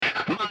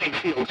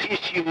Mindfields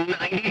issue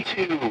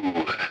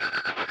 92.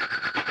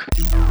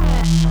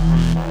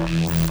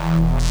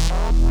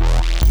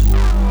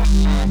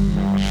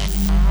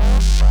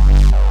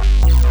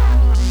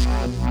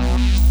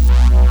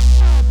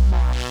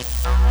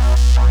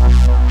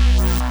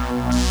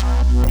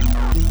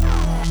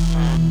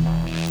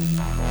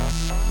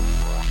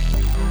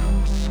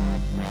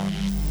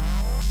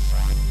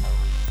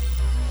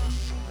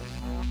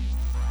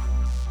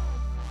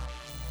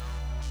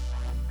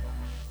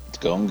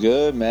 It's going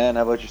good, man.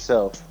 How about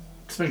yourself?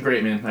 It's been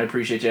great, man. I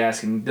appreciate you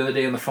asking. The other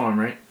day on the farm,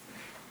 right?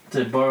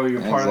 To borrow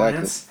your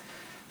parlance.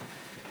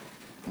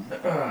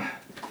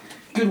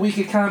 Good week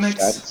of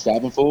comics.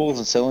 Stabbing fools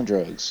and selling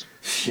drugs.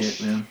 Shit,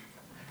 man.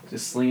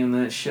 Just slinging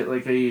that shit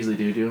like I usually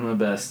do, doing my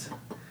best.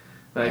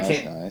 But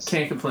I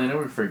can't complain. I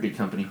work for a good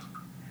company.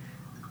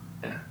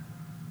 Yeah.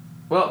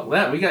 Well,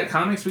 we got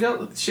comics. We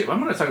got shit.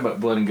 I'm gonna talk about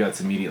Blood and Guts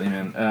immediately,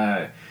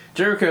 man.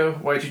 Jericho,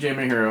 Y2J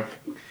My Hero,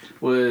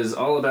 was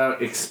all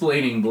about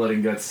explaining Blood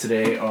and Guts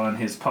today on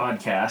his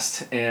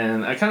podcast,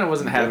 and I kind of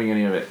wasn't having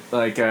any of it.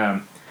 Like,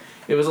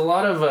 it was a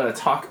lot of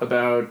talk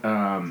about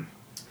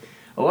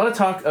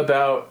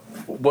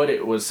what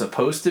it was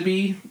supposed to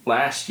be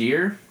last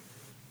year,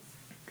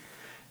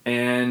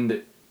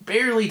 and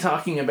barely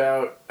talking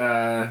about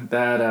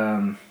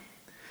that.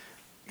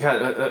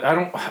 God,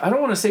 I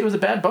don't want to say it was a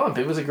bad bump.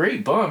 It was a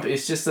great bump.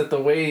 It's just that the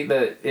way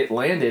that it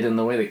landed and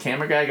the way the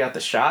camera guy got the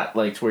shot,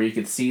 like to where you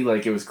could see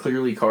like it was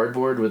clearly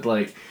cardboard with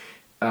like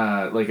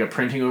a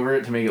printing over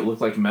it to make it look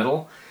like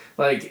metal.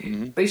 Like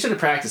they should have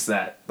practiced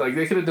that. Like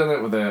they could have done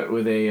that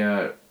with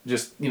a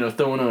just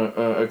throwing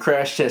a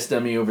crash test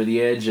dummy over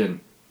the edge and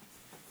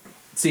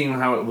seeing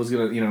how it was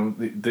gonna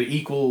the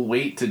equal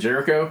weight to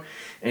Jericho,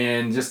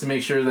 and just to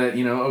make sure that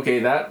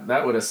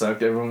that would have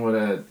sucked. Everyone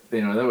would have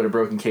that would have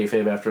broken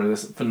kayfabe after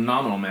this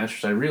phenomenal match,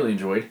 which I really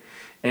enjoyed,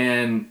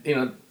 and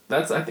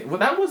that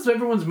was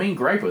everyone's main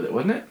gripe with it,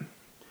 wasn't it?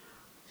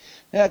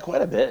 Yeah,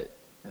 quite a bit.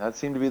 That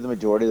seemed to be the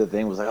majority of the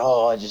thing. Was like,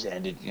 oh, it just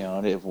ended.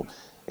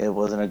 It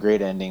wasn't a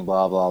great ending.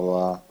 Blah blah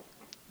blah.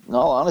 In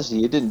all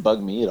honesty, it didn't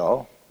bug me at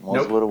all. It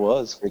was what it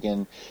was.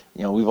 Freaking,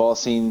 we've all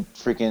seen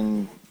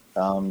freaking.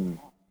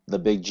 The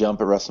big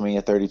jump at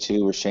WrestleMania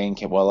 32 where Shane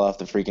came well off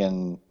the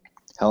freaking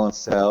Hell in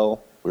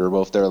Cell. We were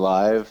both there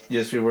live.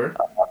 Yes, we were.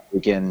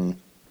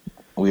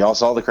 We all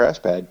saw the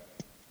crash pad.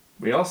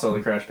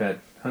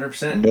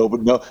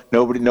 100%.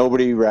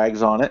 Nobody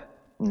rags on it.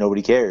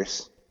 Nobody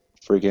cares.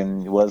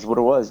 Freaking, it was what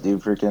it was,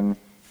 dude. Freaking,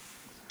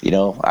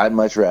 I'd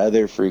much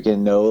rather freaking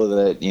know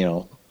that,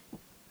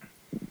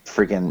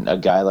 freaking a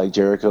guy like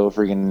Jericho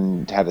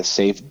freaking had a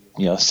safe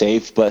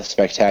but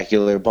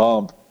spectacular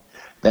bump.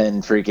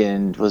 Then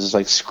freaking was just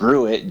like,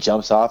 screw it,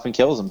 jumps off and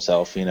kills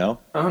himself,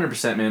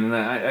 100%, man.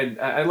 And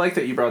I like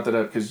that you brought that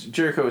up, because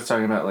Jericho was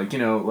talking about, like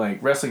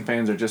wrestling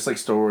fans are just like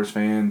Star Wars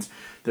fans.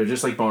 They're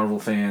just like Marvel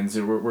fans.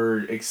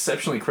 We're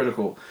exceptionally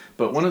critical.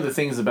 But one of the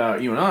things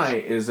about you and I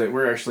is that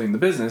we're actually in the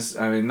business.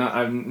 I mean,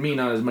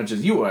 not as much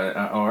as you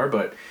are,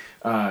 but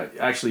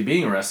actually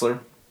being a wrestler.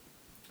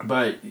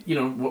 But,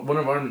 one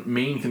of our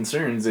main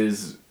concerns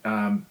is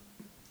the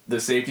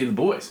safety of the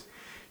boys.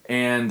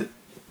 And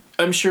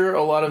I'm sure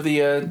a lot of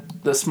the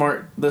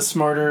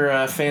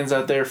smarter fans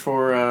out there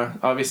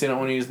obviously I don't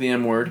want to use the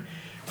M word,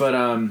 but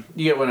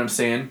you get what I'm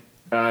saying.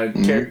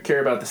 Care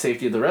about the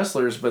safety of the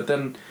wrestlers, but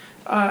then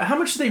how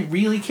much do they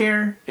really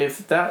care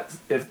if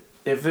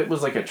it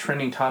was like a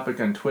trending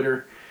topic on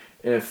Twitter?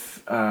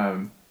 If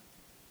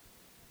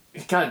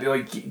God,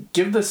 like,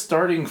 give the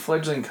starting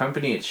fledgling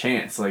company a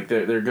chance. Like,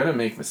 they're gonna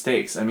make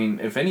mistakes. I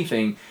mean, if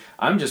anything,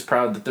 I'm just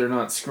proud that they're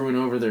not screwing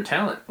over their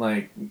talent.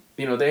 Like,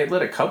 they had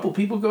let a couple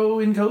people go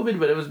in COVID,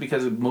 but it was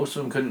because most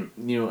of them couldn't,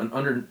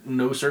 under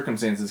no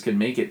circumstances could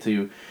make it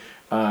to.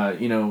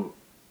 It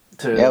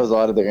was a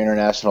lot of their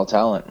international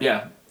talent.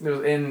 Yeah,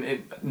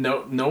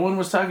 no one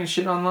was talking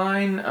shit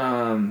online.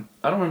 I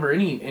don't remember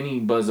any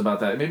buzz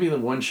about that. Maybe the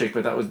one chick,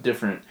 but that was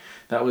different.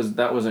 That wasn't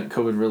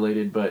COVID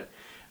related, but.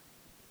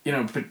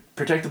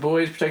 Protect the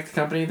boys, protect the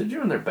company. They're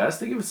doing their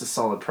best. They give us a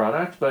solid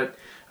product, but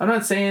I'm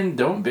not saying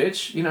don't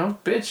bitch.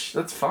 Bitch,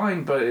 that's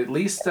fine, but at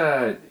least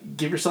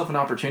give yourself an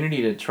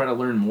opportunity to try to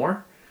learn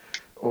more.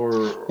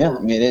 I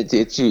mean,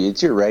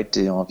 it's your right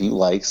to, if you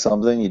like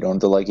something, you don't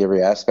have to like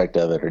every aspect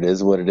of it. It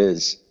is what it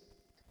is.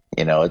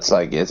 It's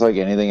like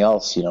anything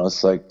else.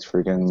 It's like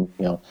freaking.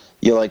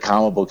 You like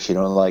comic books. You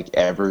don't like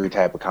every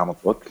type of comic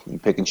book. You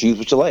pick and choose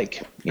what you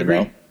like.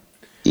 Agreed.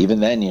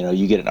 Even then,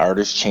 you get an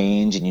artist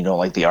change and you don't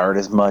like the art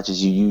as much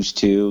as you used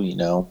to,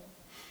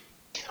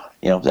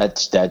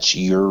 that's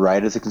your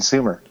right as a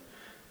consumer.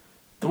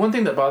 The one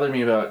thing that bothered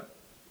me about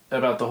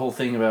the whole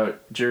thing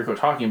about Jericho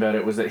talking about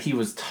it was that he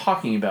was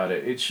talking about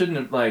it. It shouldn't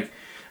have, like,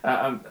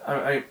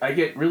 I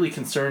get really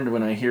concerned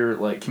when I hear,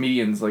 like,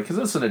 comedians, like, because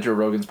I listen to Joe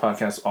Rogan's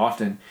podcast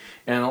often,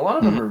 and a lot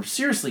of them are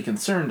seriously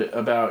concerned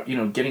about,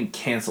 getting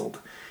canceled.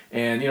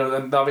 And,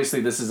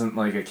 obviously this isn't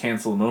like a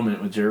cancel moment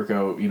with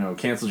Jericho,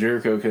 cancel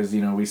Jericho because,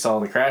 we saw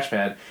the crash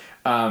pad.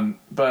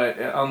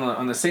 But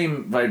on the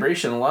same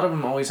vibration, a lot of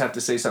them always have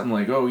to say something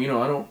like, oh,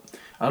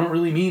 I I don't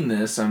really mean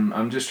this.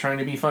 I'm just trying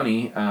to be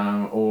funny.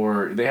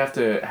 Or they have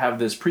to have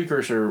this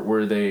precursor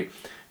where they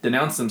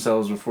denounce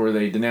themselves before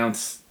they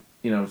denounce,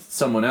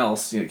 someone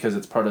else, because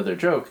it's part of their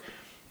joke.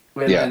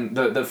 And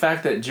the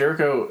fact that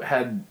Jericho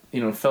had,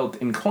 felt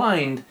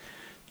inclined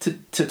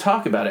to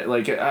talk about it,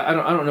 like I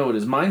don't know what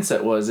his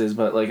mindset was,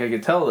 but like I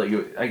could tell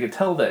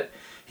that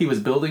he was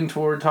building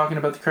toward talking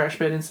about the crash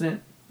bed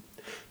incident.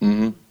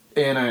 Mm-hmm.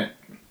 And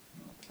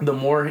the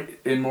more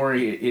and more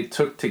it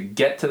took to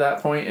get to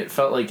that point, it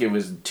felt like it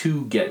was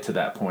to get to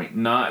that point,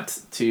 not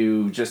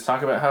to just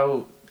talk about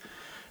how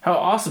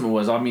awesome it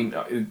was. I mean,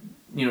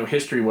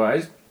 history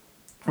wise,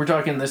 we're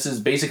talking, this is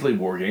basically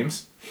War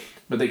Games,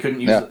 but they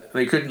couldn't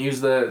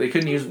use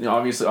the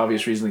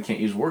obvious reason they can't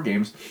use War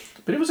Games.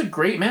 But it was a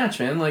great match,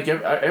 man. Like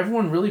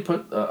everyone really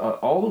put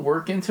all the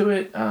work into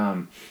it.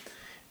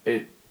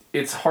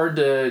 It's hard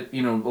to,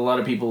 a lot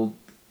of people,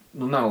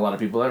 well, not a lot of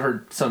people. I've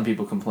heard some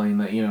people complain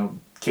that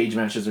cage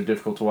matches are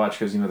difficult to watch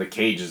because the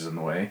cage is in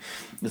the way.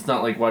 It's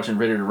not like watching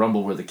Ready to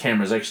Rumble where the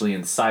camera's actually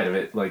inside of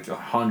it like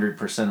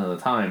 100% of the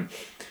time.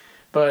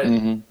 But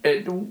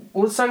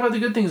let's talk about the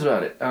good things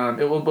about it.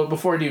 But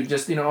before I do,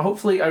 just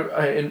hopefully,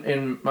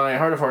 in my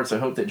heart of hearts, I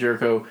hope that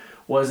Jericho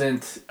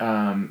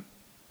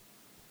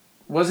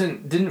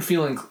didn't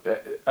feel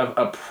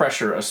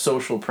a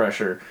social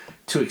pressure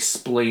to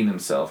explain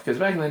himself, because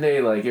back in the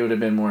day, like, it would have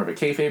been more of a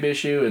kayfabe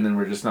issue, and then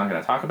we're just not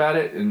going to talk about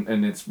it,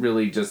 and it's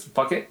really just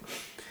fuck it.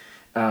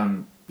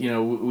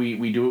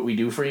 We do what we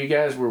do for you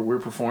guys. We're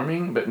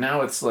performing, but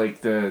now it's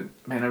like I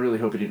really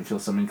hope he didn't feel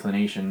some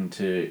inclination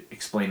to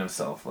explain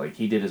himself. Like,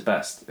 he did his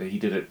best. He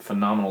did a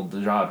phenomenal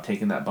job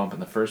taking that bump in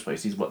the first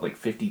place. He's what, like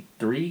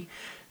 53,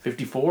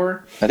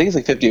 54? I think it's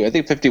like 50. I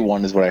think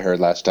 51 is what I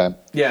heard last time.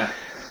 Yeah.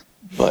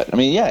 But I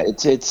mean, yeah,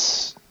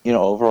 it's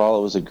overall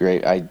it was a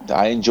great.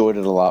 I enjoyed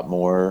it a lot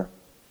more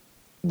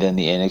than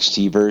the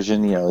NXT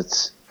version.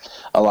 It's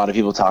a lot of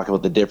people talk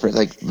about the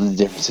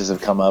differences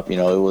have come up. It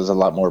was a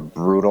lot more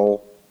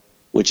brutal,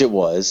 which it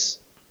was.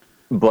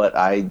 But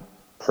I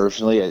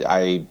personally,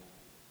 I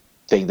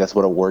think that's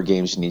what a War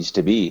Games needs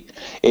to be.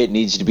 It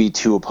needs to be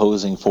two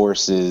opposing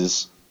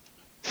forces,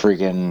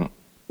 freaking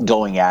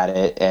going at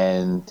it,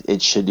 and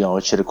it should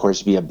of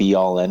course be a be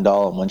all end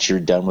all. And once you're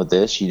done with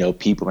this,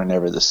 people are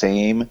never the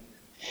same,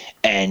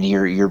 and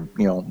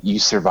you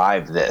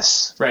survive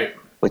this, right?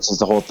 Which is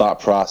the whole thought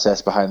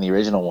process behind the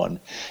original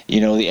one. The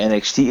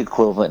NXT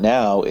equivalent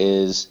now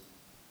is,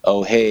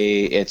 oh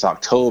hey, it's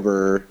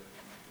October,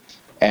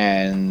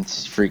 and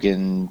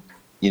freaking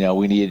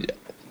we need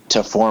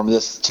to form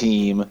this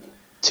team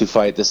to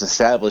fight this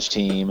established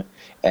team,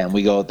 and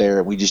we go out there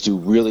and we just do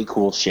really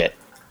cool shit.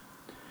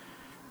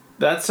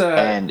 That's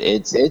and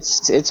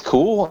it's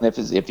cool, and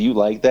if you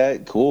like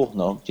that, cool.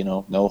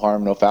 No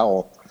harm, no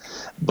foul.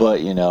 But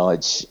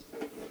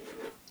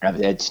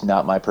it's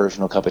not my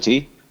personal cup of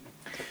tea.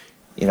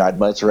 I'd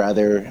much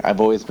rather. I've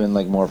always been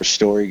like more of a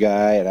story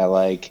guy, and I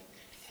like,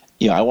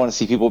 I want to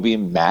see people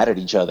being mad at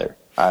each other.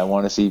 I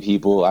want to see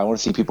people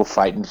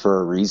fighting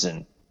for a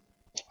reason.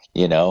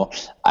 I don't.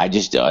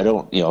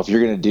 If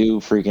you're gonna do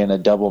freaking a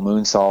double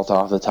moonsault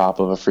off the top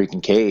of a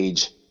freaking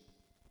cage,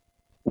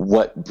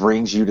 what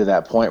brings you to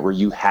that point where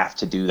you have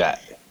to do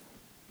that?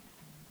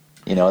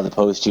 As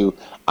opposed to,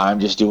 I'm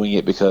just doing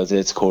it because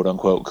it's quote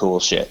unquote cool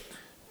shit.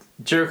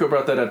 Jericho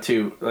brought that up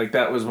too. Like,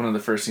 that was one of the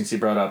first things he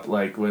brought up,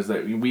 like, was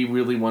that we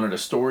really wanted a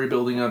story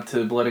building up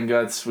to Blood and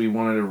Guts. We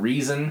wanted a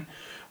reason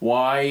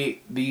why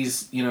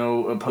these,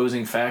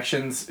 opposing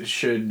factions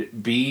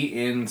should be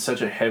in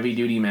such a heavy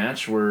duty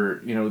match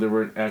where, there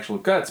weren't actual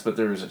guts, but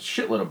there was a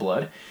shitload of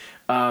blood.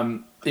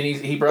 And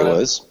he brought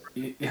up...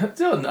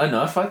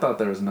 enough. I thought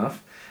there was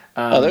enough.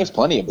 There was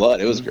plenty of blood.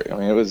 It was great. I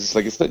mean, it was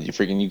like I said,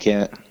 you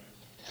can't,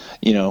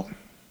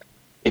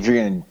 if you're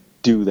going to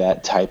do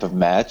that type of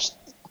match,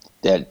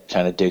 that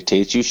kind of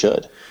dictates you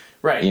should.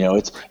 Right.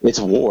 It's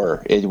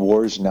war.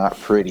 War's not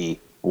pretty.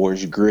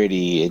 War's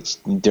gritty. It's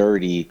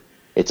dirty.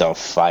 It's a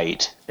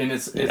fight. And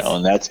it's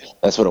and that's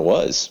what it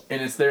was.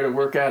 And it's there to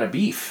work out a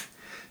beef.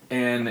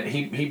 And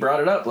he brought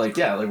it up, like,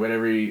 yeah, like when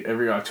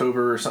every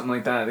October or something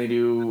like that, they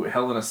do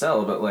Hell in a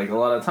Cell. But, like, a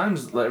lot of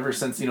times, ever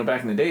since,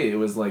 back in the day, it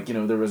was like,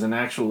 there was an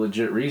actual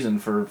legit reason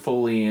for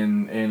Foley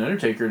and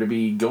Undertaker to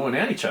be going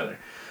at each other.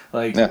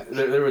 Like, yeah.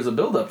 There was a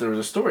build-up, there was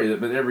a story.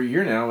 But every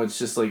year now, it's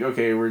just like,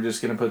 okay, we're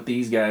just going to put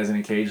these guys in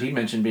a cage. He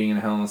mentioned being in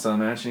a Hell in a Cell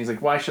match, and he's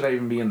like, why should I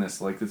even be in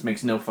this? Like, this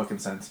makes no fucking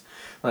sense.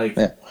 Like,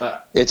 yeah.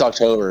 It's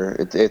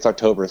October. It's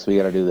October, so we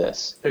got to do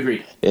this.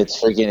 Agreed.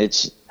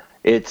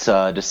 It's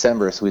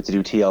December, so we have to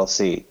do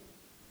TLC.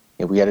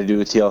 Yeah, we got to do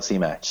a TLC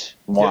match.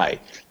 Why?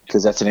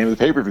 Because that's the name of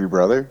the pay-per-view,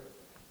 brother.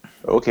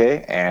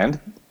 Okay, and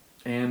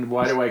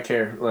why do I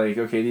care? Like,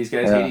 okay, these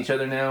guys hate each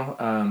other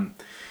now.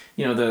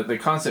 The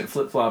constant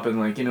flip-flopping,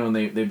 like, and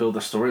they build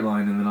a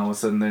storyline, and then all of a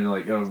sudden they're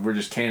like, oh, we're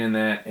just canning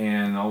that,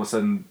 and all of a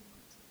sudden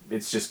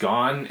it's just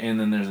gone, and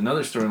then there's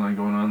another storyline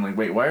going on. Like,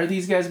 wait, why are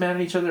these guys mad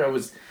at each other?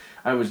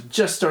 I was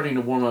just starting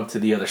to warm up to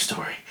the other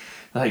story.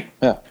 Like,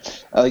 yeah,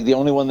 like the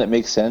only one that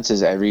makes sense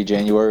is every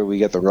January we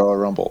get the Royal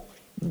Rumble,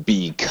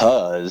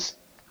 because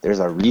There's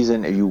a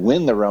reason. If you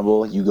win the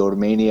Rumble, you go to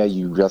Mania,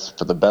 you wrestle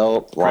for the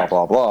belt, blah, Correct.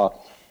 blah, blah.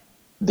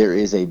 There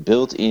is a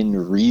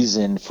built-in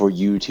reason for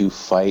you to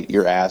fight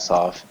your ass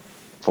off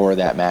for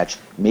that match.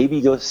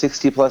 Maybe go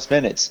 60-plus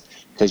minutes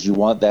because you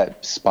want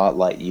that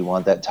spotlight. You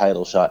want that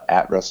title shot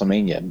at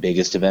WrestleMania,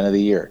 biggest event of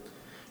the year.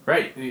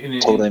 Right.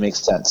 Totally makes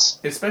sense.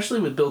 Especially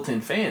with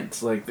built-in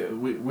fans, like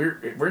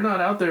we're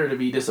not out there to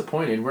be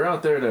disappointed. We're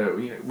out there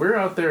we're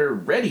out there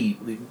ready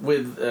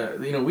with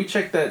we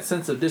check that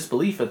sense of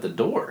disbelief at the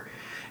door,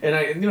 and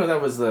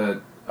that was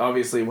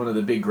obviously one of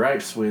the big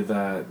gripes with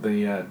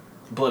the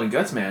Blood and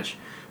Guts match,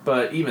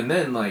 but even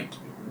then, like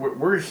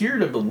we're here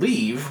to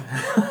believe,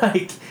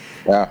 like.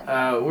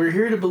 Yeah. We're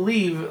here to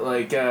believe,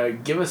 like,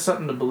 give us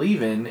something to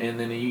believe in, and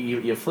then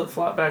you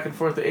flip-flop back and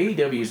forth. The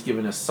AEW's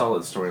given us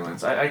solid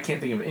storylines. I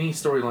can't think of any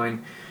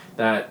storyline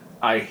that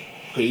I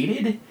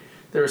hated.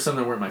 There were some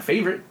that weren't my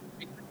favorite.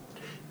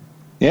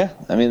 Yeah,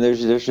 I mean,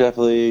 there's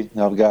definitely,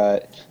 I've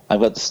got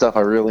the stuff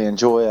I really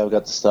enjoy. I've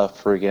got the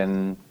stuff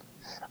friggin'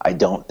 I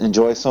don't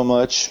enjoy so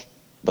much.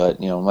 But,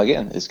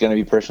 again, it's going to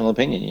be personal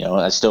opinion.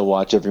 I still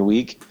watch every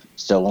week.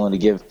 Still willing to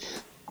give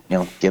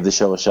the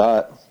show a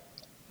shot.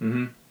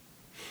 Mm-hmm.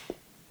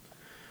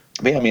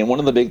 But yeah, I mean, one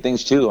of the big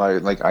things too,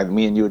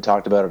 me and you had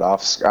talked about it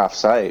off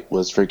site,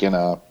 was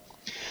freaking,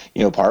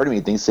 part of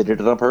me thinks they did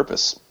it on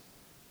purpose.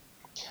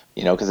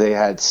 Because they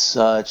had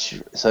such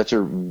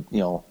a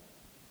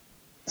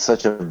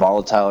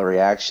volatile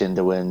reaction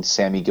to when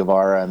Sammy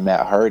Guevara and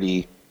Matt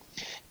Hardy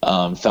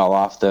fell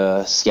off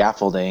the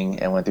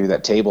scaffolding and went through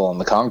that table on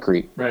the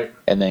concrete, right,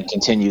 and then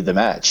continued the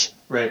match,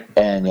 right,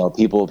 and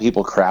people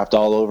crapped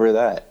all over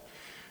that.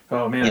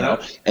 Oh man,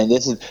 and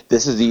this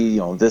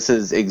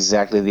is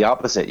exactly the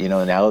opposite.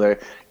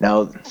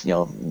 Now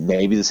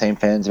maybe the same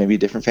fans, maybe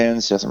different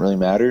fans, doesn't really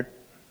matter.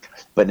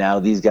 But now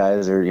these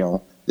guys are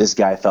this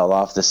guy fell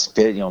off this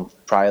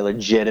probably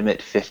legitimate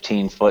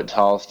 15-foot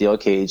tall steel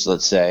cage,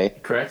 let's say.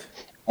 Correct.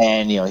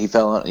 And he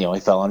fell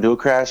onto a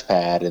crash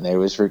pad, and there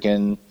was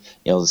freaking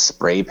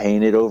spray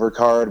painted over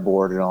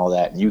cardboard and all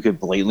that, and you could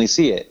blatantly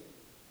see it.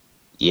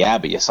 Yeah,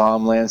 but you saw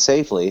him land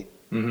safely.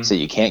 Mm-hmm. So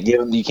you can't give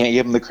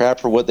them the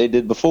crap for what they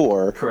did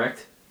before.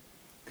 Correct.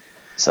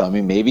 So I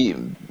mean,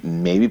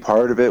 maybe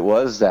part of it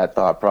was that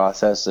thought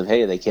process of,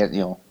 hey, they can't,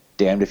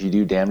 damned if you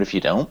do, damned if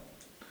you don't.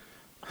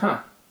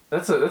 Huh.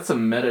 That's a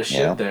meta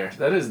shit there.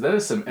 That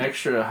is some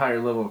extra higher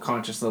level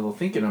conscious level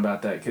thinking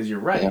about that, because you're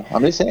right.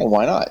 I'm just saying,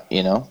 why not?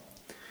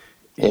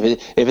 If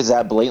it's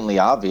that blatantly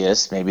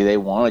obvious, maybe they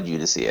wanted you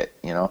to see it.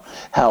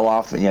 How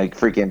often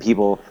freaking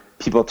people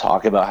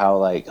talk about how,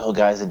 like, oh,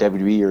 guys in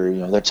WWE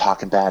are, they're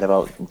talking bad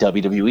about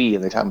WWE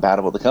and they're talking bad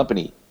about the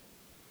company.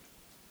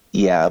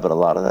 Yeah, but a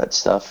lot of that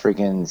stuff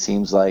freaking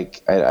seems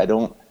like I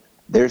don't.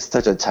 There's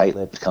such a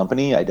tight-lipped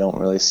company. I don't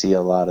really see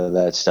a lot of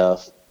that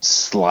stuff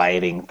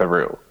sliding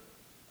through.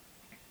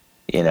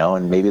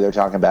 And maybe they're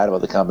talking bad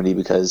about the company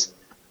because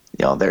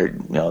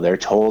they're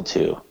told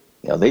to.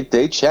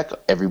 They check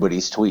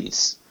everybody's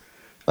tweets.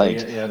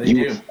 Like, yeah, they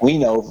do. We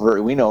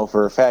know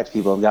for a fact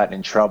people have gotten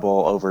in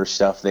trouble over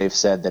stuff they've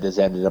said that has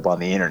ended up on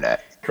the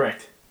internet.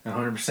 Correct,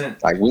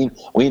 100%. Like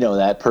we know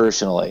that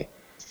personally.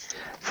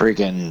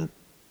 Freaking,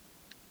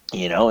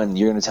 and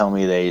you're gonna tell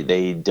me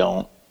they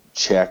don't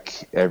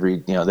check every,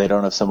 they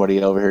don't have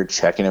somebody over here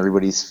checking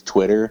everybody's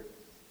Twitter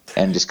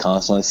and just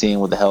constantly seeing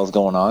what the hell's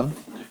going on.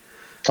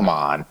 Come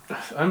on.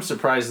 I'm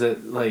surprised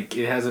that, like,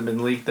 it hasn't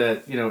been leaked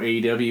that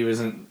AEW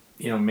isn't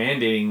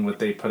mandating what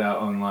they put out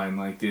online.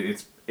 Like,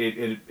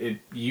 it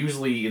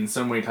usually in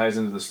some way ties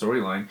into the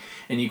storyline,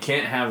 and you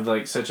can't have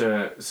like such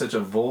a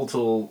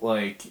volatile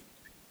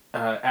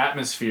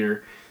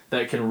atmosphere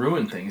that can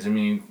ruin things. I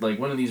mean, like,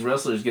 one of these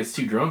wrestlers gets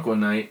too drunk one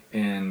night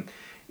and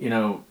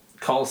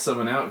calls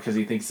someone out because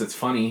he thinks it's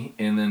funny,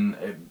 and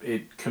then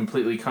it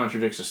completely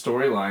contradicts the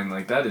storyline.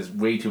 Like, that is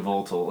way too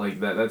volatile. Like,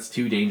 that's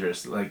too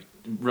dangerous. Like,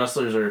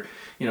 wrestlers are,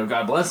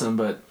 God bless them,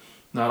 but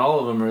not all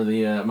of them are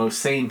the most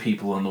sane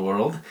people in the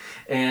world.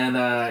 And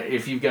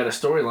if you've got a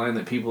storyline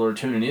that people are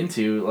tuning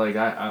into, like,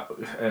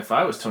 if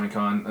I was Tony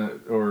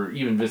Khan or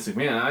even Vince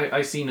McMahon,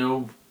 I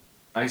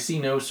see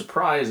no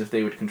surprise if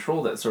they would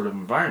control that sort of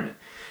environment.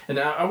 And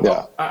I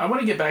want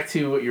to get back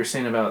to what you're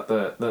saying about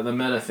the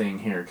meta thing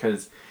here,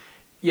 because,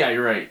 yeah,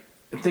 you're right.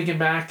 Thinking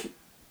back,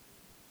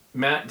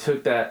 Matt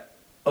took that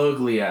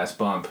ugly ass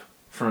bump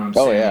from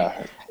Sammy.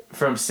 Yeah.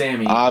 From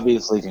Sammy.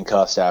 Obviously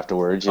concussed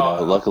afterwards.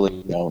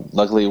 Luckily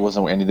it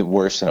wasn't anything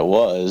worse than it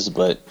was,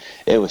 but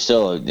it was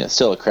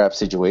still a crap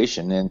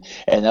situation, and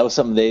that was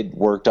something they'd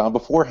worked on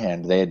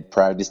beforehand. They had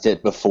practiced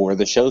it before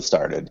the show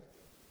started.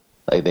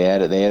 Like, they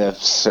had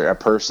a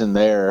person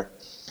there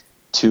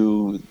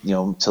to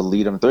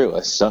lead them through,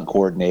 a stunt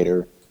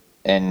coordinator,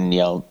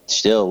 and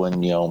still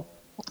when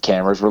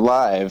cameras were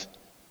live,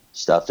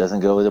 stuff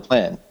doesn't go as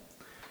planned.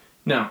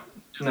 No,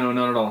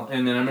 not at all.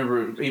 And then I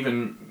remember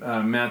even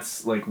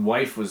Matt's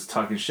wife was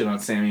talking shit on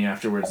Sammy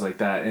afterwards like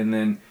that. And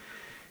then,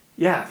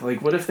 yeah,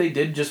 what if they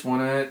did just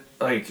want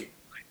to,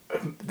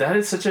 that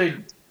is such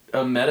a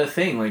meta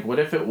thing. Like, what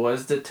if it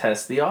was to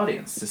test the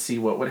audience to see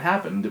what would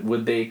happen?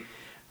 Would they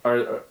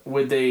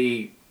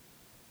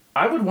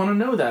I would want to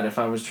know that if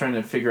I was trying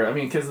to figure out. I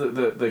mean, because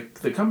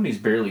the company's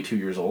barely 2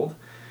 years old.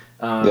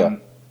 Yeah.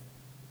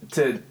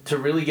 To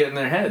really get in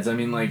their heads. I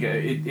mean, like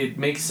it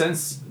makes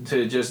sense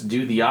to just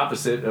do the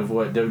opposite of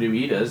what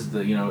WWE does.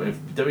 If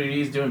WWE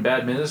is doing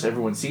bad business,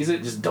 everyone sees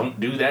it. Just don't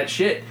do that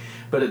shit.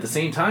 But at the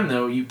same time,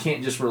 though, you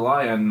can't just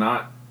rely on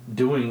not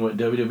doing what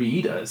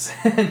WWE does.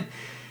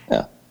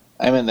 Yeah.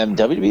 I mean,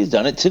 WWE's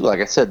done it too. Like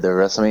I said, the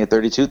WrestleMania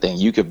 32 thing,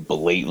 you could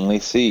blatantly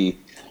see,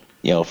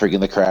 freaking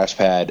the crash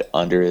pad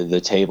under the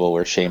table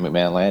where Shane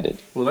McMahon landed.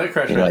 Well, that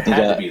crash pad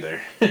had to be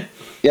there.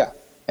 Yeah.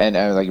 And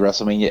like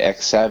WrestleMania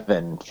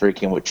X7,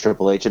 freaking with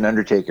Triple H and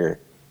Undertaker.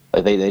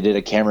 Like they did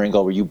a camera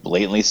angle where you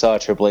blatantly saw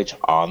Triple H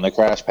on the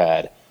crash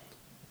pad.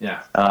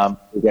 Yeah. I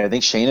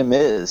think Shane and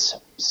Miz,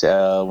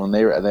 when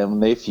they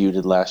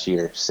feuded last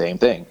year, same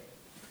thing.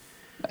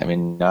 I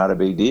mean, not a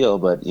big deal,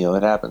 but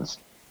it happens.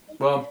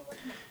 Well,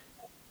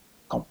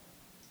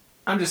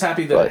 I'm just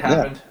happy that it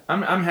happened. Yeah.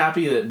 I'm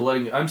happy that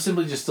blood. I'm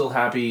simply just still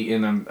happy,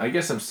 and I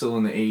guess I'm still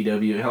in the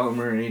AEW. Hell, I'm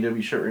wearing an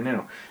AEW shirt right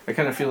now. I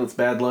kind of feel it's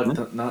bad luck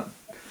to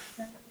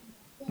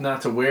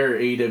not to wear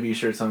AEW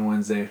shirts on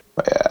Wednesday.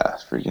 Yeah,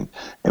 freaking.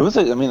 It was.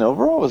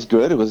 Overall, it was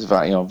good. It was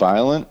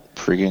violent.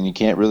 Freaking, you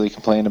can't really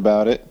complain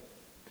about it.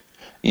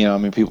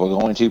 People are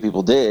going to,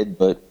 people did,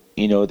 but at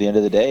the end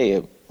of the day,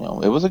 it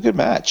was a good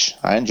match.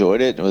 I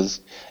enjoyed it.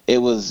 It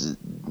was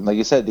like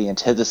you said, the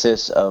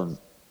antithesis of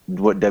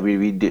what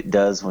WWE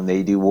does when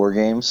they do war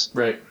games.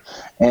 Right.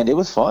 And it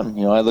was fun.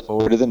 I look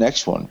forward to the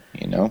next one.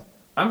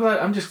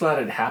 I'm just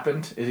glad it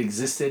happened. It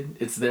existed.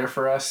 It's there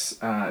for us.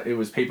 It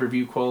was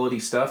pay-per-view quality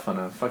stuff on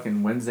a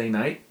fucking Wednesday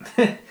night.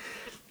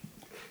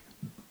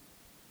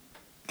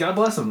 God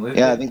bless them.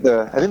 Yeah, I think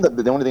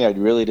the only thing I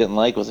really didn't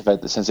like was the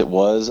fact that since it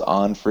was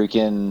on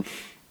freaking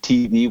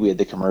TV, we had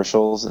the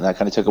commercials, and that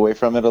kind of took away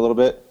from it a little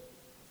bit.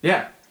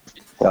 Yeah.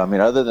 So,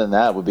 other than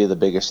that, would be the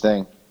biggest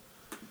thing.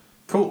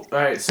 Cool. All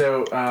right,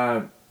 so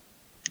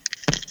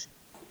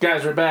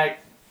guys, we're back.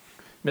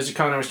 Mr.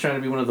 Connor was trying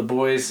to be one of the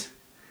boys.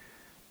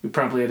 We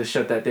promptly had to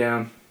shut that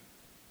down.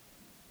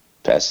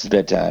 Past his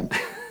bedtime.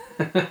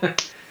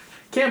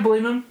 Can't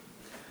blame him.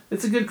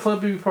 It's a good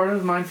club to be part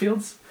of,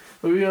 Mindfields.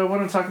 But we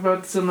want to talk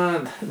about some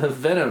the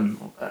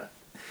Venom.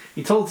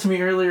 You told it to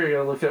me earlier. I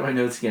gotta look at my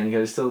notes again. You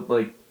guys still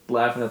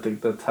laughing at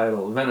the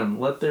title. Venom,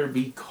 Let There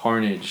Be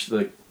Carnage.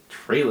 The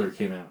trailer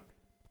came out.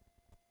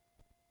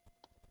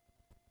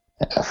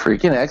 Yeah,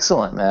 freaking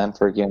excellent, man.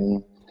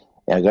 Freaking,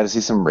 I got to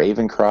see some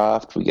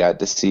Ravencroft. We got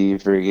to see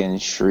freaking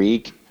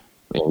Shriek.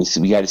 We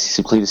got to see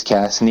some Cletus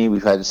Cassidy.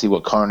 We've had to see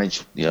what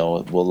Carnage,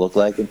 will look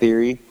like in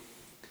theory.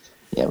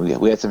 Yeah,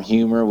 we had some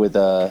humor with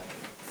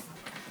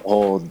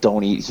whole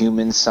 "Don't Eat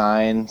Humans"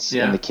 signs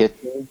in the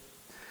kitchen,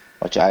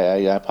 which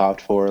I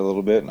popped for a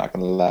little bit. Not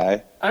gonna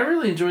lie. I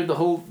really enjoyed the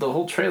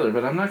whole trailer,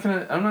 but I'm not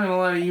gonna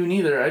lie to you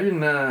neither. I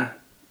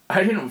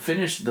didn't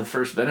finish the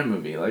first Venom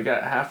movie. I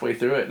got halfway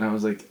through it and I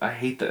was like, I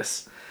hate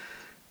this.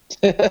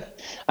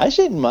 I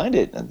shouldn't mind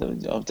it. It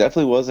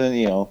definitely wasn't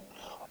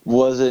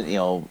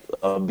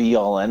a be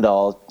all end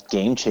all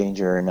game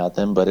changer or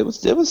nothing, but it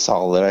was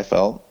solid. I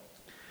felt.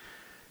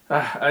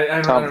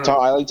 I don't know.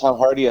 I like Tom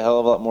Hardy a hell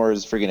of a lot more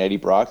as freaking Eddie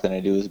Brock than I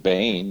do as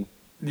Bane.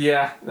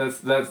 Yeah,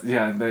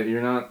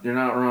 you're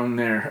not wrong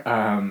there.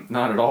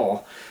 Not at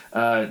all.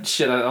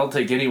 I'll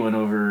take anyone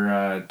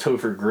over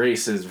Topher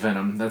Grace as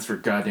Venom. That's for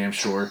goddamn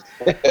sure.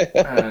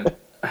 I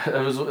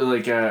was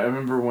I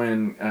remember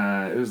when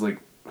it was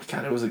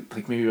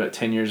maybe about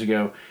 10 years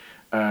ago.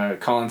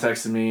 Colin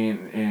texted me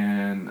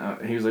and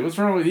he was like, "What's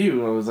wrong with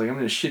you?" I was like, "I'm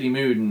in a shitty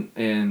mood,"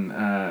 and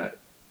I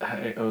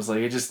was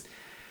like, I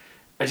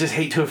just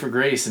hate Topher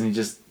Grace, and he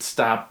just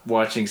stopped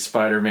watching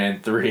Spider-Man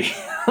 3.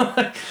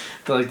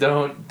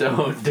 Don't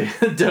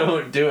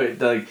do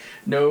it.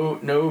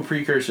 No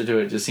precursor to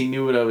it. Just he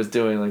knew what I was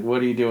doing.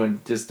 What are you doing?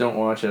 Just don't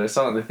watch it. I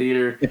saw it in the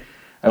theater.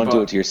 Don't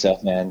do it to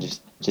yourself, man.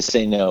 Just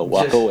say no.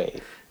 Walk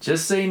away.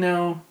 Just say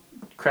no.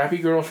 Crappy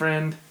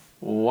girlfriend.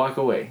 Walk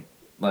away.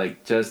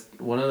 Just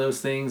one of those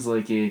things.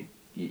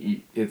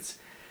 It's.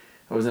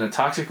 I was in a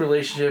toxic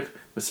relationship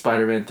with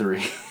Spider-Man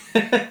 3.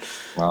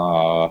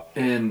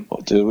 And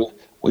dude,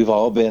 we've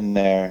all been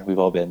there.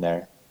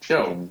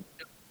 Yo,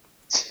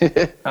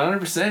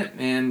 100%.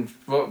 And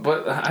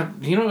but I'm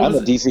a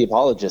DC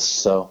apologist,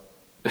 so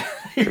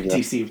you're a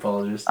DC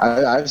apologist.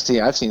 I've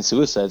seen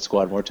Suicide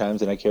Squad more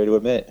times than I care to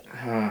admit.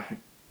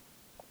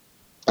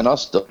 And I'll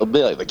still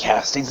be like, the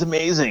casting's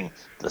amazing.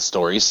 The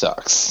story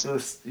sucks.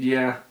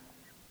 Yeah.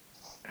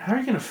 How are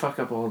you gonna fuck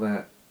up all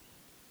that?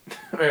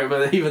 Right,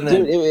 but even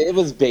then, dude, it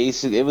was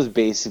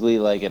basically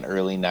like an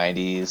early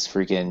 '90s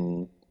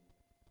freaking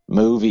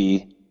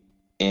movie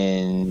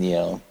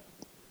in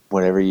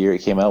whatever year it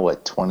came out.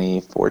 What,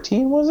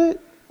 2014 was it?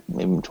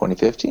 Maybe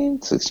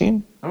 2015,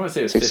 16. I want to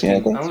say it was 16,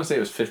 15. I want to say it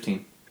was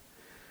 15.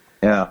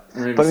 Yeah,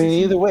 but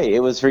either way,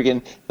 it was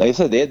freaking. Like I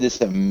said, they had this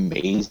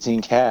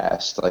amazing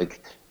cast.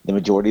 The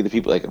majority of the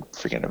people,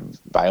 freaking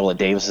Viola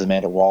Davis,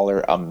 Amanda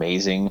Waller,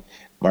 amazing.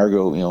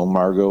 Margot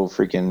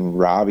freaking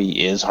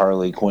Robbie is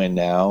Harley Quinn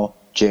now.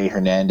 Jay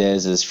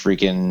Hernandez is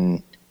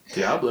freaking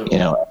Diablo.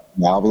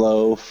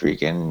 Diablo,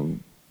 freaking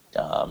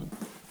The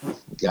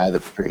guy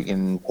that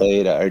freaking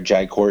played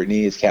Jai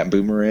Courtney is Captain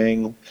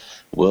Boomerang.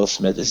 Will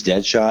Smith is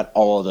Deadshot.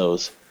 All of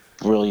those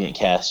brilliant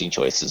casting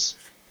choices.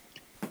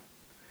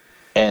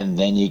 And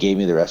then you gave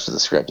me the rest of the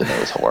script, and it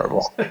was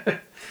horrible.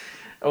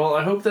 Well,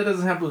 I hope that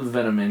doesn't happen with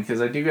Venom, man, because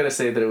I do gotta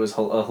say that it was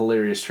a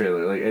hilarious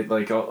trailer.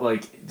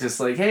 Just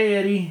like, hey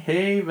Eddie,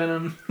 hey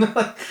Venom,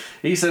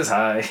 he says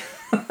hi.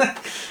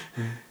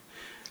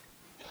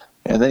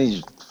 And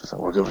then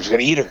we're just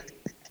gonna eat her.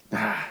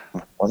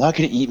 We're not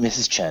gonna eat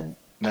Mrs. Chen.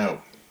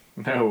 No,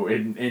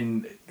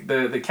 and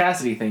the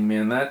Cassidy thing,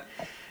 man, that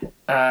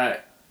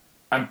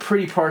I'm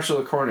pretty partial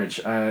to Carnage.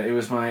 It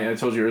was I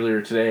told you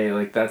earlier today,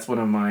 like that's one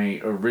of my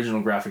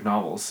original graphic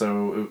novels.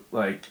 So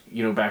like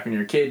back when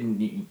you're a kid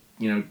and you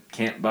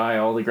can't buy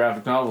all the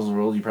graphic novels in the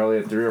world, you probably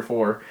had 3 or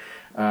 4.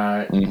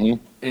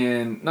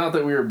 And not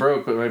that we were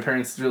broke, but my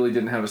parents really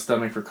didn't have a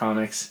stomach for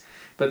comics.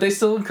 But they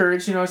still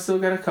encouraged, I still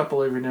got a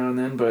couple every now and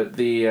then. But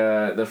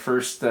the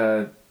first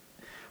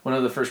one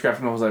of the first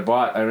graphic novels I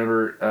bought, I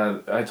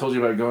remember I told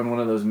you about going one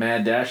of those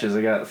mad dashes.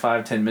 I got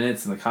 5-10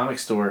 minutes in the comic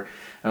store.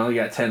 I only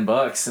got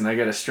 $10, and I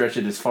got to stretch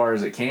it as far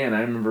as it can.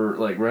 I remember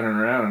like running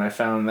around, and I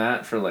found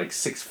that for like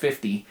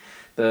 $6.50.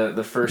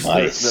 The first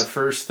nice. The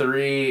first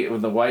 3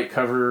 with the white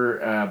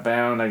cover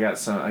bound. I got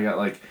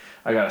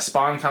a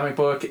Spawn comic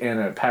book and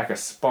a pack of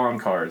Spawn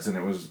cards, and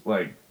it was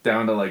like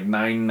down to like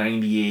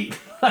 $9.98.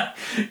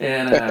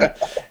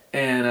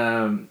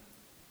 and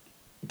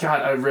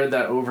God, I read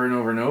that over and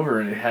over and over,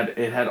 and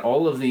it had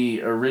all of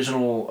the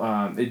original.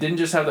 It didn't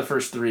just have the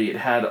first 3; it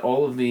had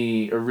all of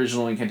the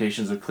original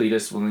incantations of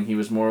Cletus when he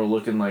was more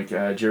looking like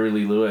Jerry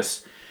Lee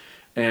Lewis,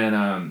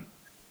 and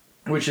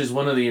which is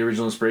one of the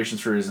original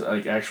inspirations for his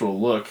like actual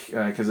look.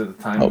 Because at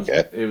the time,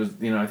 it was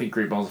I think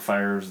Great Balls of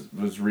Fire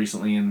was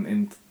recently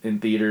in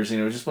theaters.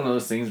 It was just one of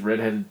those things.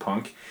 Redheaded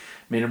punk,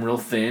 made him real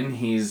thin.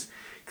 He's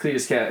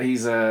He's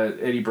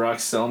Eddie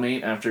Brock's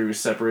cellmate after he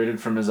was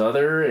separated from his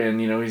other, and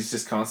he's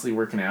just constantly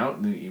working out,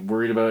 and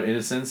worried about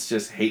innocence,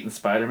 just hating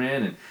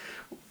Spider-Man, and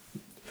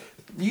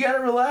you gotta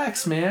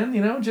relax, man.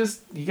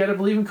 Just you gotta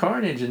believe in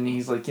Carnage, and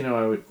he's like,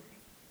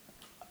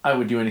 I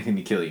would do anything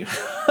to kill you,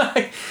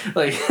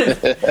 like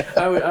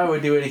I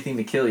would do anything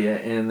to kill you,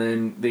 and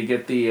then they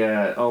get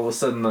all of a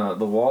sudden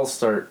the walls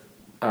start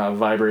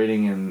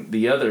vibrating, and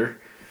the other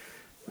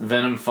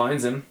Venom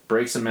finds him,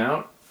 breaks him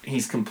out.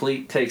 He's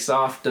complete, takes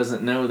off,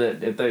 doesn't know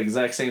that at the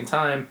exact same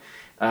time,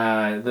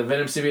 the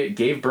Venom symbiote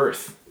gave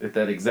birth at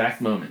that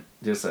exact moment.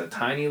 Just a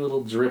tiny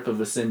little drip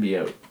of a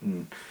symbiote.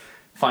 And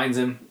finds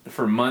him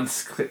for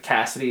months.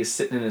 Cassidy is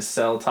sitting in his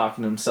cell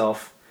talking to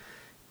himself,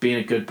 being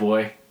a good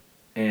boy.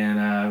 And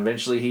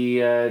eventually he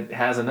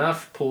has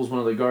enough, pulls one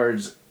of the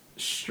guards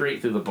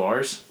straight through the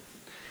bars.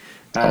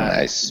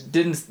 Nice.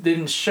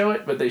 Didn't show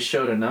it, but they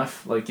showed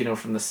enough, like,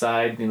 from the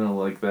side,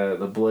 like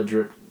the blood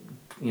drip,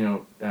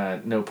 no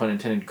pun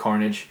intended,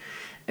 carnage,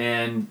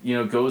 and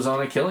goes on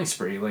a killing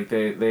spree. Like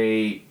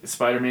they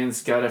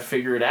Spider-Man's got to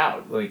figure it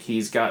out. Like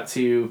he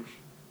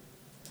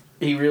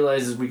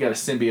realizes we got a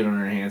symbiote on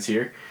our hands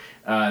here.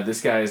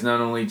 This guy is not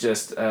only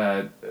just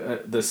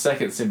the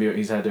second symbiote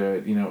he's had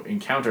to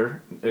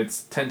encounter.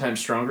 It's 10 times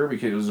stronger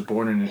because it was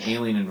born in an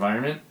alien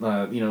environment.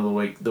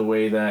 The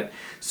way that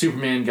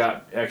Superman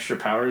got extra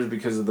powers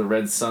because of the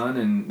red sun,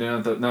 and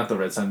not the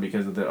red sun,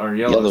 because of our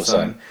yellow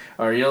sun.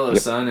 Our yellow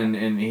sun,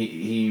 and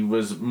he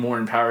was more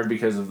empowered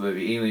because of the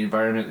alien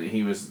environment that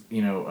he was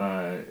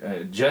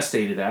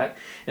gestated at.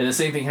 And the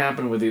same thing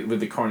happened with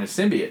the Carnage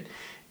symbiote,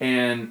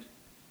 and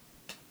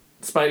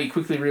Spidey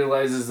quickly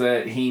realizes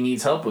that he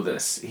needs help with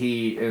this.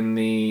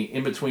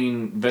 In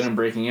between Venom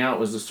breaking out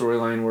was the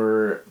storyline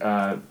where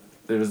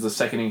it was the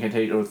second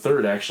incantation, or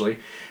third actually,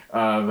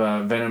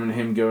 of Venom and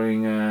him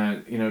going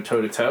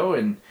toe to toe,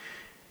 and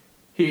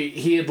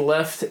he had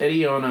left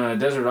Eddie on a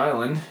desert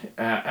island,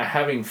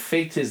 having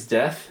faked his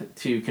death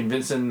to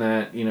convince him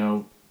that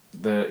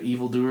the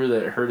evildoer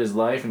that hurt his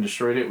life and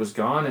destroyed it was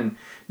gone, and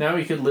now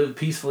he could live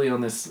peacefully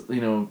on this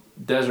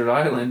desert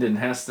island, and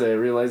has to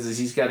realize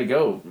he's got to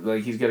go.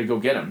 Like he's got to go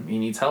get him. He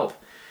needs help.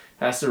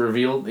 Has to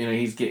reveal.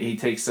 He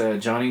takes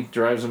Johnny,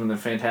 drives him in the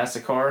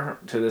Fantastic car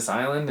to this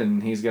island,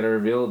 and he's got to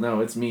reveal,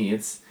 no, it's me.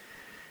 It's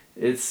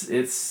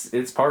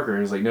Parker.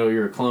 He's like, no,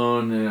 you're a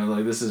clone. And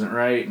like, this isn't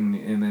right.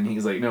 And then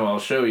he's like, no, I'll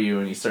show you.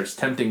 And he starts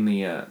tempting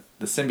the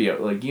symbiote.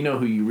 Like,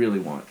 who you really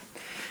want.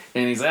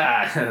 And he's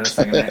that's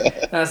not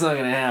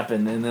gonna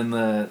happen. And then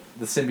the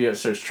symbiote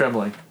starts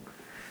trembling.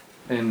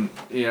 And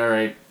all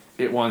right,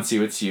 it wants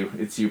you. It's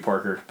you,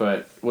 Parker.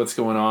 But what's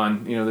going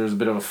on? There's a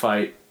bit of a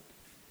fight.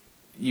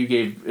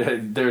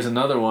 There's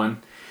another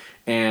one,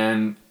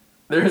 and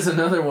there's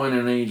another one.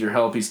 And I need your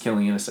help. He's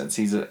killing innocents.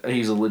 He's a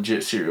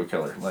legit serial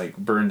killer. Like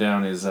burned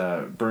down his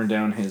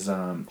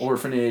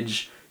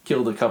orphanage.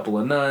 Killed a couple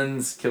of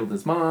nuns, killed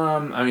his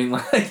mom. I mean,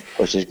 like...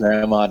 Pushed his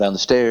grandma down the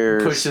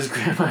stairs.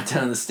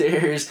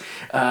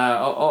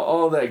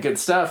 All that good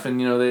stuff.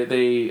 And,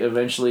 they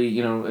eventually,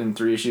 in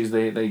 3 issues,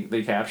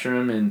 they capture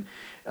him. And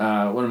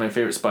one of my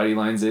favorite Spidey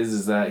lines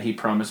is that he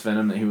promised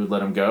Venom that he would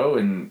let him go.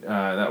 And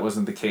that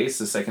wasn't the case.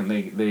 The second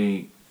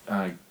they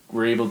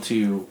were able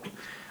to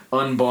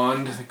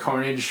unbond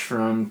Carnage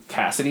from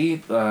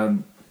Cassidy.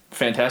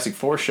 Fantastic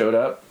Four showed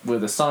up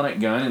with a sonic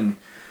gun and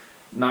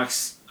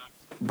knocks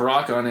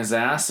Brock on his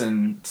ass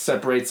and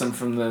separates him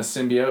from the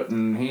symbiote.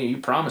 And you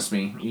promised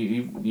me,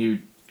 you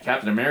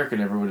Captain America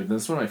never would have done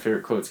this. This is one of my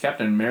favorite quotes.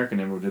 Captain America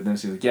never would have done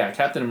this. He's like, yeah,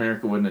 Captain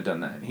America wouldn't have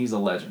done that. He's a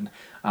legend.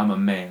 I'm a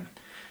man.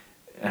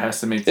 It has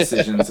to make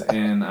decisions,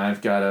 and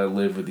I've got to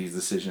live with these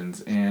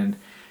decisions. And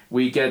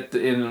we get,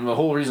 and the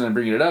whole reason I'm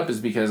bringing it up is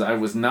because I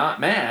was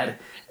not mad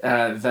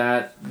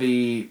that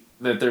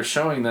they're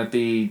showing that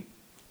the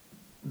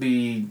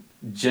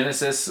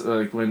Genesis,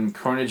 like when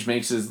Carnage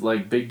makes his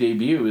like big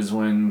debut, is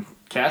when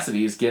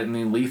Cassidy is getting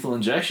the lethal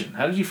injection.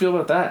 How did you feel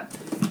about that?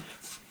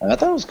 I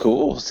thought it was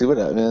cool. See what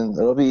I mean.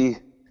 It'll be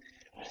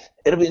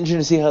interesting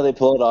to see how they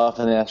pull it off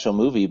in the actual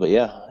movie. But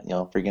yeah,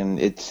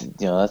 freaking, it's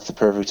that's the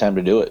perfect time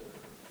to do it.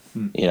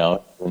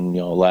 And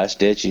last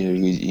ditch,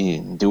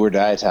 you do or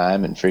die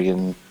time, and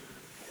freaking,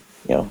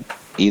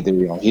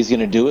 either he's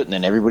gonna do it, and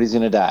then everybody's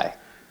gonna die.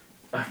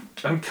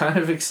 I'm kind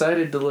of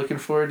excited looking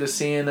forward to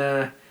seeing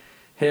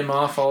him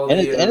off all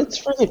and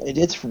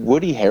it's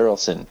Woody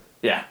Harrelson.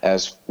 Yeah.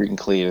 As freaking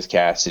clean as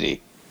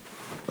Cassidy.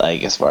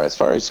 Like as far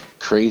as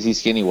crazy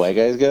skinny white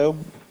guys go,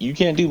 you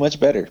can't do much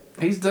better.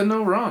 He's done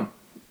no wrong.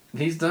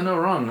 Like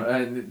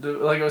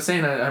I was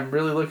saying, I'm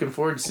really looking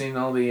forward to seeing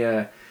all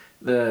the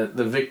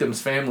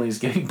victims' families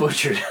getting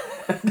butchered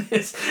at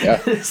his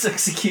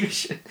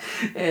execution,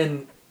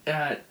 and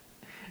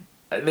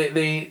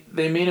they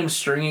made him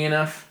stringy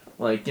enough.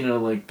 Like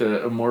like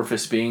the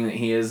amorphous being that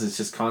he is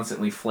just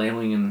constantly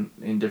flailing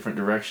in different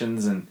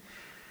directions, and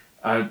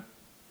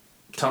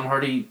Tom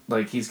Hardy,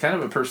 like, he's kind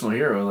of a personal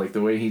hero, like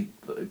the way he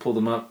pulled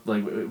him up.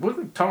 Like,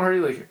 wasn't Tom Hardy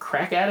like a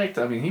crack addict?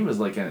 I mean, he was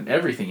like an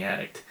everything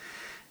addict,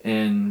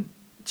 and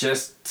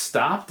just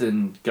stopped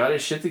and got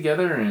his shit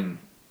together, and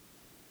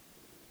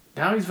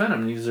now he's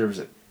Venom and he deserves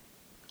it.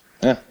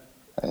 Yeah,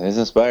 it's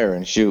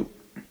inspiring. Shoot.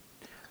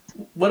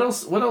 What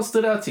else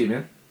stood out to you,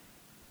 man?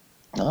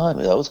 No, I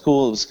mean, that was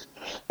cool.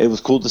 It was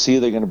cool to see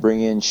they're going to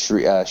bring in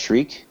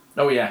Shriek.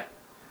 Oh yeah.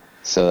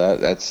 So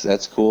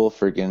that's cool.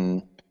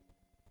 Freaking.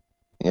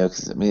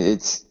 Because I mean,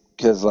 it's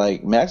because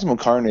like Maximum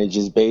Carnage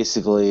is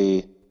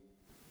basically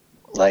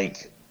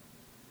like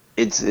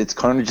it's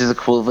Carnage's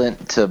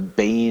equivalent to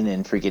Bane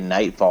and freaking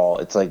Nightfall.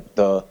 It's like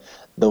the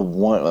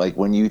one, like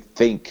when you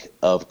think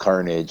of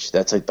Carnage,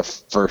 that's like the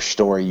first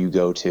story you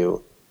go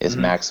to is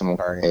Maximum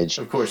Carnage.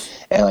 Of course.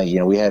 And like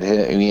we had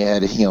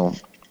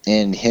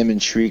and him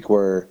and Shriek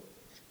were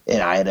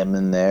an item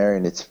in there,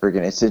 and it's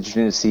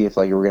interesting to see if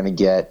like we're gonna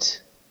get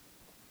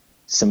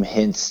some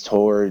hints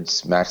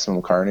towards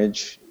Maximum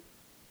Carnage.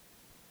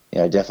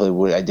 Yeah, I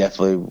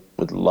definitely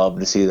would love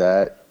to see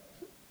that.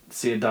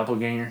 See a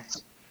doppelganger.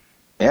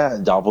 Yeah,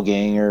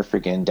 doppelganger,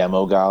 freaking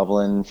Demo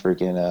Goblin,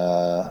 freaking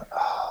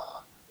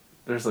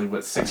There's like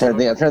what 6? I'm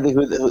trying to think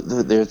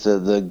who there's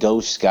the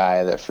ghost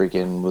guy that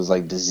freaking was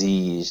like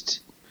diseased.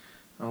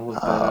 I'll look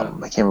that up.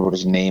 I can't remember what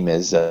his name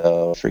is.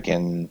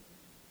 Freaking,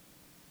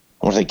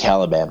 I want to say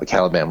Caliban, but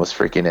Caliban was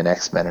freaking in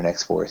X-Men and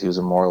X-Force. He was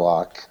a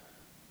Morlock.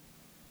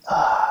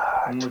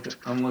 I'm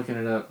looking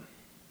it up.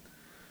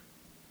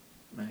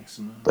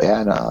 Maximum. But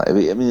yeah, no.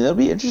 It'll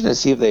be interesting to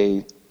see if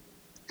they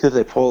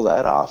pull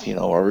that off.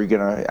 Are we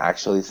gonna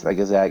actually like?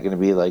 Is that gonna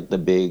be like the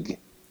big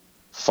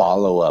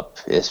follow up?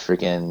 Is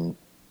freaking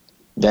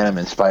Venom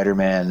and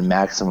Spider-Man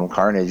Maximum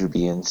Carnage would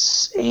be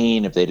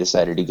insane if they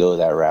decided to go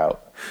that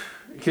route.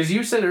 Because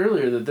you said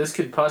earlier that this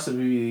could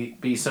possibly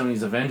be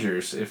Sony's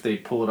Avengers if they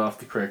pull it off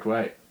the correct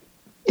way.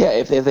 Yeah,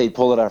 if they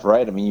pull it off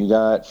right. I mean, you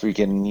got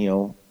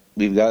freaking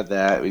we've got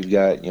that. We've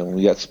got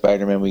we got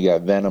Spider-Man. We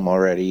got Venom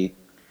already.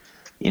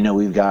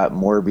 We've got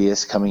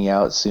Morbius coming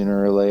out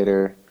sooner or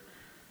later.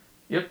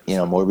 Yep.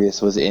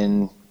 Morbius was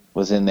in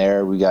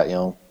there. We got,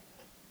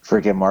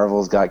 freaking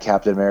Marvel's got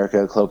Captain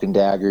America, Cloak and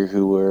Dagger,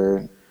 who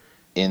were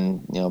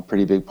in,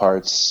 pretty big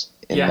parts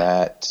in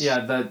that.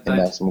 Yeah, that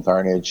Maximum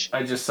Carnage.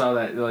 I just saw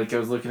that. Like, I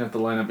was looking at the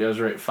lineup. I was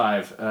right.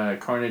 5.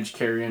 Carnage,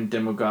 Carrion,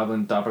 Demo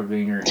Goblin,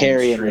 Doppelganger,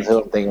 Carrion was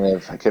what I'm thinking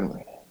of. I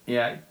couldn't.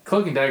 Yeah,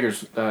 Cloak and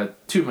Dagger's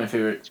 2 of my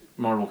favorite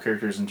Marvel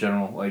characters in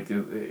general. Like,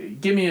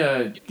 give me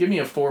a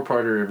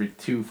 4-parter every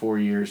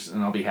 2-4 years,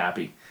 and I'll be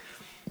happy.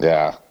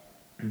 Yeah.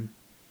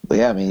 But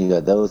yeah, I mean, you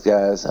got those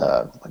guys.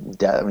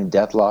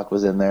 Deathlock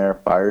was in there.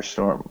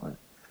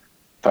 Firestar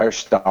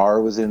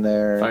was in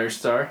there.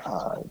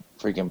 Firestar.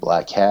 Freaking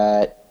Black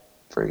Cat.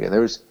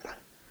 There was.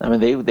 I mean,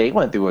 they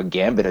went through a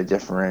gambit of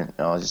different.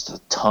 Just a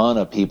ton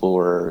of people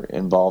were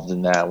involved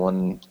in that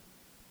one.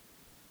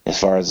 As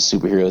far as the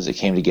superheroes that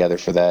came together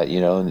for that,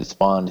 and it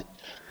spawned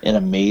an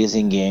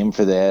amazing game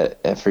for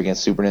that freaking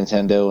Super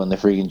Nintendo and the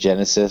freaking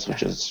Genesis,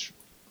 which was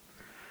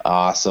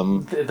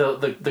awesome.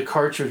 The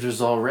cartridge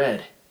was all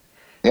red.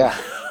 Yeah,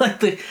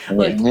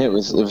 it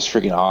was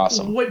freaking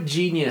awesome. What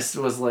genius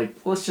was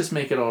like? Let's just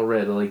make it all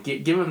red. Like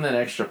give them that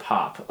extra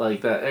pop, like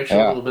that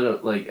extra little bit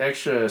of like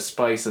extra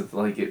spice of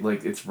like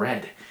it's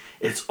red.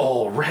 It's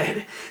all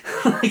red.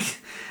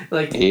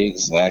 like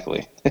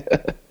exactly.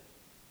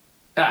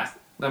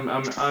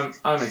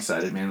 I'm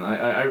excited, man.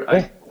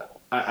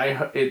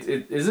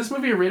 Is this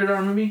movie a rated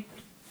R movie?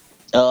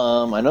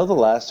 I know the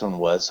last one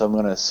was, so I'm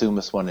gonna assume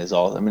this one is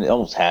all. I mean, it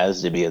almost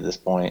has to be at this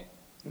point.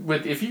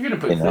 If you're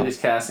gonna put Cletus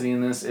Cassidy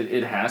in this,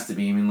 it has to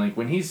be. I mean, like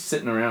when he's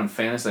sitting around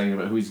fantasizing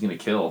about who he's gonna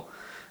kill,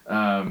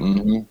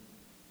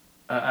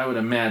 I would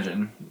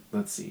imagine.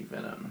 Let's see,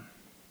 Venom.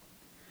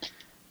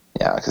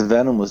 Yeah, because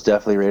Venom was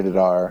definitely rated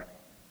R.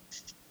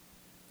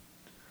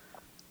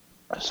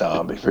 So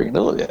I'll be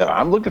freaking.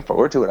 I'm looking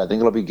forward to it. I think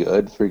it'll be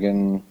good.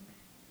 Freaking.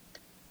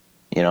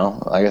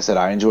 Like I said,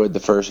 I enjoyed the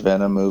first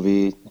Venom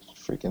movie.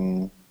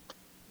 Freaking.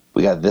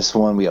 We got this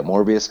one. We got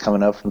Morbius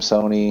coming up from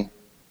Sony,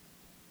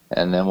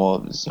 and then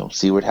we'll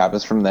see what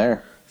happens from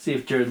there. See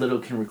if Jared Leto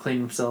can reclaim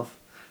himself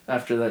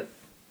after that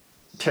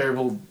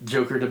terrible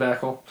Joker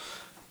debacle.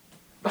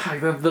 The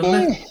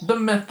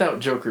methed out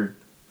Joker.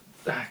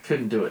 I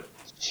couldn't do it.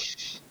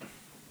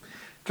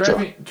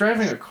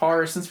 Driving a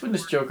car. Since when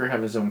does Joker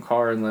have his own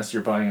car unless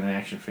you're buying an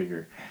action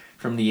figure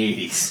from the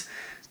 80s?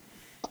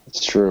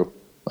 It's true.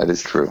 That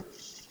is true.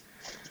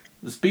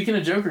 Speaking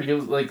of Joker,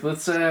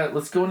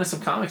 let's go into some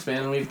comics,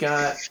 man. We've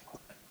got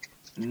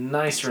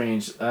nice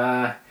range.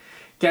 Guys,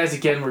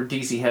 again, we're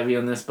DC heavy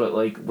on this, but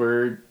like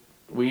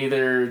we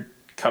either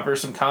cover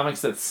some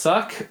comics that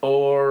suck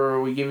or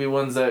we give you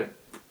ones that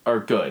are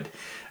good.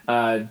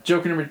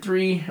 Joker number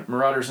 3,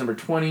 Marauders number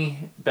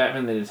 20,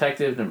 Batman the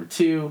Detective number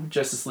 2,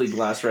 Justice League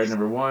Last Ride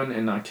number 1,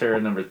 and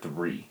Noctera number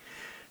 3.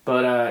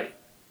 But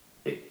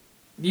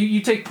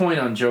you take point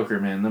on Joker,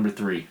 man, number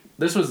 3.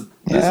 This was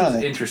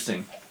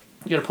interesting.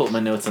 You gotta pull up my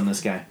notes on this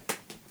guy.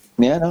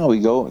 Yeah, no,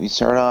 we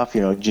start off,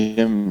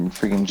 Jim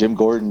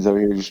Gordon's over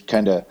here just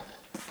kind of,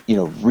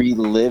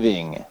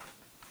 reliving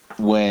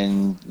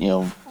when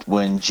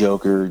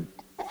Joker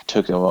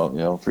took him,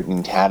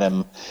 freaking had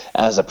him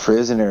as a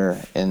prisoner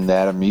in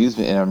that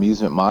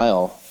amusement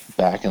mile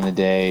back in the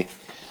day,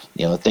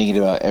 thinking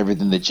about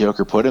everything the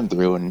Joker put him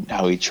through and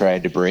how he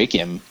tried to break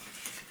him.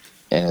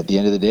 And at the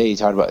end of the day, he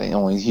talked about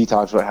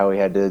how he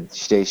had to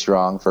stay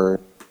strong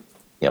for,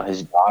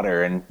 his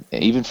daughter and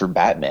even for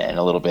Batman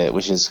a little bit,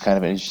 which is kind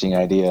of an interesting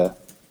idea.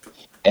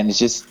 And it's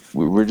just,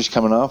 we're just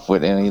coming off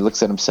with, and he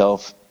looks at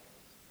himself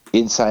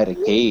inside a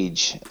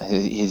cage,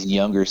 his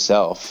younger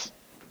self.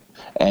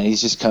 And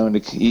he's just coming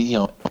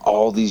to,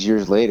 all these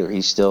years later,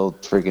 he's still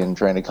freaking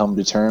trying to come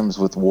to terms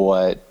with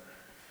what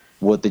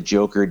the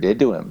Joker did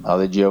to him, how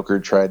the Joker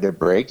tried to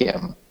break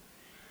him.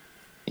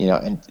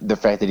 And the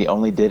fact that he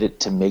only did it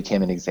to make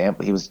him an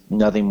example. He was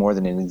nothing more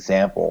than an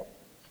example.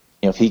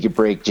 If he could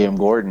break Jim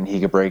Gordon,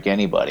 he could break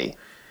anybody.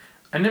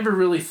 I never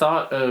really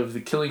thought of the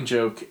Killing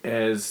Joke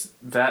as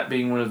that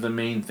being one of the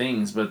main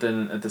things, but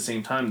then at the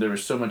same time, there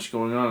was so much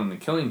going on in the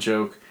Killing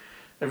Joke.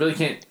 I really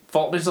can't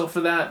fault myself for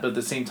that, but at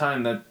the same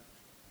time,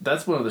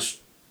 that's one of the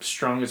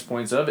strongest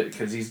points of it,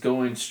 because he's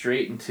going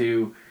straight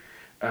into,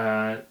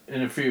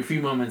 in a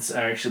few moments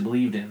I actually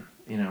believed in,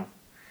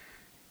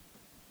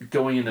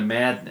 going into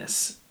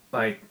madness.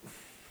 Like,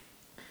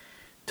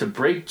 to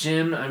break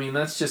Jim, I mean,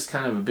 that's just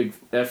kind of a big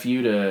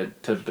FU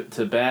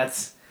to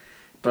Bats,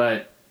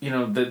 but,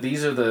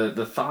 these are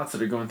the thoughts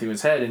that are going through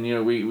his head,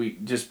 and, we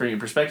just bring in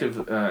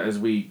perspective as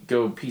we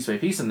go piece by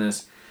piece in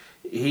this.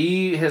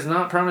 He has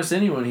not promised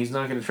anyone he's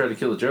not going to try to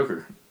kill the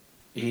Joker.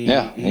 He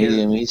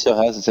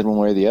still hasn't said one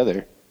way or the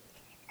other.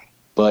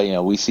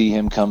 But, we see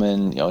him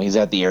coming, he's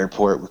at the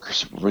airport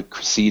with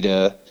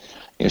Cressida.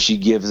 She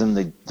gives him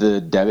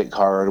the debit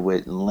card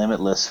with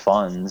limitless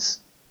funds.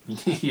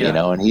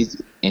 Yeah. And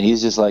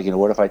he's just like,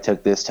 what if I took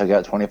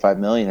out $25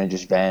 million and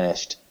just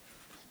vanished?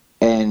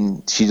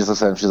 And she just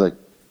looks at him, she's like,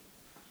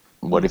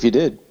 what if you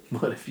did?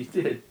 What if you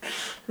did?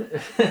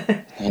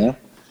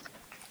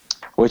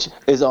 Which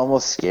is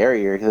almost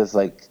scarier, because it's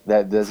like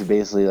that's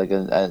basically like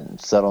a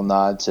subtle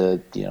nod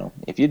to,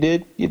 if you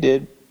did, you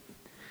did.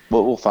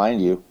 But we'll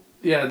find you.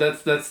 Yeah,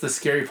 that's the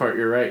scary part.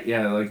 You're right.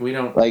 Yeah, like we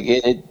don't like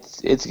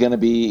it's gonna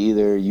be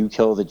either you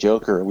kill the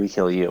Joker or we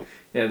kill you.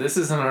 Yeah, this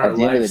isn't our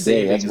life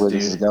savings, that's where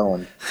dude. This is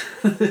going.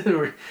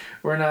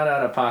 we're not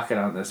out of pocket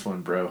on this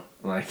one, bro.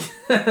 Like,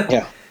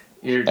 yeah.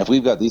 If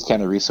we've got these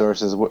kind of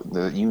resources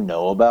that you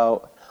know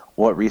about,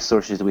 what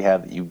resources do we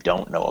have that you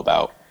don't know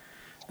about?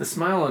 The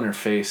smile on her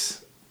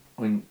face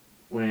when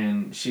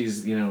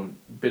she's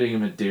bidding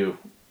him adieu,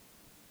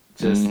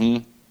 just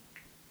and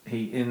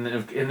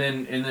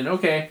then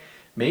okay,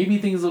 maybe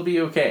things will be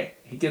okay.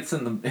 He gets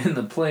in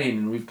the plane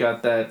and we've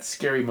got that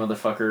scary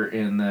motherfucker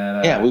in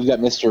that. We've got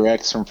Mr.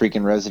 X from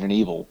freaking Resident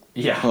Evil.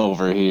 Yeah,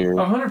 over here.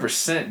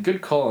 100%.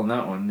 Good call on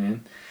that one,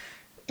 man.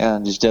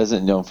 And just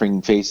doesn't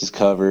freaking face is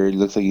covered.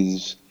 Looks like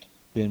he's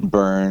been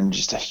burned.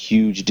 Just a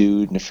huge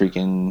dude in a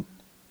freaking,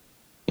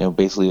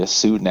 basically a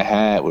suit and a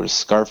hat with a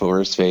scarf over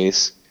his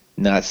face,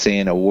 not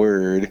saying a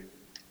word.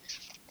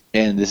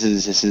 And this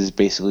is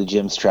basically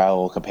Jim's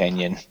travel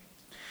companion.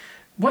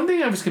 One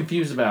thing I was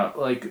confused about,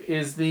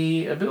 is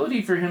the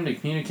ability for him to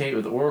communicate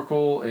with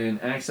Oracle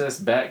and access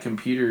Bat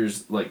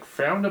computers,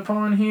 frowned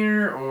upon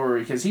here? Or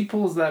because he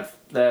pulls that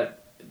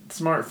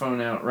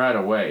smartphone out right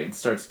away and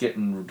starts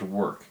getting to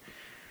work?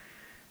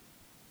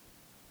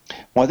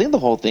 Well, I think the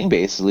whole thing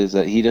basically is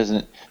that he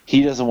doesn't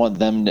want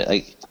them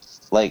to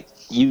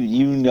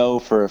you know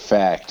for a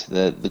fact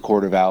that the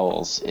Court of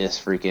Owls is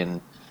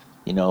freaking,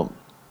 you know,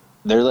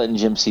 they're letting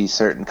Jim see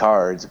certain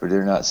cards, but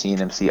they're not seeing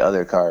him see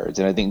other cards.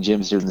 And I think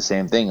Jim's doing the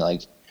same thing.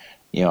 Like,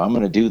 I'm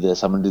going to do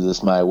this. I'm going to do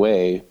this my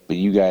way, but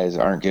you guys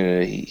aren't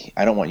going to.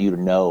 I don't want you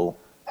to know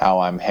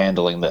how I'm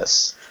handling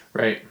this.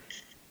 Right.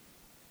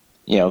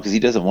 Because he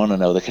doesn't want to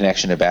know the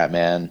connection to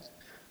Batman.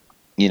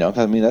 'Cause,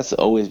 I mean, that's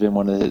always been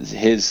one of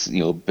his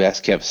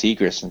best kept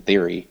secrets in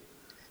theory,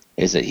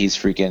 is that he's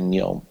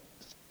freaking,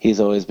 he's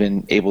always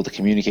been able to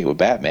communicate with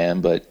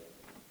Batman, but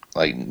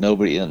like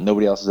nobody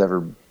else has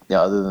ever,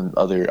 other than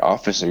other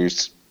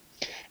officers,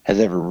 has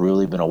ever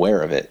really been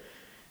aware of it.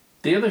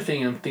 The other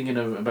thing I'm thinking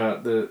of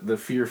about the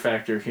fear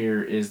factor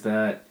here is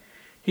that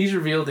he's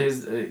revealed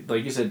his,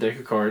 like you said, deck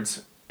of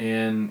cards,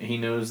 and he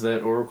knows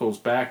that Oracle's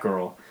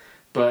Batgirl.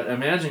 But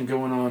imagine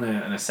going on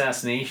an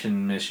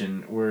assassination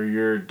mission where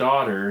your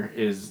daughter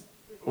is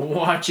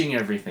watching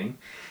everything,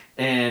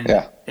 and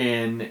Yeah.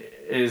 and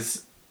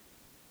is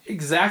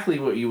exactly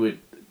what you would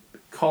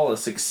call a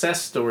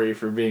success story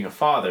for being a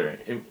father.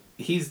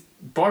 He's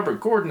Barbara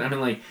Gordon. I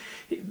mean, like,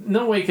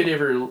 no way could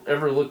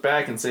ever look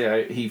back and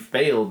say he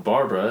failed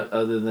Barbara,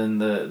 other than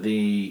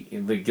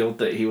the guilt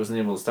that he wasn't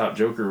able to stop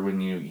Joker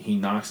when he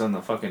knocks on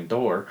the fucking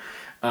door.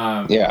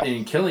 Yeah.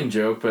 In killing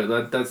Joke,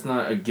 but that's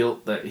not a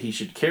guilt that he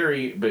should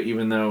carry. But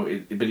even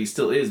though, but he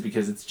still is,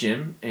 because it's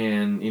Jim,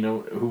 and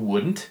who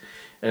wouldn't,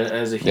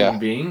 as a human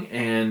being.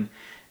 And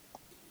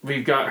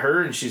we've got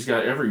her, and she's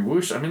got every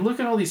whoosh. I mean, look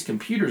at all these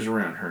computers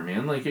around her,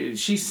 man. Like,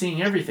 she's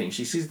seeing everything.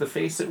 She sees the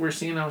face that we're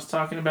seeing. I was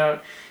talking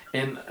about,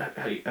 and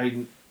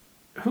I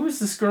who is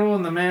this girl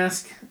in the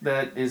mask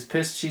that is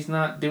pissed she's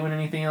not doing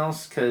anything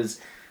else?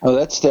 Because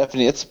that's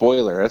Stephanie. It's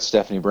spoiler. That's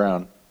Stephanie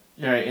Brown.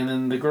 Right, and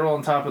then the girl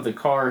on top of the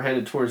car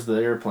headed towards the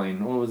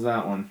airplane. What was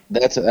that one?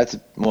 It's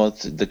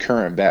the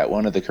current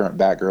one of the current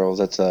Batgirls.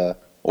 That's a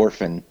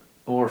Orphan.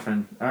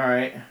 Orphan. All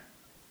right.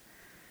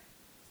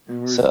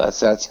 So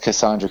that's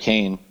Cassandra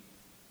Cain.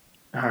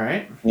 All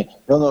right. Yeah.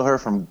 You'll know her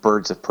from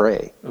Birds of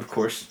Prey. Of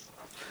course.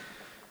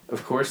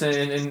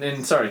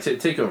 And sorry,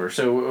 take over.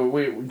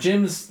 So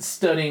Jim's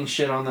studying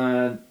shit on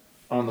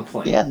the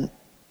plane.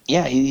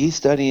 Yeah, he's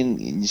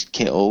studying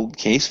old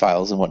case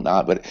files and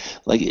whatnot, but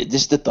like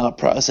just the thought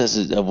process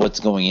of what's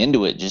going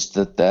into it, just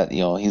that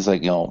he's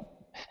like,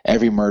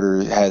 every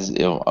murder has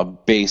a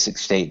basic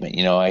statement,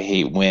 I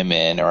hate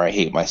women, or I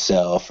hate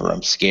myself, or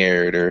I'm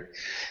scared, or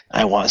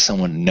I want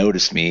someone to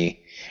notice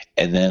me.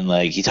 And then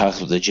like he talks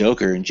with the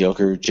Joker, and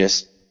Joker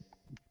just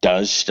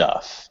does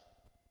stuff.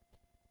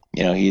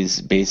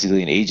 He's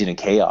basically an agent of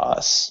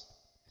chaos,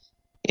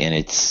 and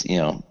it's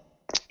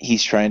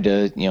he's trying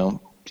to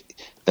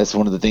that's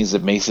one of the things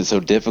that makes it so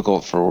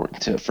difficult for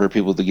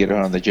people to get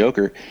on the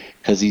Joker,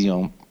 because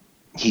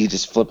he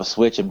just flip a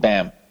switch and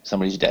bam,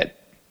 somebody's dead.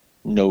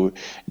 No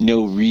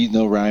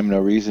rhyme, no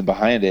reason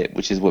behind it,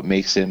 which is what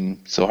makes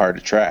him so hard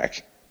to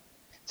track,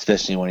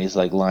 especially when he's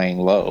like lying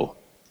low.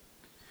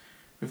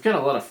 We've got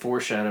a lot of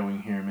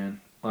foreshadowing here,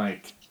 man.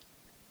 Like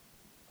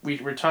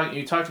we're talking.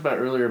 You talked about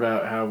earlier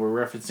about how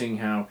we're referencing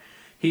how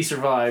he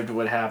survived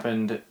what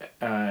happened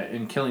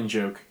in Killing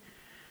Joke.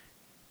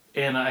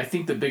 And I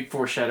think the big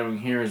foreshadowing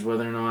here is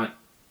whether or not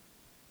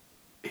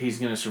he's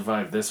going to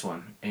survive this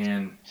one.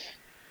 And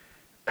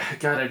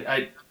God,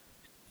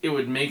 it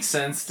would make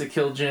sense to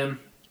kill Jim.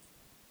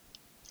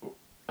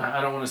 I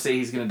don't want to say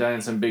he's going to die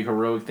in some big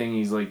heroic thing.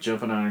 He's like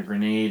jumping on a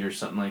grenade or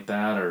something like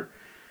that. Or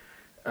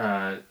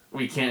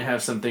we can't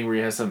have something where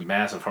he has some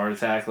massive heart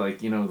attack,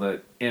 like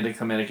the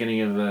anticlimactic ending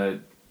of the.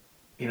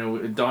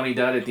 Donnie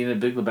died at the end of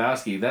Big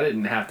Lebowski. That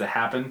didn't have to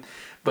happen,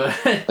 but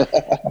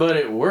but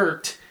it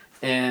worked.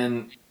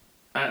 And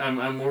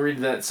I'm worried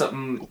that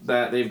something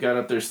that they've got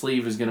up their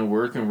sleeve is going to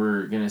work, and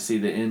we're going to see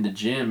the end of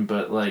Jim.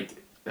 But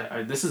like,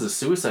 this is a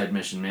suicide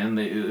mission, man.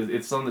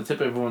 It's on the tip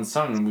of everyone's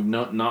tongue, and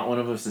not one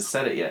of us has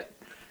said it yet.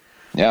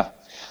 Yeah,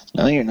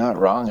 no, you're not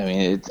wrong. I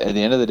mean, at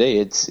the end of the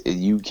day,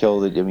 you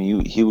killed it. I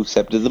mean, you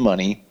accepted the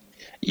money.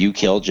 You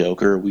kill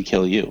Joker, we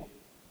kill you.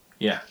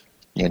 Yeah.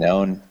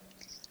 And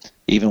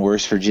even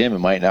worse for Jim, it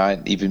might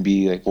not even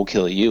be like we'll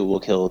kill you. We'll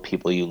kill the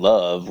people you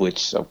love,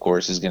 which of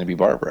course is going to be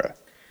Barbara.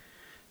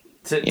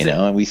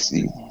 And we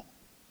see.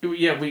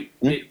 Yeah,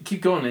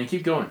 keep going, man.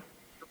 Keep going.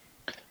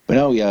 But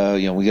no,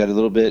 we got a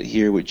little bit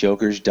here with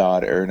Joker's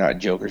daughter, not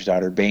Joker's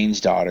daughter, Bane's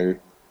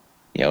daughter.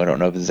 I don't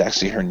know if it's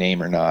actually her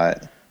name or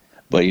not,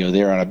 but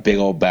they're on a big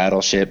old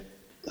battleship,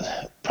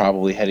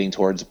 probably heading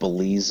towards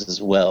Belize as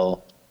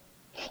well.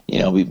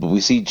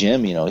 We see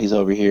Jim. He's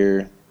over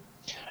here,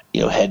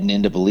 heading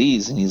into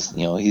Belize, and he's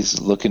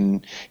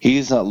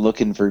not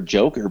looking for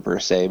Joker per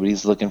se, but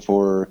he's looking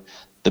for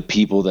the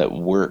people that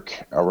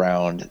work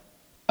around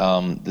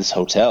this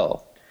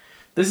hotel.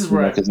 This is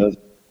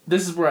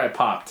where I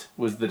popped,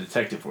 was the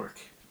detective work.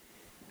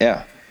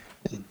 Yeah.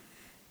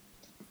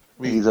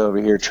 He's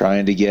over here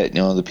trying to get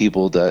the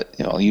people that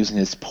using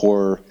his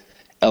poor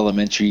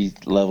elementary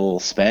level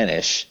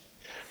Spanish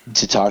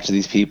to talk to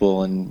these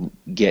people and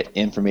get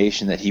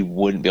information that he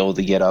wouldn't be able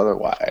to get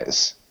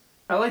otherwise.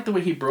 I like the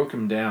way he broke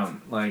him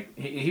down. Like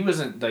he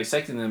wasn't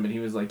dissecting them, but he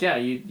was like, yeah,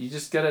 you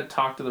just gotta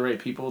talk to the right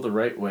people the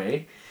right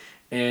way,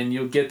 and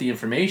you'll get the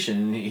information.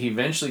 And he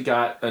eventually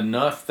got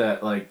enough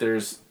that like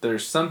there's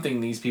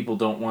something these people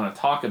don't want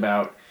to talk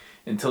about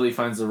until he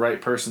finds the right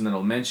person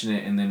that'll mention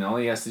it, and then all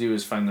he has to do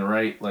is find the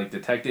right like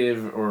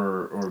detective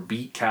or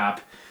beat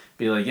cap,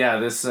 be like, yeah,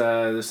 this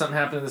there's something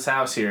happened in this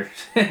house here,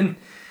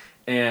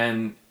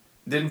 and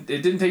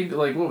didn't take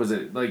like what was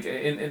it like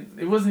and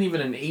it wasn't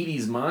even an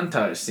 80s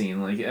montage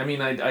scene. Like I mean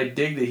I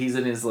dig that he's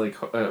in his like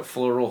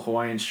floral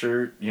Hawaiian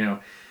shirt,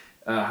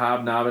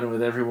 hobnobbing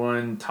with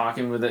everyone,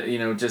 talking with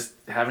it, just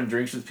having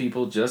drinks with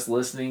people, just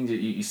listening.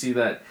 You see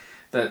that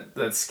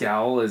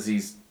scowl as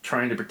he's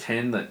trying to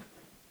pretend that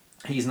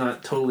he's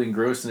not totally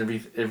engrossed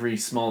in every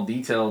small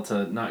detail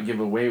to not give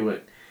away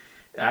what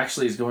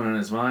actually is going on in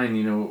his mind.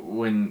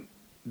 When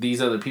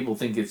these other people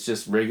think it's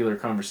just regular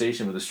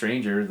conversation with a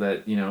stranger,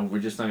 that we're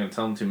just not going to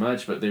tell them too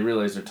much, but they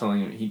realize they're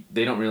telling him.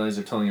 They don't realize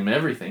they're telling him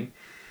everything.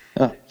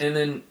 Oh. And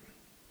then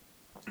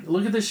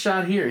look at this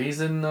shot here. He's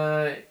in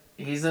a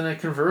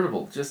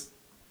convertible, just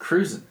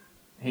cruising.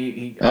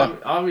 He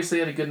obviously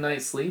had a good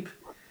night's sleep.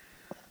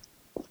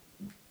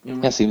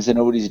 Yeah, seems to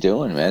know what he's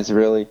doing, man. It's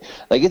really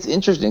like it's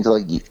interesting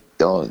because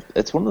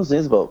it's one of those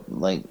things about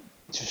like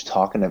just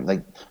talking to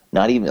like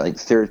not even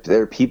like there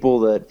are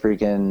people that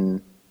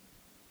freaking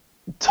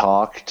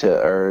talk to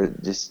or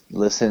just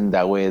listen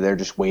that way. They're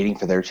just waiting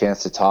for their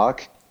chance to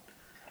talk,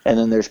 and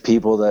then there's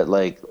people that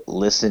like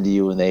listen to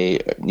you and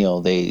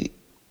they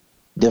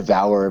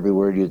devour every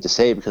word you have to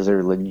say because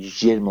they're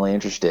legitimately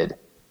interested,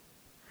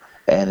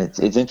 and it's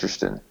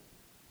interesting.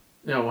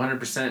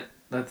 100%.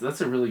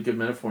 That's a really good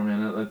metaphor,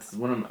 man. That's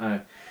one of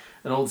an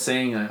old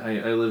saying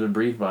I live and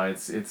breathe by.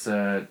 It's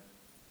a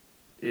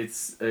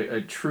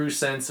true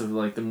sense of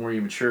like the more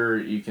you mature,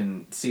 you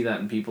can see that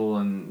in people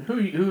and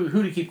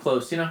who to keep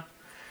close,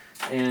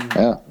 And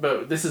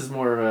but this is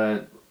more of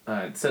a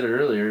I said it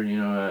earlier,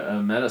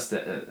 a meta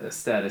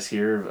status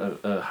here,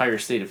 a higher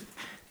state of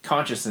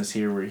consciousness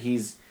here, where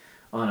he's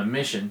on a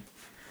mission,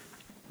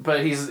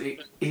 but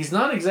he's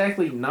not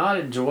exactly not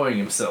enjoying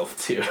himself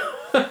too.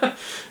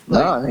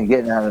 No, I mean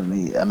getting out of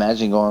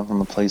imagine going from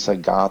a place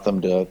like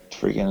Gotham to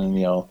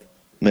freaking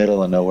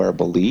middle of nowhere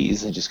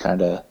Belize and just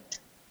kind of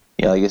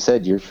like I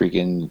said, you're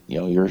freaking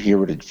you're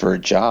here for a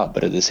job,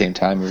 but at the same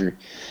time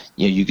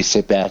you could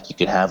sit back, you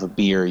could have a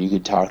beer, you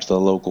could talk to the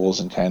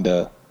locals and kind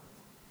of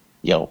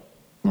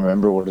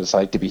remember what it's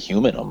like to be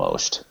human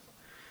almost.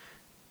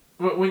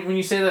 When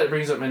you say that, it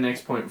brings up my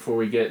next point before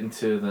we get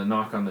into the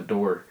knock on the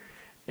door.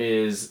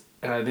 Is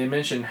they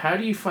mentioned, how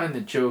do you find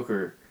the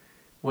Joker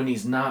when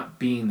he's not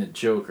being the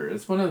Joker?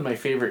 It's one of my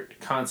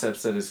favorite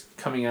concepts that is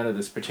coming out of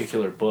this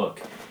particular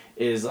book.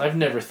 Is I've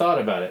never thought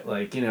about it.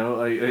 Like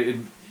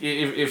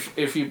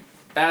if you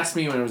asked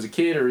me when I was a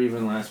kid or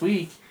even last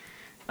week,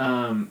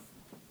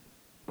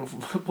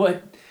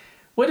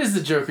 what is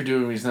the Joker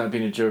doing when he's not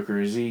being a Joker?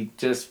 Is he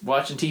just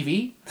watching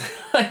TV,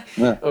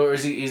 Yeah. or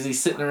is he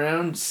sitting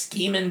around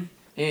scheming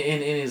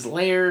in his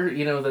lair?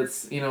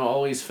 That's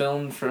always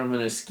filmed from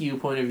an askew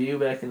point of view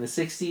back in the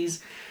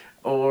 60s,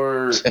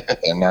 or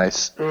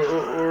Nice.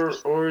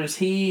 or is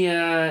he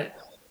on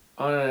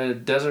a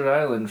desert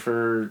island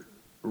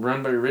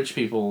run by rich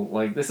people?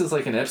 Like this is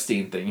like an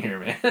Epstein thing here,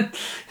 man.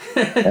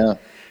 Yeah.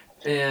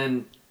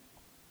 And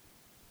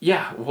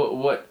yeah,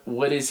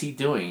 what is he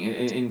doing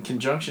in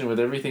conjunction with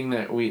everything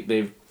that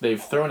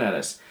they've thrown at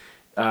us?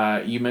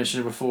 You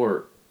mentioned it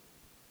before.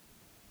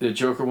 The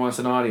Joker wants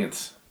an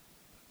audience.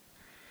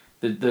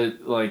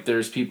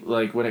 There's people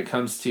like when it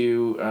comes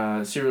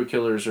to serial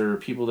killers or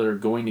people that are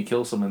going to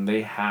kill someone,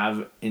 they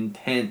have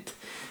intent.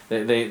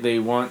 They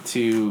want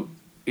to.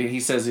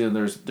 He says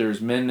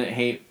there's men that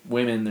hate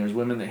women, there's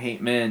women that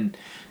hate men.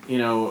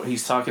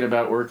 He's talking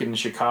about working in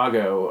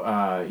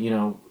Chicago.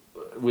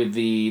 With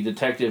the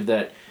detective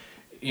that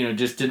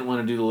just didn't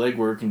want to do the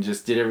legwork and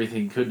just did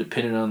everything he could to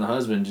pin it on the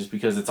husband just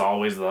because it's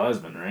always the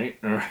husband, right?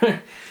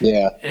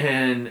 Yeah.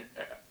 And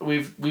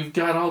we've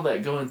got all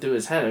that going through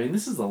his head. I mean,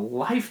 this is a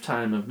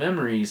lifetime of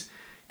memories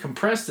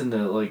compressed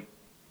into like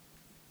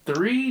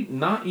 3,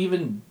 not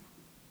even.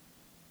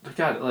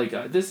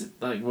 God, this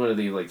like what are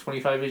they like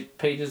 25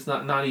 pages?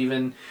 Not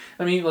even.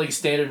 I mean, like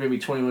standard maybe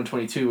 21,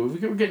 22.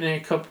 We're getting a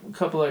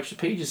couple extra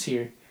pages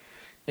here,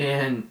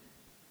 and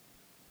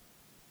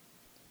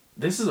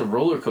this is a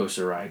roller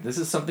coaster ride. This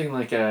is something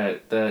like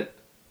that.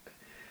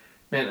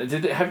 Man,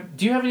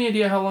 do you have any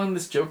idea how long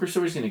this Joker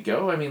story is going to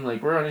go? I mean,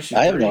 like we're on issue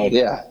 30. I have no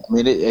idea. I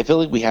mean, I feel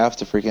like we have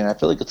to I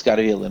feel like it's got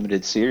to be a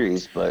limited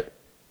series, but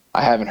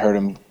I haven't heard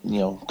him,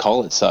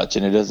 call it such,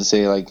 and it doesn't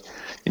say like,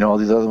 all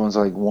these other ones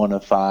are like 1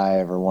 of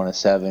 5 or 1 of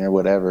 7 or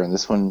whatever, and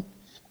this one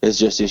is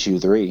just issue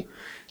 3.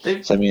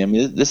 So I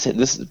mean, this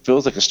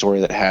feels like a story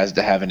that has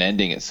to have an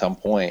ending at some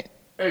point.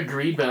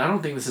 Agreed, but I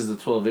don't think this is a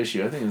 12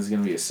 issue. I think this is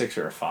going to be a 6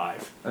 or a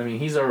 5. I mean,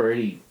 he's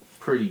already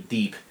pretty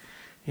deep.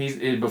 He's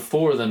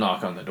before the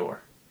knock on the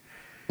door.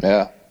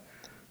 Yeah.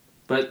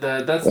 But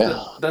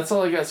that's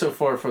all I got so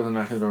far for the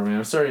knock on the door, man.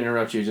 I'm sorry to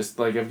interrupt you. Just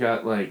like I've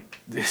got like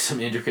some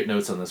intricate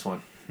notes on this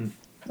one.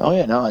 Oh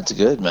yeah, no, it's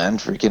good, man.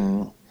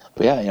 Freaking,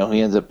 but yeah,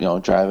 he ends up,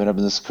 driving up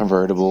in this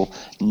convertible,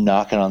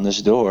 knocking on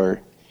this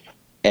door,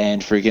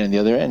 and freaking on the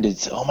other end,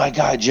 it's, oh my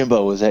God,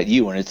 Jimbo, is that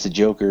you? And it's the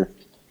Joker.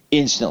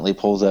 Instantly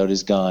pulls out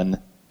his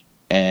gun,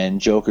 and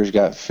Joker's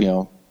got,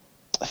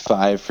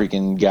 five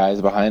freaking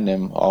guys behind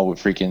him, all with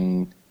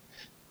freaking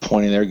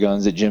pointing their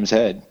guns at Jim's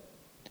head.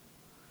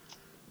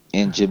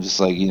 And Jim's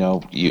like,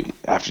 you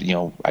after,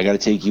 I got to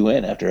take you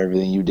in after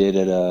everything you did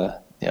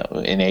at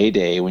in A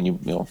Day when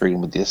freaking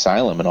with the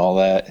asylum and all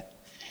that.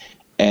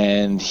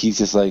 And he's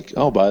just like,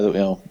 oh, by the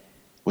way,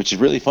 which is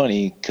really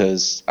funny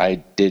because I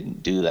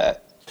didn't do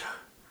that.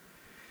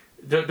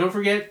 Don't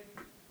forget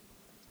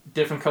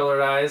different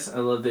colored eyes. I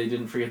love they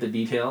didn't forget the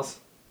details.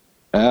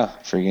 Yeah,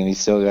 freaking, he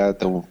still got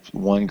the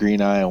one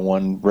green eye and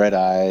one red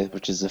eye,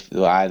 which is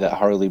the eye that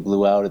Harley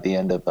blew out at the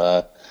end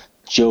of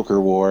Joker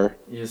War.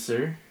 Yes,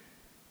 sir.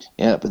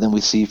 Yeah, but then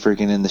we see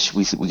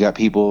freaking we got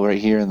people right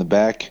here in the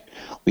back.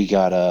 We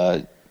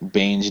got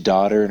Bane's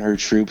daughter and her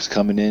troops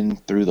coming in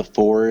through the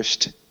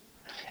forest,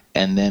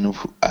 and then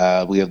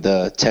we have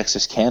the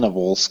Texas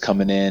cannibals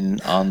coming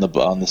in on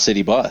the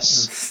city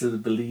bus. To the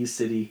Belize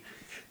City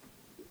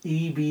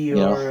You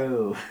know,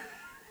 EBRO.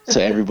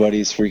 so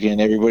everybody's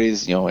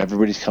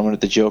coming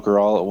at the Joker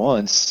all at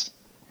once,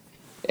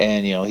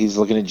 and he's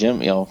looking at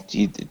Jim.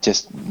 He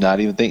just not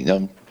even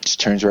thinking. Just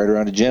turns right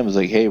around to Jim. Is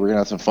like, hey, we're gonna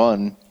have some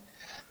fun.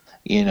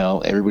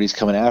 Everybody's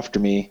coming after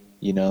me.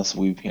 So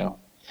we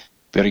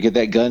better get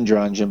that gun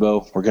drawn,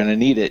 Jimbo. We're gonna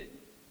need it,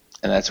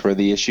 and that's where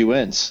the issue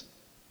ends.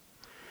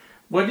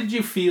 What did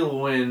you feel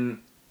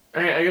when?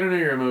 I gotta know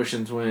your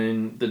emotions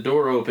when the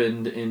door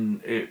opened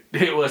and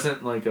it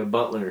wasn't like a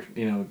butler.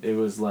 It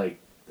was like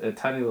a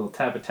tiny little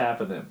tap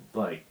of them,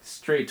 like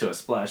straight to a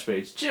splash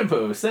page.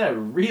 Jimbo, is that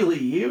really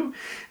you?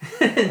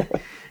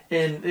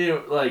 and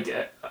like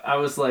I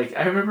was like,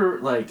 I remember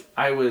like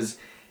I was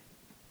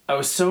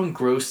so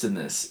engrossed in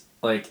this.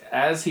 Like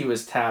as he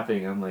was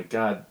tapping, I'm like,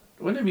 God,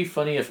 wouldn't it be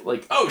funny if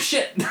like, oh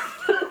shit.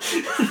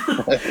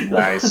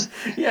 Nice.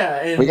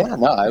 Yeah, But and yeah,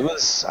 no,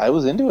 I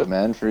was into it,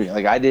 man. For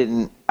like, I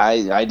didn't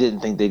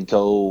think they'd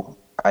go.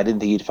 I didn't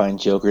think he'd find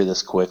Joker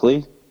this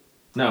quickly.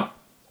 no.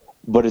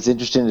 But it's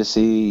interesting to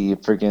see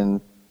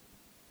freaking.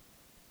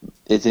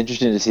 It's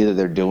interesting to see that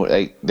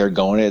they're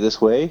going it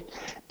this way,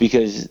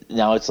 because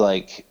now it's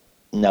like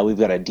now we've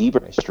got a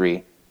deeper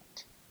history.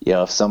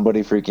 If some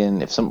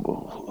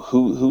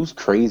who's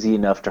crazy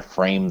enough to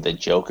frame the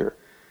Joker.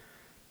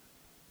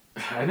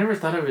 I never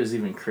thought I was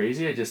even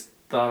crazy. I just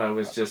thought I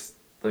was just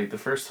like the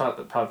first thought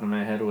that popped in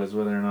my head was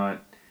whether or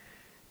not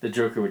the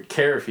Joker would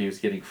care if he was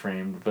getting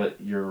framed.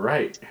 But you're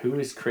right. Who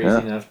is crazy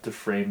Yeah. enough to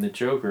frame the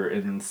Joker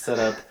and then set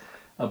up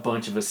a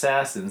bunch of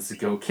assassins to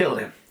go kill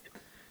him?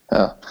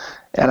 Yeah.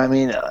 And I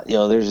mean,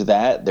 there's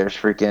that. There's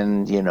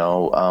freaking,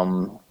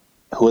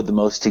 who had the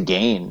most to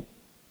gain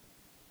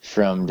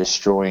from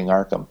destroying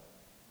Arkham?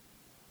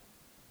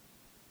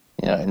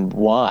 And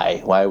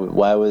why? Why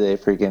would they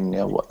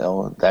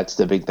freaking? That's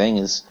the big thing.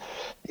 Is,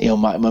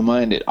 my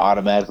mind, it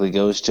automatically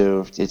goes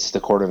to, it's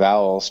the Court of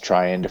Owls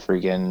trying to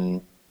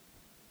freaking.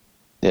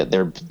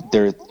 They're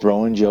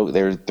throwing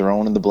They're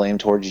throwing the blame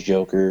towards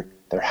Joker.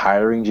 They're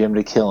hiring Jim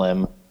to kill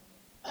him.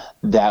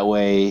 That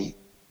way,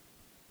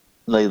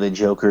 like, the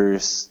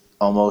Joker's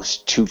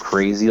almost too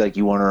crazy. Like,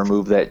 you want to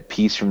remove that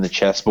piece from the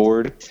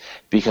chessboard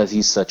because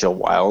he's such a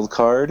wild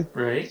card.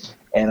 Right.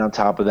 And on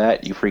top of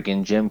that, you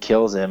freaking Jim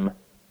kills him.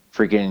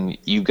 Freaking,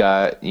 you've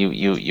got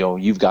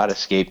a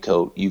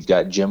scapegoat. You've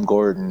got Jim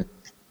Gordon,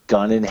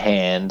 gun in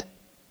hand,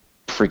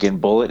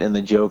 freaking bullet in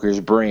the Joker's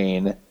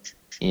brain.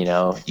 You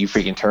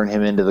freaking turn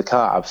him into the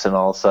cops, and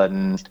all of a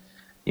sudden,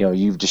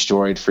 you've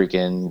destroyed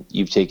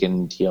you've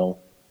taken,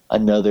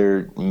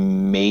 another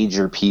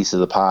major piece of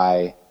the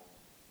pie,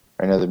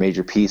 or another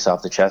major piece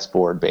off the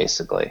chessboard,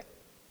 basically.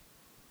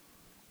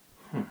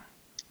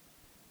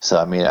 So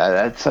I mean,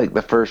 that's like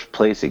the first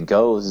place it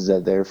goes, is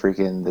that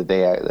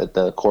that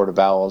the Court of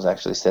Owls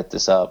actually set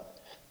this up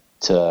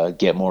to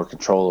get more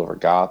control over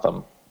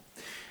Gotham.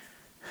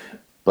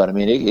 But I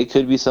mean, it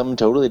could be something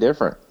totally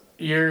different.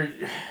 You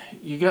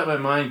got my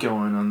mind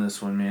going on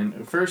this one,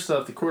 man. First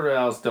off, the Court of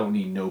Owls don't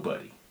need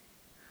nobody.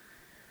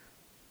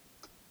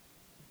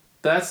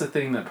 That's the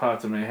thing that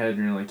popped in my head,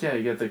 and you're like, yeah,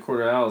 you got the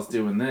Court of Owls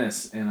doing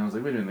this, and I was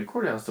like, wait a minute, the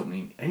Court of Owls don't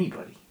need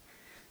anybody.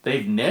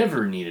 They've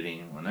never needed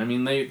anyone. I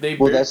mean, they.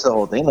 Well, that's the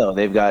whole thing, though.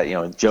 They've got,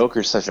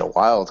 Joker's such a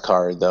wild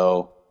card,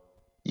 though.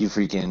 You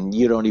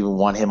don't even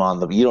want him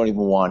you don't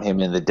even want him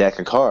in the deck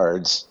of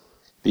cards,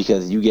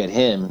 because you get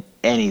him,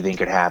 anything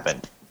could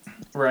happen.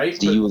 Right.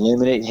 So you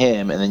eliminate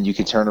him, and then you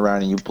can turn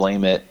around and you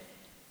blame it.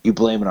 You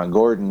blame it on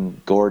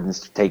Gordon.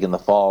 Gordon's taking the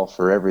fall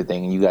for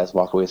everything, and you guys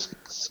walk away,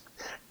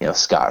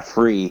 scot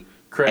free.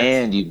 Correct.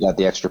 And you've got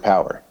the extra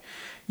power.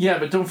 Yeah,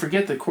 but don't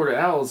forget the Court of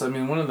Owls. I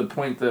mean, one of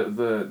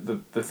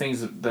the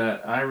things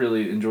that I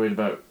really enjoyed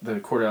about the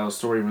Court of Owls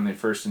story when they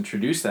first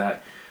introduced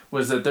that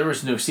was that there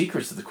was no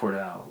secrets to the Court of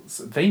Owls.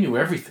 They knew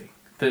everything.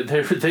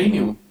 They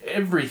knew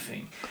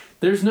everything.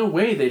 There's no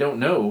way they don't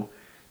know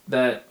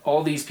that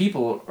all these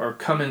people are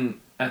coming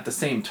at the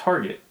same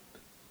target,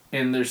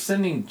 and they're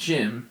sending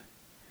Jim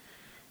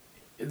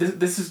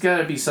this has got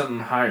to be something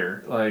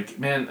higher. Like,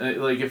 man,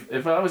 like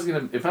if I was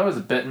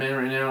a bet man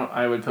right now,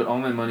 I would put all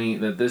my money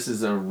that this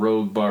is a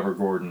rogue Barbara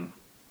Gordon.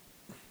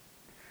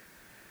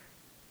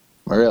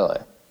 Really?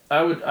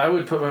 I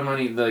would put my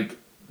money like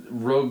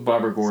rogue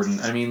Barbara Gordon.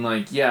 I mean,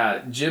 like,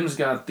 yeah, Jim's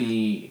got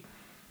the.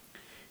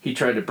 He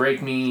tried to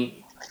break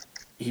me.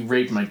 He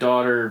raped my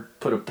daughter.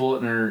 Put a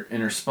bullet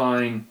in her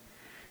spine.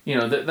 You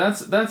know,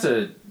 that's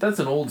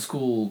an old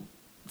school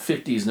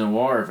 50s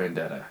noir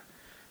vendetta.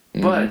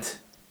 Mm-hmm. But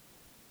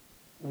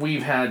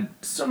we've had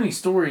so many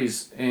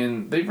stories,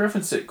 and they've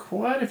referenced it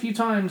quite a few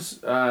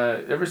times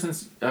ever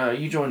since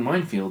you joined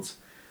Mindfields.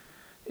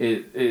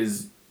 It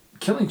is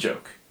Killing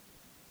Joke.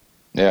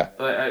 Yeah.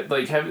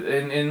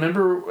 And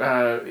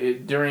remember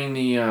during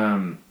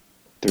the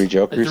Three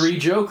Jokers. Three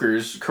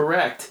Jokers,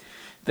 correct?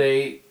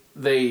 They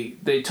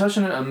touch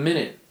on it a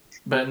minute,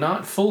 but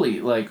not fully.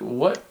 Like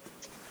what?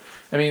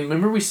 I mean,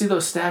 remember we see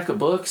those stack of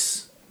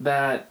books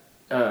that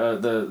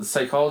the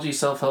psychology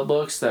self-help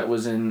books that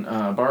was in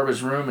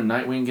Barbara's room, and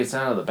Nightwing gets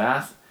out of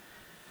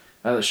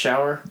the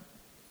shower.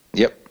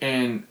 Yep.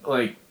 And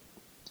like,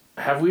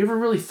 have we ever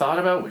really thought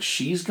about what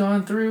she's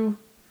gone through?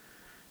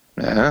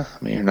 Yeah,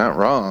 I mean, you're not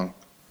wrong.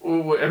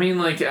 I mean,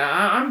 like,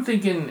 I'm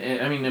thinking.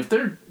 I mean, if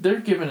they're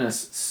giving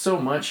us so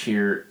much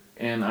here,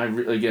 and I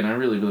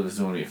really believe this is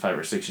going to be a 5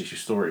 or 6 issue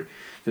story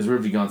because where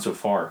have you gone so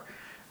far?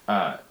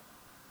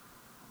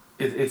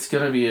 It's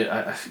gonna be.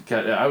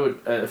 I would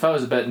if I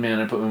was a betting man,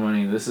 I'd put my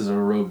money. This is a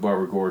rogue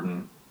Barbara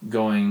Gordon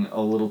going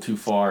a little too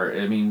far.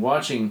 I mean,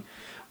 watching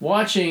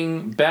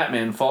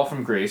Batman fall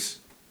from grace.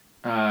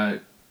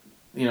 Having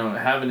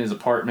his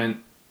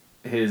apartment,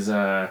 his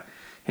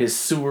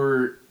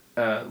sewer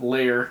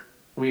lair.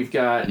 We've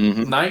got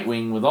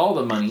Nightwing with all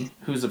the money,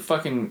 who's a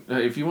fucking,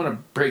 if you want to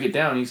break it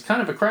down, he's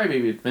kind of a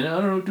crybaby at the minute.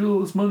 I don't know, do all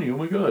this money, oh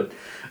my god.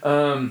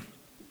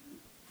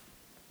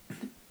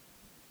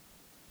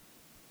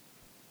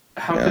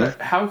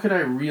 How could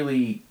I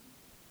really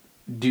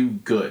do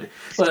good?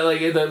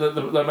 Like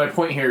my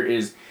point here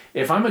is,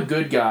 if I'm a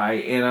good guy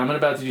and I'm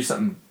about to do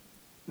something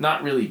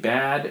not really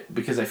bad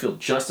because I feel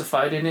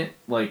justified in it,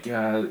 like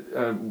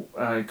Colin and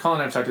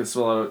I've talked this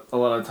a lot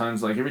of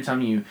times. Like every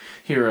time you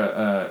hear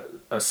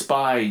a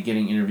spy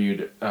getting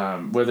interviewed,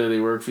 whether they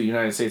work for the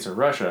United States or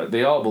Russia,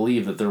 they all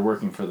believe that they're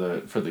working for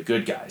the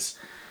good guys.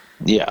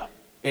 Yeah.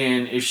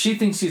 And if she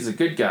thinks he's a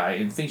good guy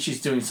and thinks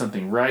she's doing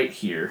something right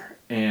here,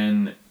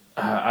 and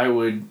I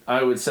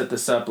would set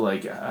this up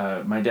like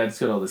my dad's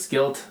got all this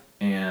guilt,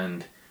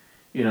 and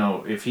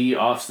if he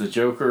offs the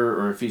Joker,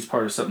 or if he's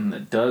part of something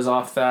that does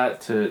off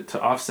that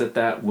to offset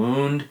that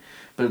wound,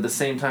 but at the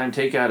same time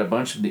take out a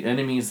bunch of the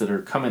enemies that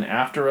are coming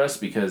after us,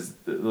 because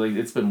like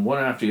it's been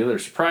one after the other.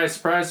 Surprise,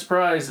 surprise,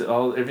 surprise!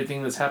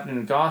 Everything that's happening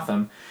in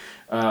Gotham,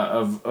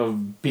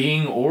 of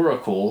being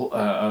Oracle,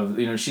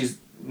 she's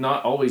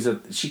not always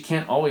she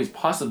can't always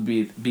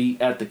possibly be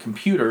at the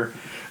computer,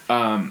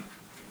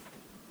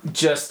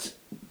 just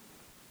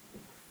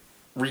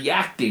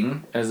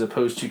reacting as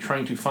opposed to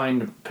trying to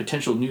find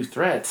potential new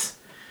threats.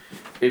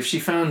 If she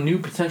found new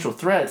potential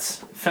threats,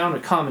 found a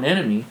common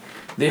enemy,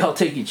 they all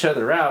take each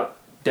other out.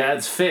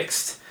 Dad's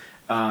fixed.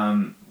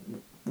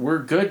 We're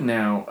good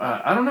now.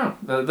 I don't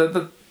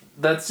know.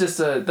 That's just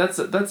that's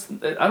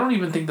I don't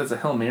even think that's a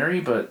Hail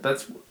Mary, but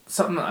that's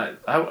something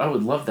I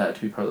would love that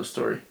to be part of the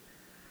story.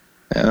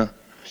 Yeah,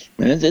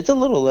 man, it's a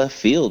little left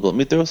field. But let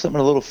me throw something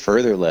a little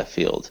further left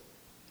field.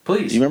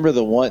 Please. You remember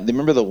the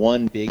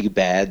one big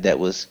bad that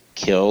was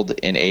killed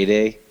in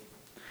A-Day?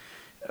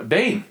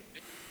 Bane.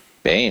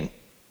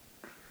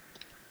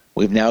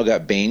 We've now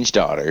got Bane's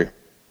daughter.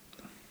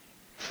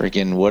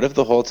 Freaking, what if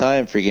the whole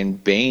time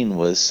freaking Bane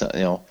was,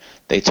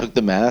 they took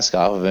the mask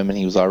off of him and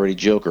he was already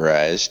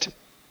Jokerized?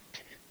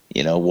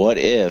 What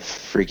if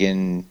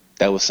freaking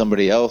that was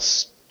somebody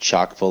else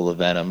chock full of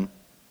venom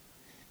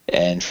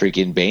and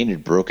freaking Bane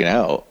had broken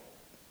out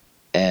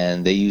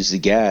and they used the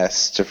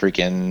gas to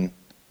freaking,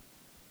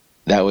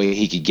 that way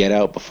he could get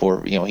out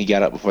before, he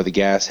got out before the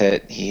gas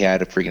hit. He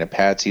had a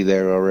patsy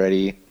there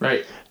already.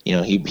 Right.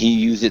 He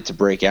used it to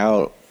break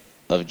out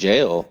of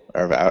jail,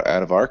 or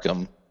out of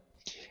Arkham.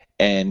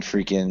 And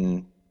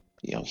freaking,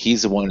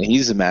 he's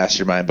the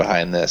mastermind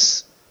behind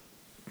this.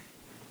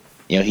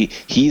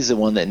 He's the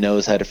one that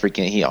knows how to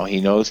freaking,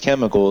 he knows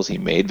chemicals. He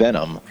made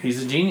venom.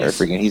 He's a genius.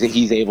 Or freaking,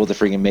 he's able to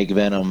freaking make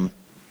venom.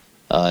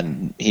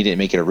 He didn't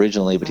make it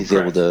originally, but he's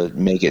Correct. able to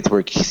make it to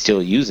where he can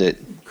still use it.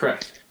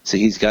 Correct. So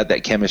he's got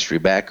that chemistry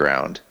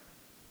background.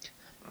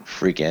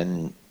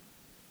 Freaking,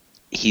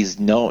 he's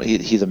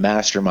a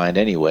mastermind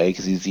anyway,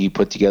 because he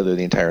put together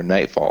the entire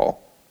Nightfall.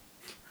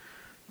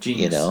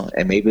 Genius.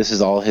 And maybe this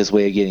is all his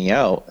way of getting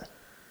out.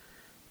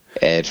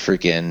 And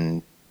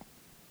freaking,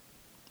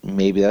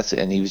 maybe that's it.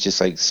 And he was just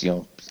like,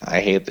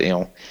 I hate,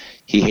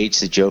 he hates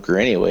the Joker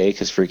anyway,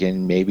 because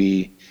freaking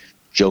maybe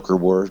Joker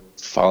War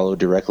followed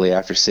directly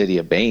after City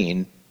of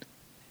Bane.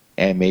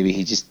 And maybe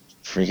he just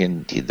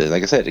freaking,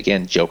 like I said,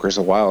 again, Joker's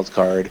a wild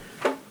card.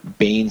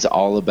 Bane's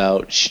all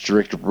about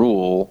strict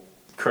rule.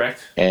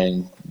 Correct.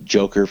 And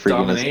Joker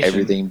freaking Domination. is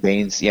everything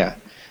Bane's,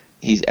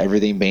 he's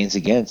everything Bane's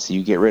against, so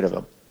you get rid of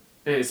him.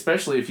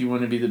 especially if you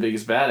want to be the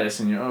biggest baddest,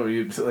 and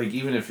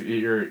even if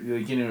you're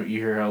like, you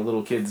hear how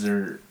little kids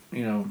are,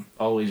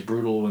 always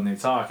brutal when they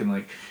talk, and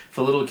like if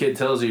a little kid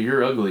tells you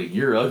you're ugly,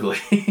 you're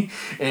ugly.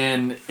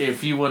 And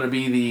if you want to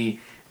be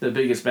the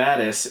biggest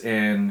baddest,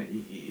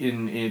 and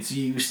it's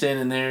you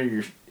standing there,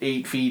 you're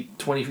 8 feet,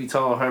 20 feet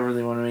tall, however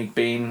they want to make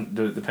Bane,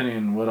 depending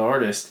on what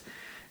artist,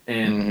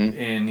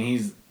 and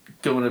he's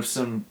going up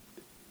some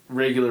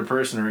regular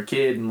person or a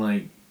kid and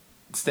like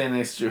stand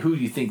next to, who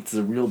do you think is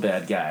the real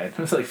bad guy? And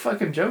I was like,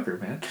 fucking Joker,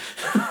 man.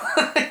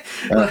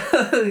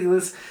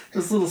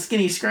 this little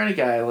skinny scrawny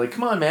guy, like,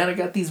 come on, man, I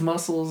got these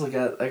muscles, I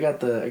got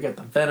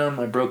the venom,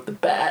 I broke the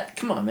bat,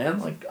 come on, man,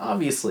 like,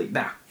 obviously,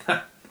 nah.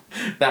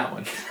 that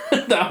one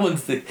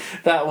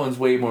that one's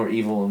way more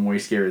evil and way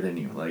scarier than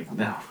you, like,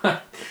 no.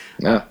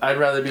 Yeah. I'd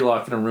rather be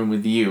locked in a room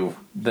with you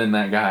than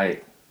that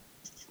guy,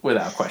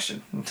 without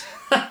question.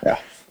 Yeah.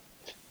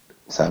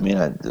 So I mean,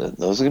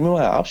 those are gonna be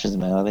my options,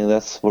 man. I think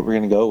that's what we're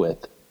gonna go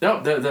with. No,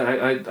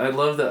 I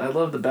love that. I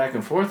love the back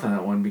and forth on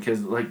that one,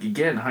 because, like,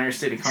 again, higher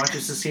state of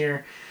consciousness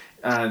here.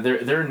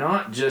 They're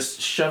not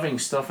just shoving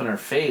stuff in our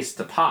face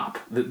to pop.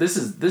 This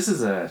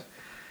is a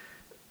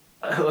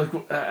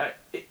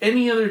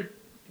any other.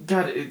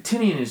 God,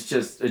 Tinian is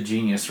just a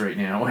genius right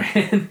now,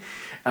 and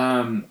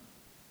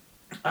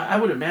I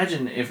would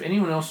imagine if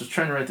anyone else was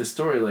trying to write this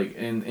story, like,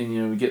 and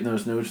getting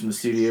those notes from the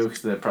studio,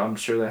 because I'm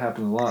sure that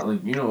happens a lot.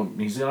 Like,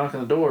 he's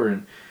knocking on the door,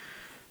 and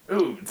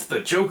oh, it's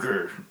the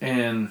Joker,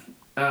 and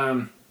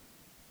I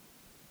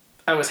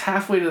was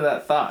halfway to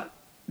that thought,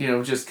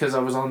 just because I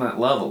was on that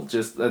level,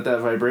 just at that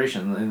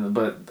vibration,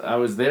 but I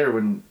was there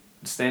when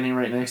standing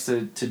right next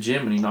to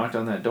Jim, and he knocked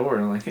on that door,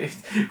 and I'm like, hey,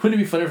 wouldn't it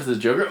be funny if it's the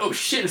Joker? Oh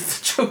shit, it's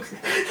the Joker.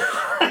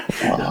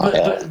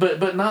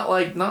 But not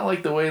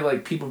like the way,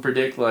 like, people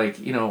predict, like,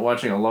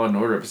 watching a Law and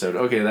Order episode.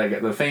 Okay, that guy,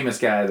 the famous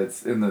guy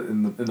that's in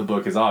the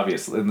book, is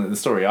obviously in the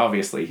story.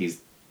 Obviously,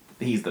 he's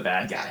the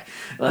bad guy.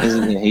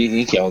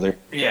 he killed her.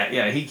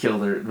 Yeah, he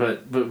killed her.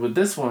 But with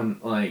this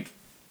one, like,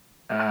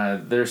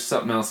 there's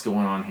something else going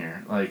on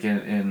here. Like,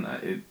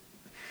 and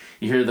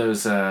you hear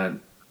those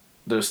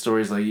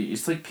stories, like,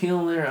 it's like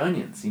peeling their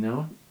onions,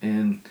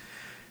 And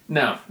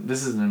no,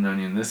 this isn't an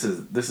onion. This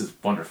is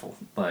wonderful.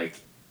 Like,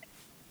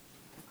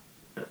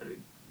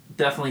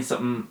 definitely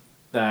something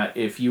that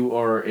if you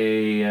are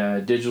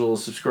a digital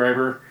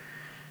subscriber,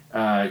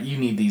 you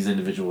need these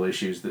individual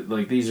issues. That,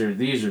 like, these are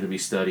to be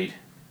studied.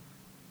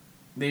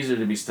 These are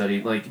to be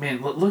studied. Like,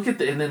 man, look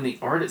at and then the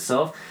art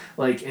itself.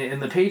 Like, in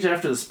the page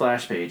after the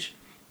splash page,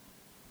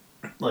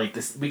 like,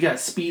 this, we got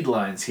speed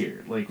lines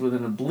here. Like,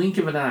 within a blink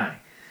of an eye,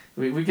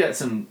 we got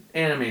some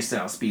anime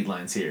style speed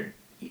lines here,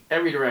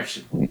 every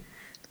direction.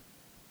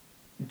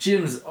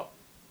 Jim's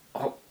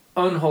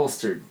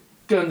unholstered,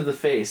 gun to the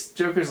face.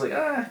 Joker's like,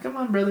 come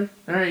on, brother.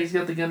 All right, he's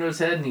got the gun to his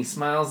head, and he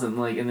smiles, and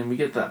then we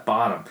get that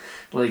bottom.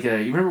 Like, you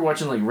remember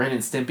watching, like, Ren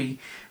and Stimpy,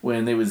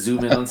 when they would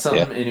zoom in on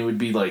something, yeah. And it would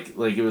be like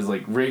it was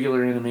like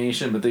regular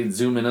animation, but they'd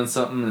zoom in on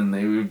something, and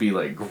they would be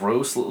like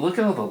gross. Look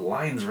at all the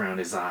lines around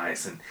his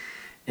eyes,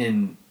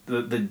 and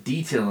the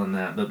detail in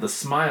that the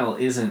smile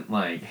isn't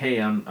like,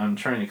 hey, I'm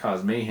trying to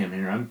cause mayhem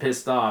here. I'm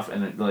pissed off,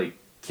 and it, like,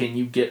 can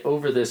you get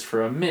over this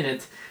for a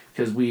minute?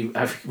 Because we've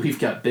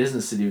got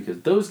business to do,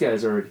 because those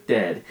guys are already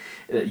dead.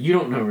 You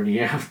don't know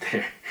already out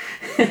there.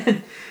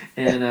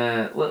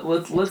 and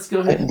let's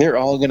go ahead. They're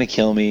all gonna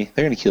kill me.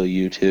 They're gonna kill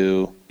you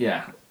too.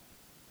 Yeah.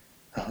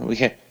 We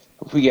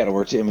gotta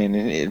work. I mean,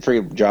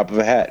 freaking drop of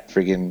a hat,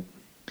 freaking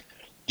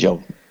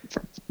Joe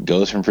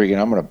goes from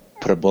freaking I'm gonna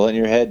put a bullet in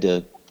your head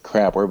to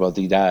crap, we're about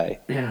to die.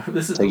 Yeah,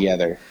 this is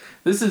together.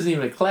 This isn't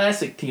even a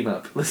classic team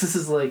up. This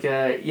is like,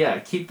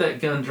 keep that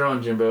gun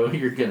drawn, Jimbo.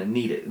 You're gonna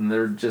need it, and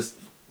they're just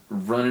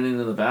running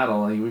into the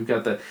battle. Like, we've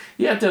got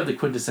you have to have the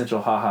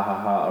quintessential ha ha ha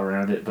ha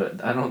around it,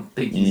 but I don't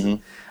think he's.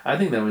 Mm-hmm. I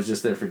think that was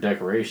just there for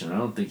decoration. I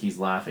don't think he's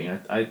laughing.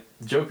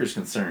 Joker's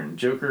concerned.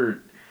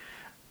 Joker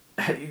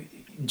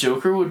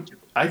would.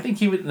 I think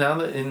he would. Now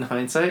that in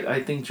hindsight,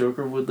 I think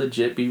Joker would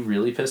legit be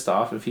really pissed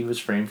off if he was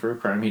framed for a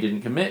crime he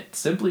didn't commit,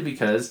 simply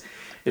because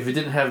if it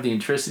didn't have the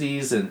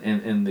intricacies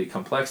and the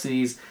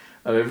complexities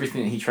of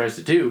everything that he tries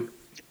to do,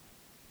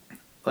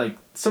 like,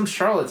 some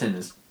charlatan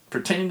is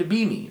pretending to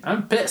be me.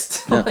 I'm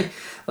pissed. Yeah.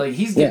 like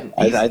he's getting.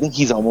 I think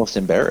he's almost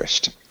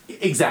embarrassed.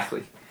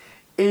 Exactly.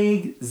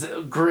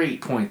 Great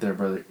point there,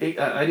 brother.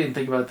 I didn't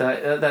think about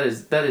that.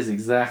 That is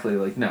exactly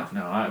like, no,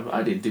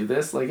 I didn't do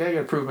this. Like, I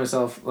gotta prove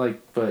myself. Like,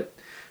 but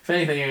if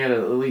anything, I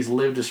gotta at least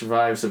live to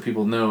survive, so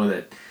people know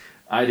that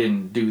I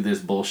didn't do this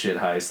bullshit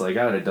heist. Like,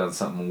 I would have done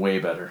something way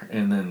better.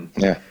 And then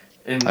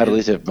I'd at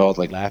least involved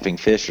like laughing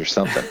fish or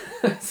something.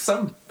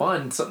 Something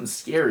fun, something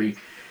scary.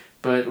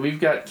 But we've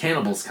got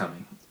cannibals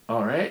coming.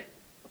 All right.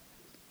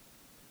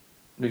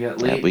 We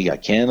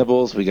got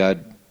cannibals. We got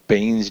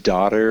Bane's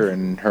daughter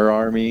and her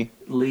army.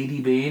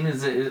 Lady Bane.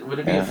 Would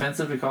it be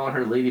offensive to call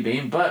her Lady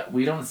Bane? But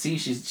we don't see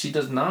she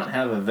does not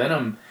have a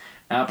venom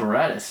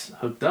apparatus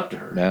hooked up to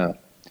her. No.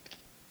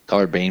 Call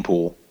her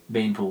Banepool.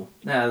 Banepool.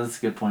 Yeah, that's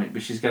a good point.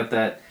 But she's got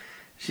that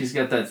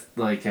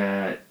like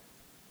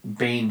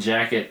Bane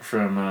jacket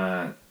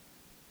from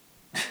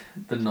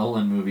the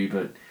Nolan movie,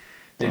 but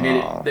they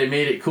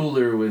made it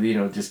cooler with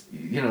just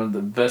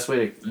the best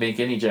way to make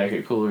any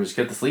jacket cooler is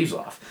cut the sleeves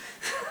off.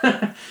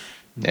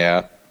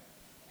 Yeah,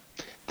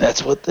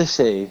 that's what they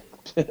say.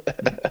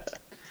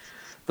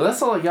 But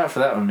that's all I got for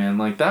that one, man.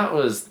 Like that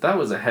was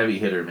a heavy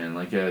hitter, man.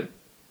 Like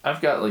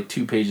I've got like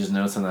 2 pages of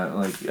notes on that.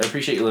 Like I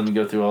appreciate you letting me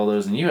go through all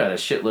those, and you had a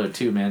shitload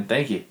too, man.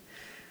 Thank you.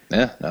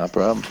 Yeah, no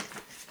problem.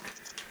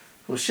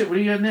 Well, shit. What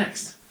do you got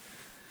next?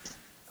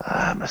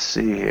 Let's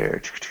see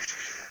here.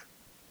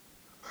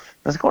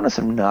 Let's go into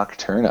some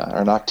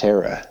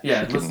Noctera.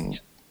 Yeah,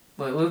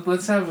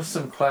 let's have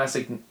some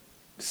classic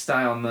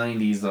style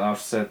 '90s to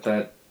offset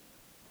that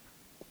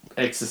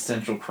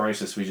existential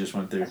crisis we just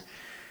went through.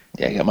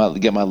 Yeah, I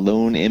get my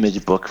lone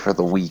image book for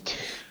the week.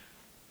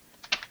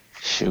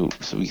 Shoot,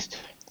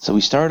 so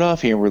we start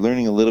off here. We're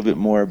learning a little bit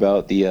more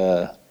about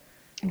the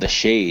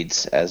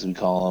shades, as we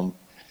call them,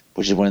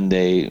 which is when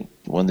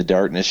the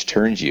darkness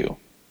turns you.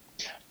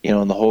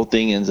 And the whole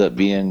thing ends up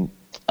being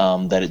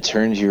that it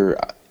turns your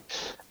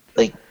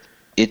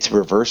it's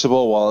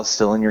reversible while it's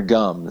still in your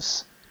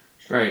gums.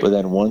 Right. But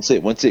then once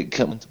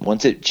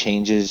it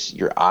changes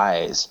your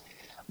eyes,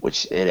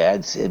 which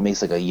it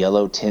makes like a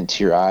yellow tint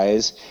to your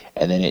eyes,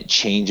 and then it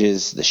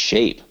changes the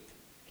shape.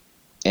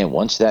 And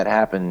once that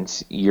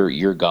happens,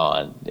 you're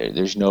gone.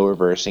 There's no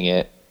reversing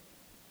it.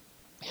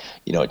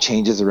 It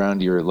changes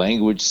around your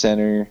language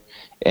center,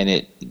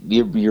 and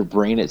your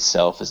brain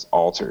itself is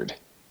altered.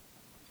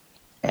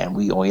 And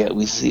we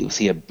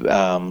see a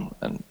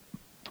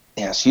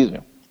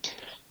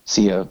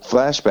see a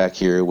flashback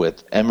here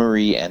with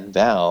Emery and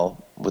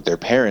Val with their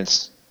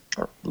parents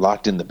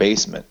locked in the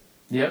basement.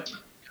 Yep.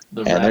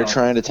 And they're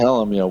trying to tell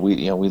them,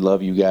 we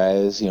love you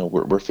guys.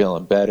 We're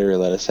feeling better.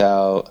 Let us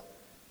out.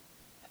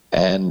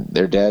 And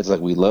their dad's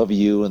like, we love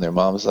you. And their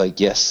mom's like,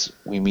 yes,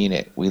 we mean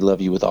it. We love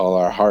you with all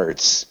our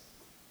hearts.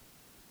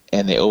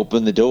 And they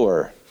open the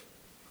door,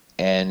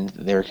 and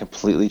they're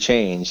completely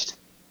changed.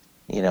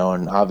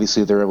 And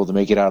obviously they're able to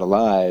make it out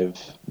alive,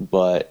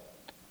 but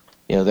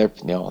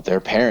their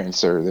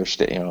parents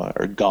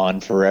are gone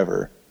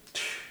forever.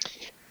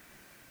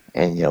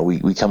 And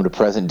we come to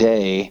present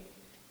day,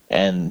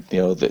 and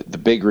the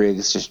big rig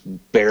is just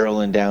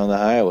barreling down the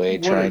highway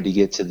trying to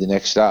get to the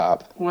next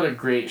stop. What a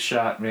great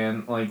shot,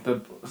 man! Like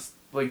the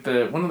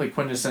one of the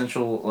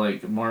quintessential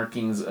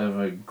markings of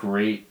a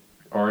great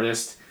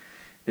artist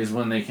is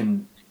when they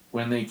can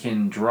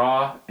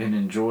draw and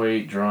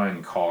enjoy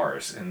drawing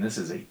cars, and this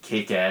is a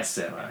kick-ass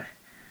semi.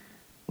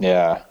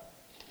 Yeah.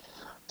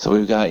 So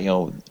we've got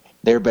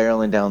they're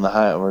barreling down the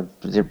highway, or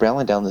they're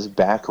barreling down this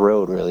back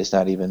road. Really, it's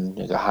not even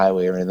like a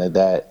highway or anything like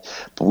that.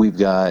 But we've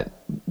got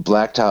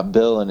Blacktop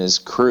Bill and his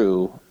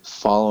crew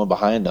following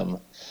behind them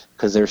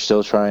because they're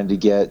still trying to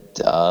get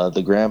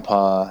the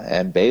grandpa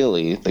and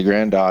Bailey, the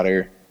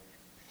granddaughter,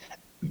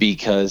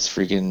 because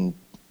freaking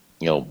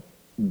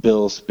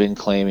Bill's been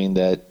claiming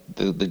that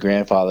the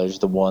grandfather's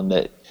the one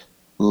that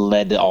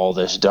led to all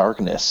this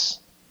darkness.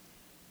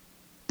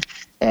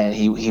 And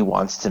he either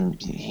wants to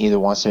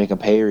make him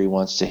pay or he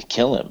wants to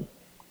kill him.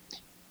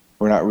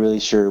 We're not really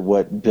sure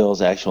what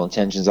Bill's actual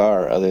intentions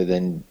are, other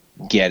than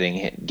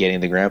getting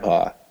the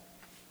grandpa.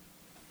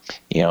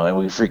 And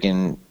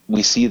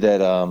we see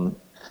that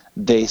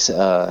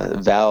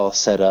Val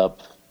set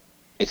up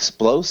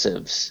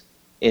explosives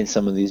in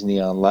some of these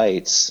neon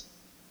lights,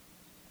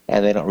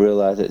 and they don't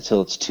realize it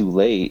till it's too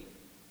late.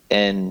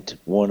 And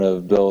one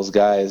of Bill's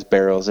guys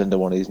barrels into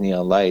one of these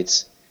neon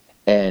lights,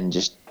 and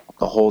just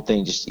the whole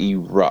thing just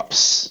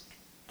erupts.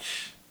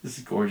 This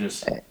is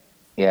gorgeous.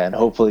 Yeah, and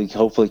hopefully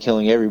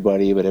killing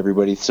everybody, but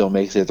everybody still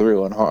makes it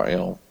through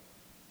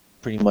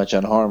pretty much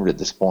unharmed at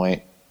this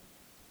point.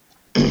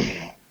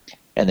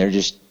 And they're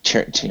just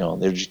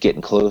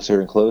getting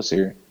closer and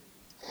closer.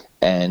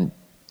 And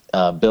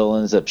Bill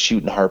ends up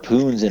shooting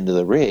harpoons into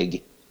the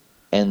rig,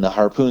 and the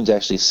harpoons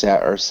actually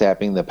are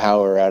sapping the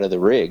power out of the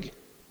rig.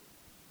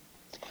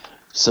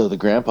 So the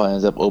grandpa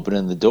ends up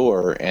opening the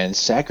door and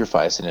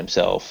sacrificing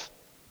himself,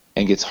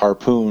 and gets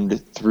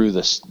harpooned through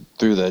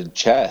the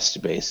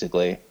chest,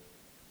 basically.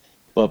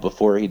 But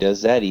before he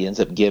does that, he ends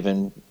up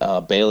giving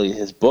Bailey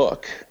his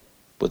book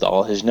with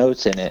all his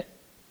notes in it,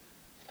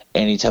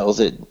 and he tells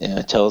her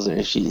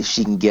if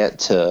she can get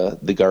to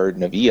the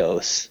Garden of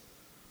Eos,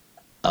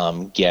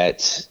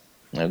 get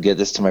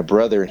this to my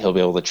brother, and he'll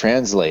be able to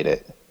translate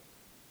it.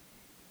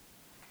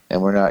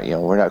 And we're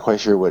not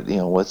quite sure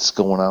what's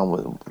going on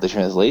with the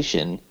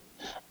translation,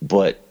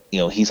 but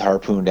he's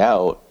harpooned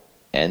out.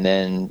 And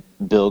then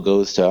Bill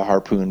goes to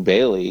harpoon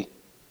Bailey,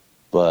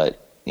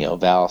 but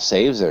Val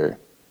saves her,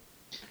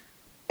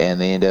 and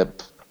they end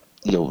up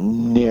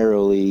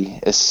narrowly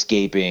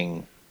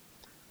escaping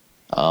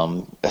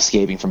from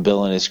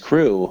Bill and his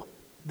crew.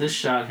 This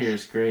shot here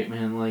is great,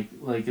 man. Like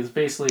it's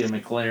basically a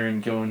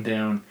McLaren going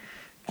down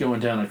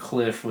a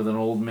cliff with an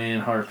old man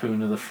harpoon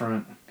to the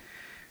front.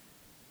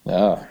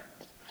 Yeah.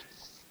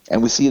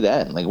 And we see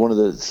that, and one of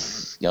the,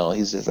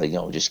 he's just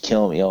just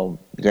kill me.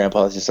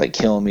 Grandpa's just like,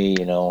 kill me.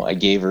 I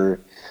gave her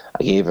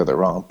the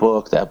wrong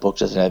book. That book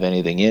doesn't have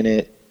anything in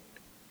it.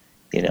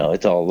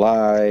 It's all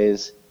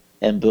lies.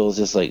 And Bill's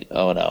just like,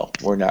 "Oh no,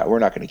 we're not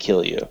going to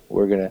kill you.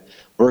 We're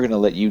gonna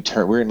let you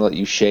turn. We're gonna let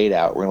you shade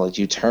out. We're gonna let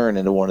you turn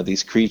into one of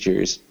these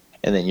creatures,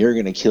 and then you're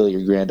gonna kill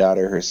your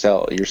granddaughter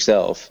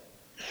yourself."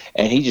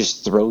 And he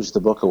just throws the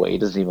book away. He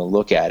doesn't even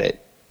look at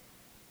it.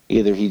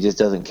 Either he just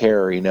doesn't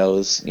care, or he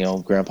knows,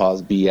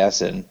 Grandpa's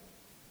BSing.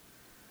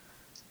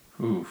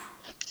 Oof.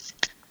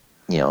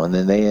 And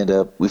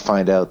then we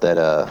find out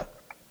that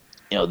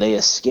they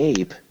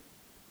escape,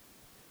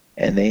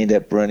 and they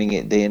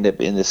end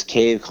up in this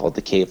cave called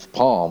the Cave of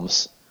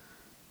Palms,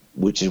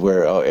 which is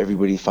where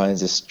everybody finds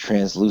this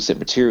translucent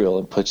material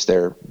and puts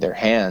their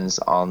hands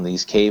on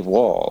these cave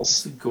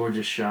walls. It's a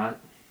gorgeous shot.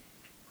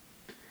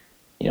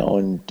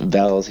 And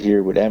Val's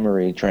here with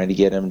Emery trying to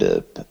get him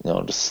to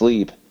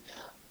sleep,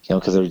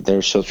 because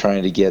they're still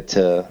trying to get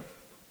to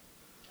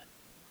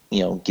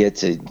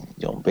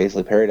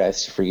basically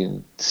paradise to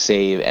freaking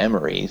save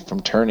Emery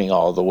from turning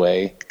all the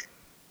way.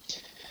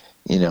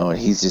 And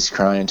he's just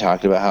crying,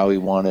 talking about how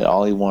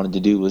all he wanted to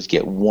do was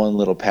get one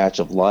little patch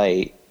of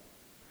light.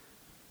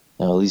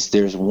 At least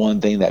there's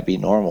one thing that'd be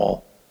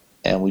normal,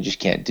 and we just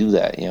can't do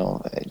that.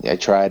 I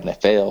tried and I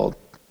failed.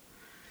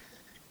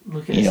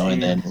 Look at his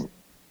and hand. then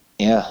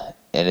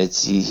and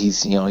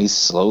he's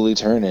slowly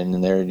turning,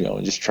 and they're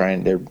just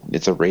trying.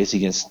 It's a race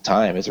against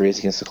time. It's a race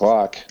against the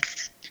clock.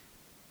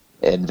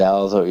 And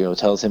Val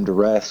tells him to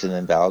rest, and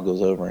then Val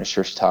goes over and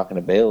starts talking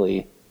to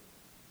Bailey,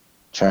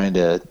 trying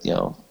to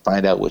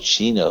find out what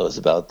she knows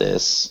about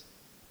this.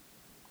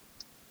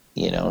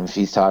 And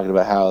she's talking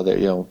about how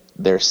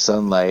there's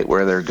sunlight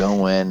where they're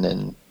going,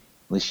 and at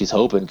least she's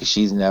hoping, because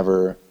she's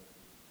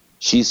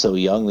so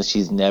young that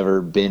she's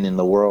never been in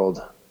the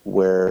world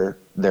where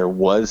there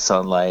was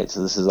sunlight.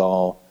 So this is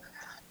all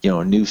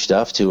new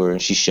stuff to her,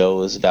 and she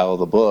shows Val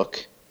the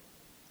book,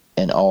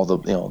 and all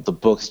the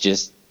book's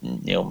just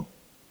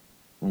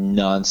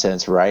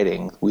nonsense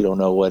writing. We don't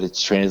know what it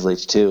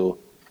translates to,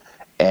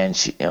 and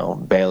she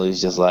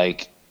Bailey's just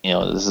like,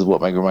 this is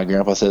what my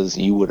grandpa says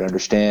you would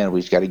understand.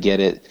 We just got to get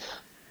it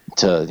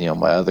to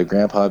my other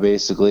grandpa,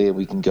 basically, and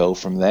we can go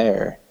from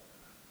there.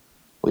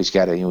 We just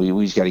got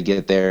to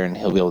get there, and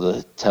he'll be able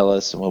to tell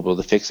us, and we'll be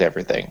able to fix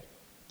everything.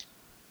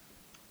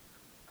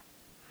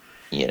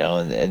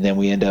 And then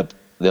we end up,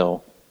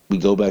 we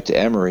go back to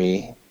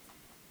Emery,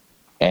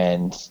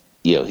 and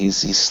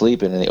he's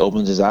sleeping, and he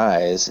opens his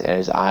eyes, and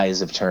his eyes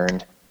have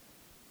turned,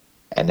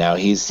 and now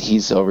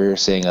he's over here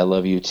saying, "I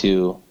love you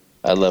too.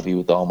 I love you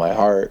with all my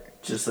heart."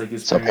 Just like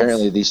his So parents.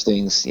 apparently these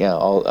things,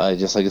 all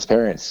just like his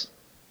parents.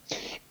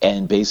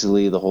 And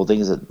basically the whole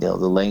thing is that the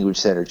language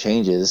center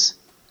changes,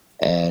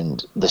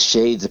 and the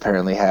shades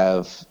apparently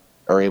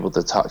are able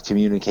to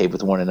communicate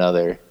with one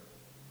another,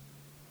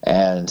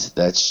 and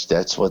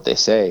that's what they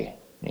say.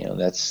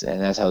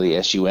 That's how the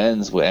issue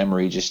ends, with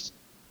Emery just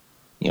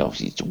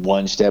he's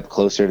one step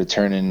closer to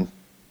turning,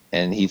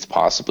 and he's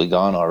possibly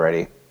gone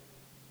already.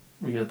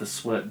 We got the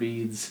sweat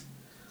beads.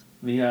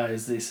 The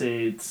eyes, they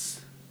say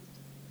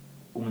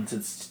once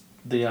it's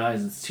the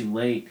eyes, it's too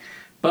late.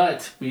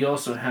 But we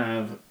also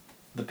have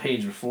the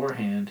page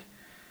beforehand,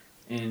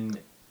 and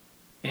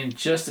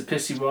just to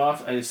piss you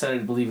off, I decided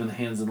to believe in the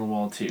hands on the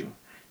wall too.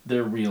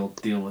 They're real,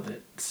 deal with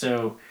it.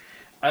 So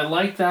I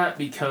like that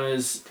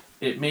because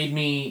it made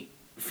me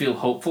feel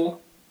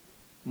hopeful,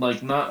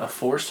 like not a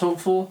forced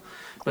hopeful,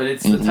 but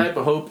it's the type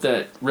of hope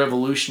that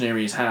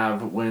revolutionaries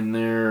have when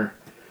they're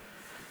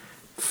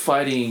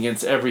fighting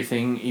against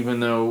everything,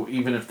 even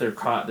if they're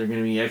caught, they're going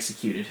to be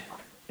executed,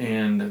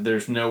 and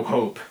there's no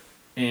hope.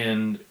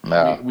 And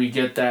we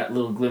get that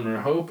little glimmer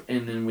of hope,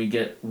 and then we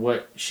get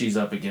what she's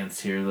up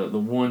against here, the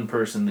one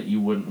person that you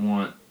wouldn't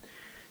want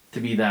to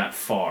be that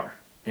far.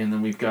 And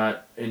then we've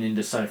got an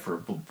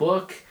indecipherable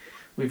book.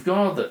 We've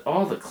got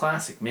all the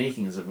classic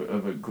makings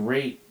of a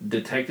great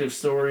detective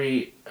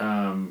story.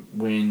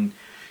 When,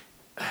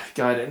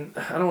 God, and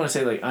I don't want to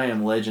say like I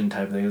Am Legend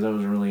type thing, because that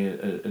wasn't really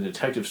a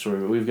detective story,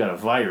 but we've got a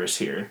virus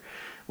here.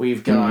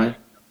 We've got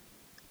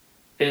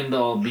end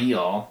all be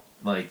all.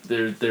 Like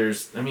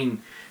there's I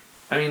mean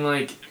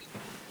like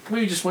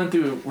we're going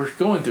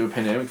through a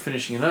pandemic,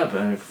 finishing it up,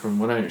 from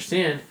what I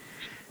understand.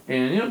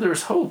 And there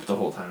was hope the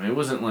whole time. It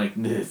wasn't like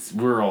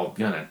we're all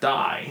gonna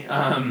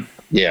die.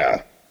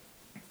 Yeah.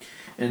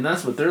 And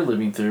that's what they're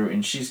living through.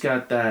 And she's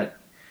got that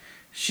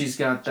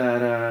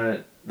gravitas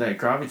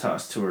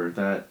to her,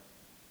 that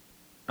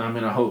I'm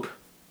gonna hope.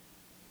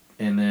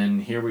 And then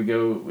here we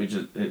go.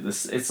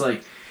 It's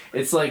like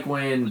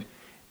when,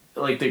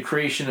 like, the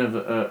creation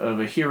of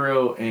a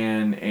hero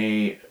and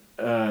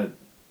the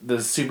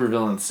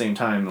supervillain at the same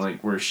time,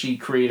 like where she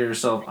created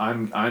herself.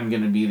 I'm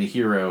gonna be the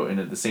hero, and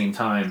at the same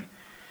time,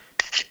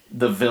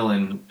 the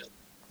villain.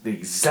 The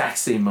exact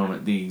same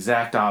moment, the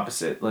exact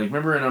opposite. Like,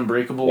 remember in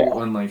Unbreakable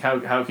when, like,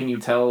 how can you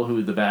tell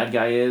who the bad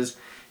guy is?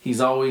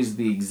 He's always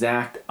the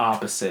exact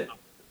opposite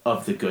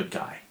of the good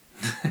guy.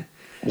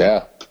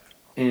 Yeah.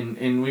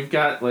 And we've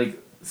got,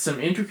 like, some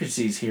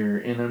intricacies here,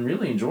 and I'm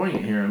really enjoying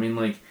it here. I mean,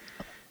 like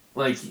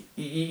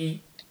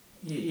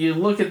you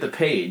look at the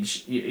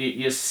page,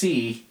 you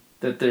see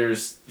that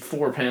there's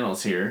 4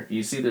 panels here.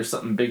 You see there's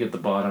something big at the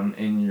bottom,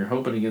 and you're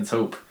hoping against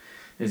hope.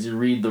 is you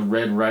read the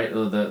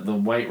the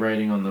white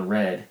writing on the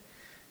red.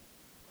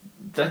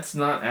 That's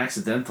not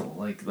accidental.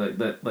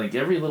 Like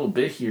every little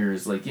bit here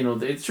is like,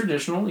 it's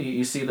traditional.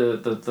 You see the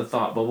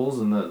thought bubbles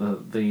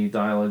and the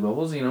dialogue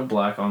bubbles,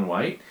 black on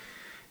white,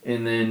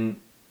 and then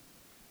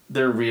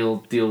they're real.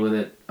 Deal with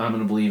it. I'm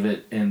gonna believe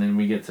it, and then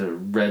we get to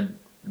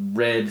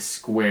red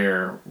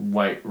square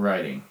white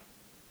writing.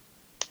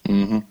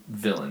 Mm-hmm.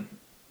 Villain.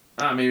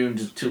 Maybe I'm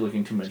just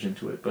looking too much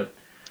into it, but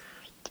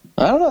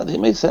I don't know. It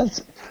makes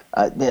sense.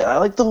 I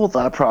like the whole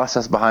thought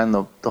process behind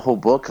the whole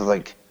book. 'Cause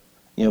like,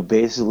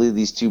 basically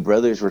these two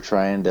brothers were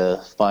trying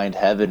to find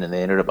heaven, and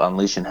they ended up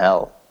unleashing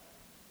hell.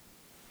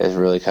 Is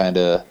really kind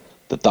of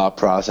the thought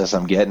process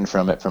I'm getting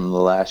from it from the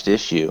last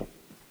issue.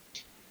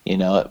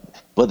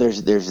 But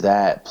there's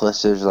that.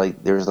 Plus there's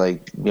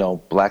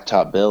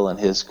Blacktop Bill and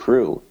his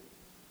crew.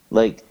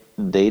 Like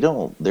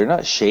they're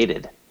not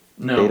shaded.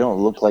 no. They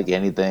don't look like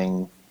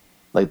anything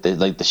like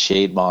the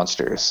shade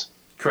monsters.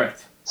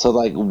 Correct. So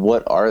like,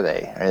 what are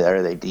they?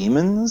 Are they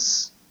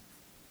demons?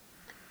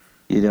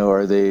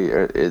 Were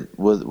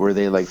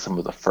they like some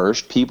of the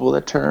first people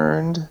that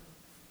turned?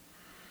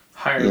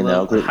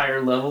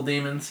 Higher level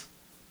demons.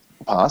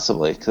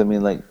 Possibly, because I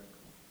mean, like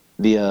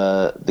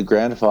the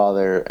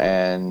grandfather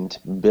and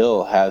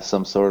Bill have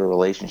some sort of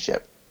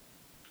relationship.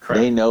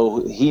 Correct.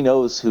 He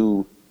knows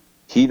who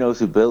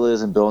Bill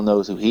is, and Bill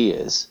knows who he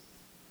is.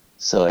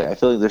 So I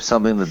feel like there's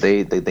something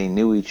that they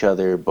knew each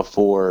other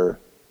before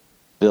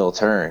Bill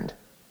turned.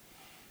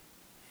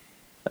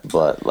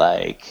 But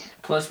like,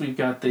 plus we've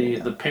got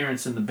the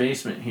parents in the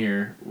basement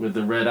here with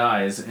the red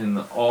eyes and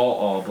the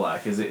all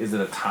black. Is it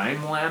a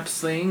time lapse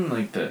thing?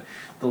 Like the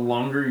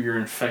longer you're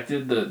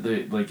infected,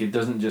 the like it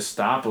doesn't just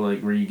stop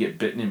like where you get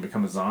bitten and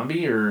become a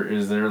zombie, or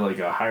is there like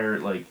a higher,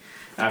 like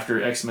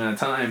after X amount of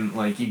time,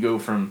 like you go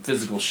from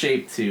physical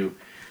shape to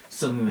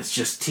something that's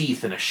just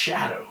teeth and a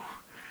shadow?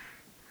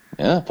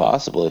 Yeah,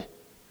 possibly.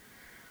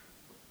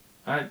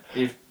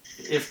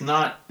 If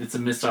not, it's a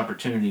missed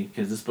opportunity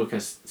because this book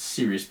has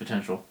serious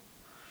potential.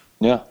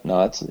 Yeah,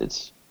 no, it's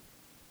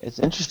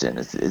interesting.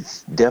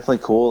 It's definitely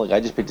cool. Like I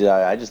just picked it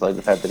out. I just like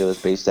the fact that it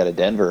was based out of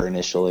Denver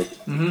initially.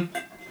 Mm-hmm.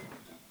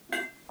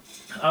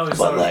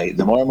 But like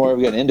the more and more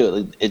we get into it,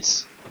 like,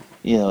 it's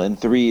in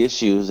 3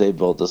 issues they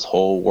built this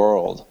whole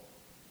world,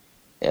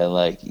 and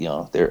like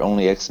there are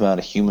only X amount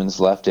of humans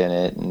left in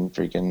it, and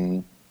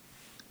freaking.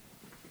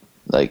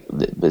 Like,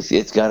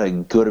 it's got a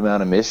good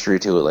amount of mystery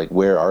to it. Like,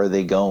 where are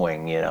they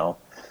going?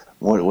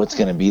 What's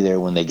going to be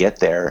there when they get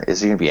there? Is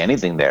there going to be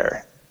anything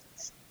there?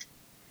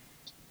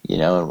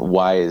 And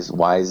why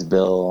is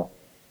Bill?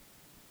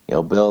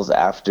 Bill's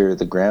after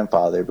the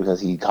grandfather because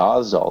he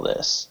caused all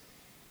this.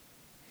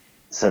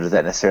 So does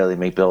that necessarily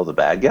make Bill the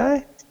bad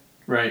guy?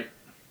 Right.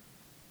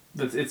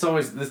 It's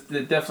always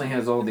it definitely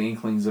has all the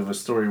inklings of a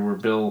story where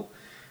Bill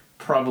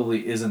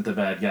probably isn't the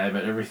bad guy,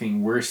 but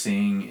everything we're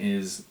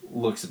seeing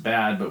looks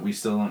bad, but we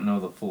still don't know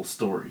the full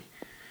story.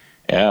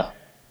 Yeah.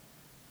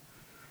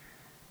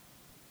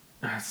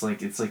 It's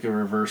like a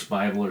reverse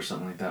Bible or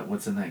something like that.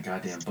 What's in that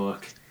goddamn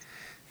book?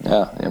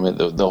 Yeah, I mean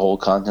the whole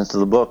contents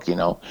of the book,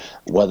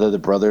 whether the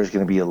brother is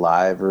going to be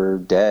alive or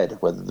dead,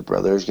 whether the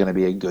brother is going to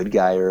be a good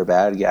guy or a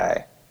bad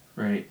guy.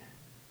 Right.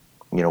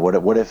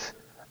 What if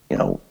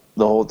the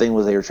whole thing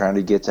was they were trying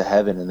to get to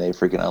heaven and they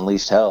freaking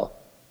unleashed hell?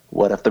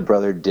 What if the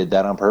brother did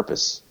that on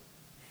purpose?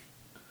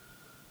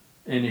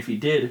 And if he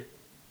did,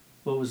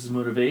 what was his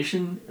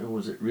motivation? Or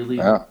was it really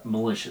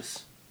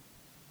malicious?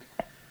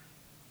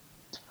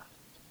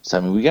 So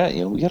I mean, we got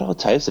all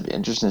types of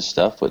interesting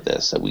stuff with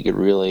this that we could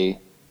really,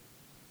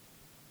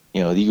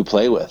 you could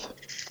play with.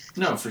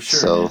 No, for sure.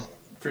 So, man.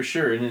 For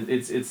sure, and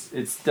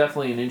it's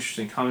definitely an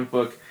interesting comic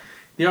book.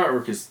 The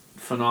artwork is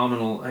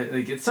phenomenal.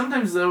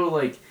 Sometimes though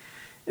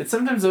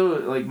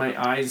my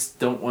eyes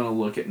don't want to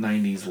look at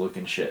 90s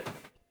looking shit.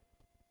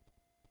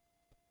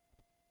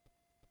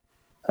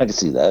 I can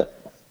see that.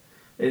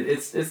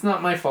 It's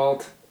not my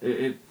fault.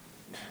 I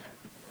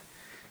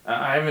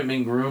haven't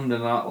been groomed to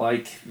not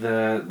like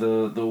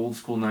the old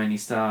school 90s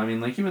style. I mean,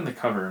 like even the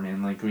cover,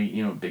 man, like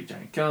big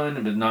giant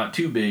gun, but not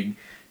too big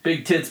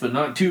tits, but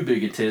not too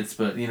big of tits.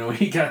 But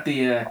we got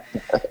the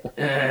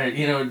they're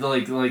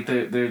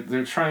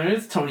trying.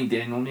 It's Tony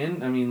Daniel,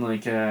 man. I mean,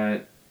 like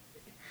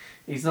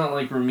he's not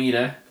like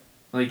Ramita.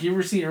 Like, you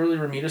ever see early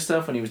Ramita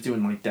stuff when he was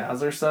doing, like,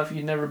 Dazzler stuff?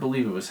 You'd never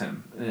believe it was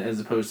him, as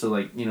opposed to,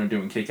 like,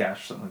 doing Kick-Ass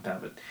or something like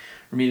that. But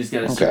Ramita's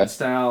got a certain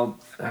style.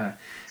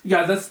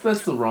 That's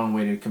the wrong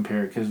way to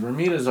compare it, because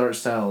Ramita's art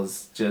style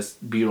is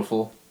just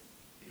beautiful.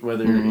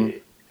 Whether...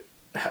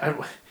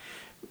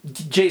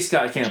 J.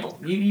 Scott Campbell.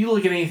 You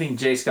look at anything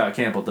J. Scott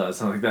Campbell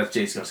does, I'm like, that's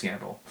J. Scott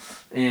Campbell.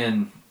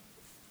 And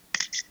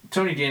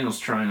Tony Daniel's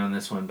trying on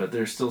this one, but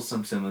there's still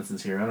some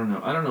semblances here. I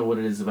don't know what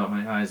it is about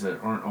my eyes that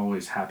aren't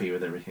always happy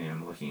with everything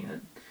I'm looking at.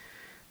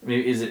 I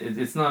mean,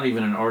 it's not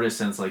even an artist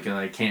sense, like,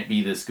 I can't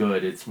be this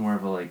good. It's more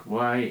of a, like,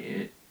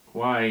 why?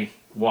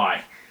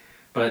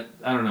 But,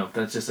 I don't know.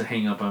 That's just a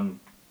hang-up I'm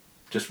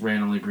just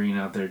randomly bringing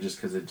out there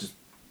just because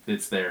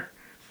it's there.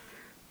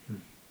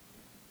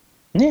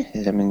 Yeah,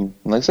 I mean,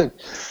 like I said,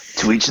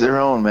 to each their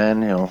own,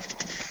 man,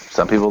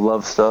 Some people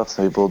love stuff.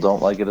 Some people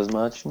don't like it as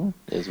much. It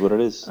is what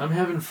it is. I'm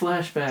having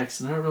flashbacks,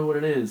 and I don't know what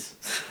it is.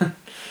 So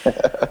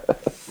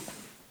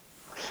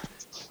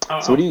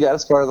what do you got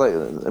as far as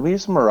like? I mean,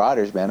 some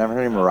Marauders, man. I haven't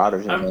heard any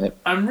Marauders in a minute.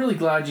 I'm really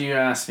glad you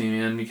asked me,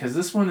 man, because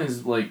this one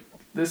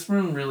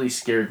really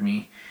scared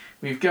me.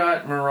 We've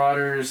got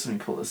Marauders. Let me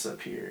pull this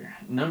up here.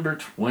 Number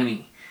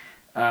 20.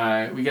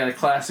 We got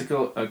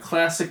a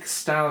classic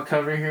style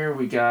cover here.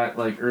 We got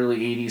like early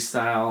 80s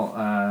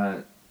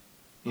style,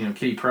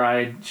 Kitty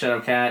Pryde,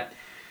 Shadowcat,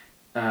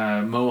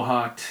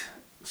 Mohawked,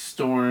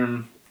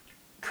 Storm,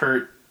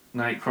 Kurt,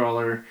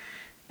 Nightcrawler,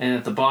 and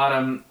at the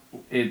bottom,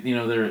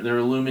 they're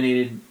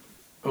illuminated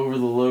over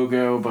the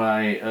logo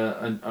by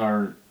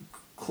our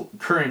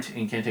current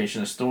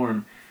incantation of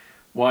Storm,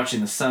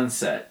 watching the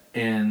sunset,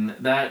 and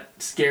that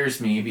scares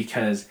me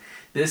because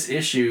this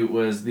issue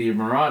was the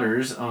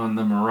Marauders on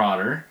the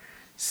Marauder,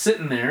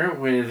 sitting there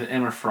with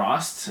Emma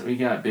Frost. We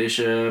got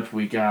Bishop,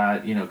 we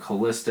got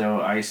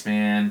Callisto,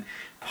 Iceman,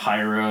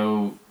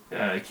 Pyro,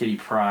 Kitty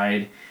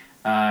Pryde,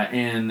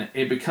 and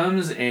it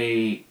becomes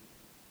a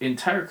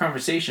entire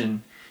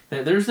conversation.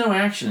 There's no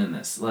action in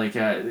this. Like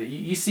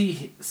you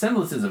see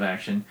semblances of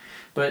action,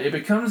 but it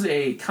becomes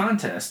a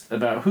contest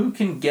about who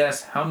can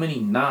guess how many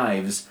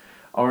knives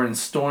are in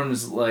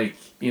Storm's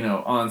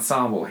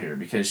ensemble here,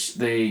 because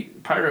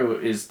Pyro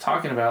is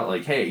talking about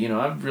like, hey,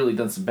 I've really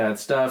done some bad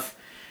stuff.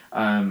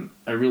 I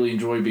really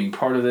enjoy being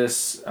part of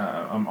this.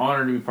 I'm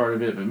honored to be part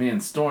of it. But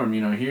man, Storm,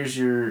 here's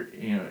your,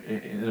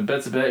 a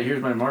bet's a bet.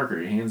 Here's my marker.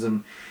 He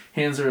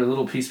hands her a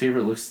little piece of paper.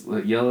 It looks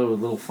like yellow with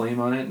a little flame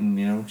on it,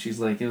 and she's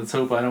like, let's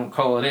hope I don't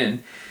call it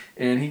in.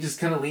 And he just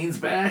kind of leans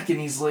back and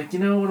he's like,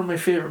 one of my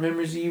favorite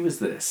memories of you is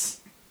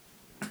this.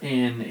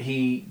 And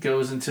he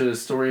goes into a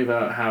story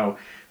about how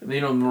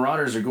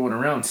Marauders are going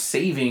around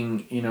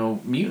saving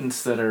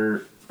mutants that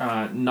are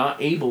not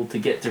able to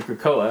get to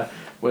Krakoa,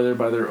 whether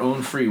by their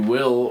own free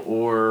will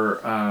or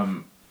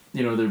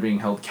they're being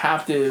held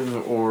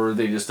captive, or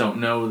they just don't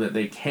know that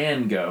they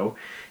can go.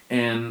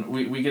 And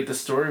we get the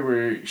story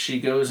where she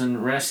goes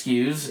and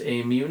rescues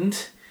a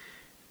mutant.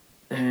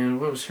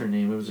 And what was her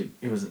name? It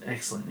was an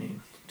excellent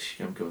name.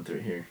 I'm going through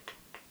it here.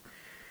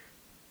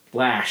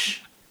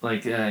 Lash,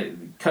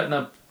 cutting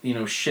up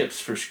ships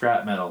for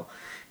scrap metal,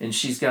 and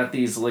she's got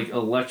these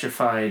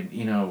electrified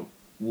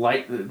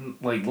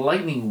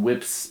lightning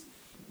whips,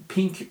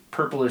 pink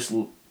purplish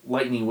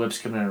lightning whips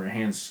coming out of her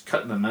hands,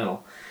 cutting the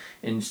metal,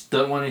 and she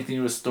doesn't want anything to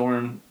do with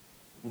Storm.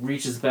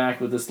 Reaches back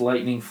with this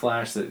lightning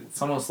flash that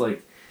it's almost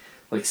like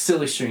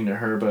silly string to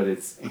her, but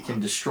it can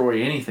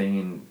destroy anything.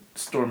 And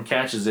Storm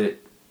catches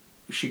it.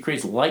 She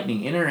creates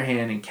lightning in her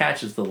hand and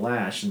catches the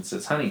lash and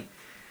says, "Honey,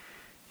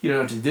 you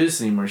don't have to do this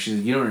anymore." She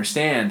says, "You don't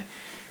understand.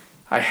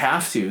 I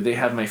have to. They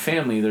have my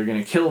family. They're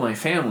going to kill my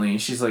family."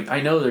 And she's like,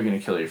 "I know they're going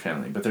to kill your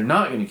family, but they're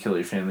not going to kill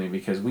your family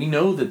because we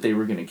know that they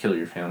were going to kill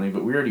your family,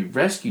 but we already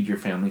rescued your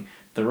family.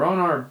 They're on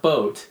our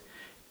boat.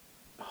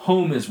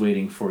 Home is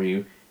waiting for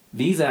you.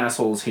 These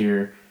assholes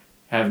here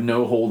have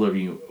no hold over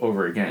you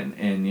over again."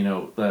 And,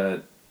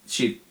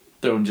 she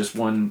thrown just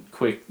one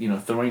quick,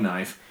 throwing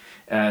knife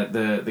at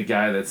the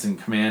guy that's in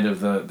command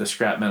of the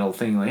scrap metal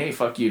thing. Like, "Hey,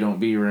 fuck you, don't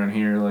be around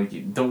here.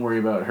 Don't worry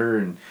about her."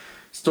 And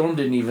Storm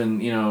didn't even,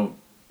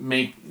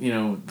 make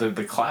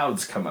the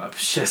clouds come up.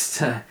 She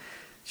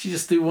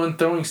just threw one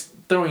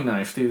throwing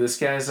knife through this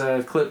guy's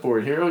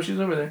clipboard here. Oh, she's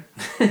over there.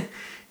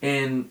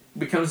 And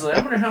becomes like,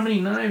 I wonder how many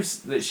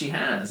knives that she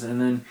has.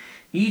 And then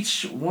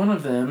each one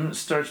of them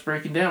starts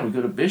breaking down. We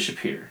go to Bishop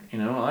here.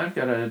 I've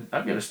got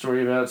a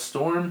story about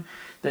Storm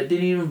that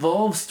didn't even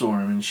involve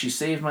Storm, and she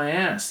saved my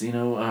ass.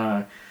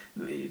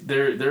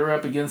 They're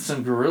up against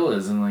some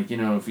guerrillas, and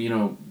if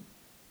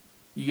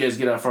you guys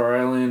get off our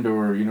island,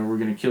 or we're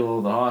gonna kill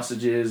all the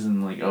hostages,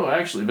 and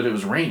but it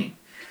was raining.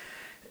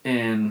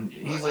 And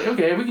he's like,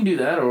 okay, we can do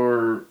that.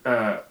 Or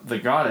the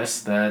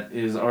goddess that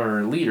is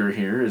our leader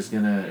here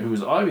who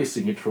is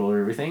obviously in control of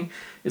everything,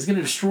 is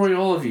gonna destroy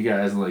all of you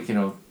guys.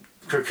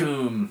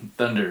 Krakoom,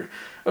 thunder.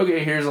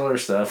 Okay, here's all our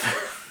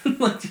stuff.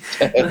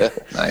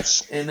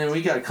 Nice. And then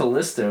we got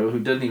Callisto, who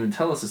doesn't even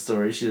tell us a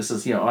story. She just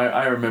says,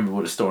 I remember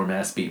what a storm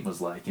ass beat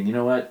was like. And you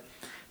know what?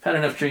 I've had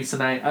enough drinks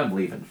tonight. I'm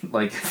leaving.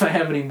 If I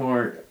have any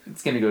more,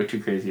 it's gonna go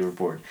too crazy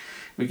overboard.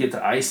 We get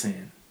to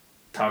Iceman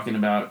talking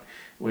about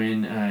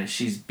when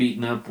she's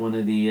beating up one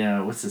of the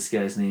what's this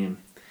guy's name?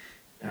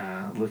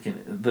 Looking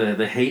at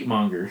the hate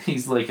monger.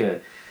 He's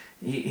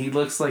he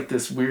looks like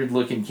this weird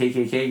looking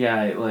KKK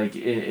guy,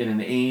 in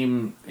an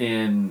AIM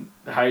and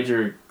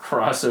Hydra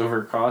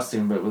crossover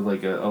costume, but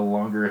with a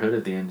longer hood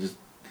at the end. Just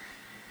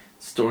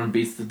Storm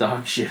beats the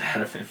dog shit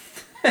out of him.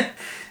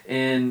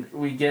 And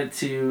we get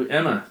to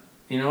Emma.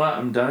 You know what?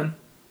 I'm done.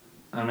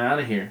 I'm out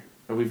of here.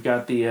 We've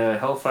got the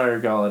Hellfire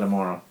Gala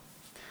tomorrow.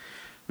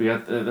 We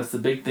got that's the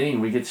big thing.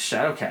 We get to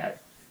Shadowcat,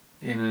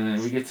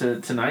 and we get to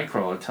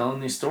Nightcrawler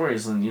telling these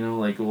stories, and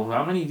well,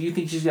 how many do you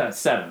think she's got?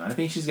 7. I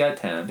think she's got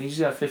 10. I think she's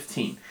got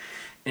 15.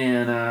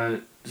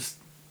 And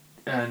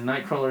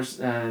Nightcrawler's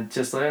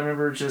just I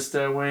remember just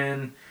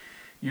when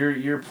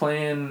you're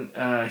playing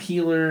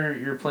healer,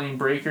 you're playing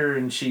breaker,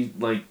 and she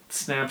like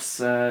snaps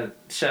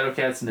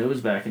Shadowcat's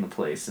nose back into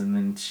place, and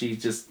then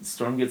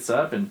Storm gets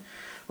up and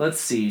let's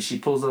see, she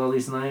pulls out all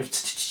these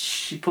knives.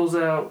 She pulls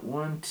out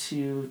 1,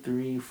 2,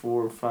 3,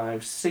 4,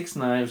 5, 6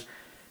 knives,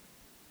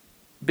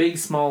 big,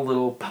 small,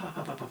 little, pop, pop,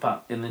 pop, pop, pop,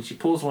 pop, and then she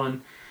pulls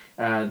one.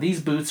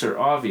 These boots are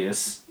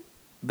obvious;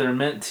 they're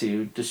meant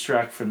to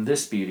distract from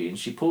this beauty, and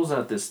she pulls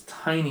out this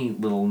tiny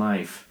little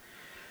knife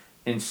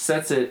and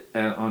sets it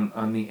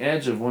on the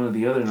edge of one of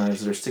the other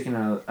knives that are sticking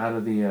out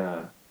of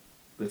the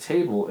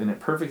table, and it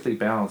perfectly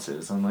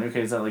balances. I'm like,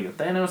 okay, is that like a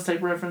Thanos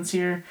type reference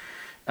here?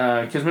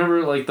 Because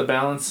remember, like the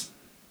balance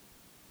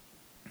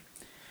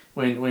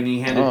when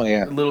he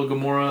handed little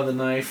Gamora the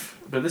knife,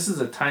 but this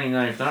is a tiny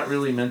knife, not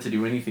really meant to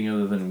do anything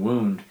other than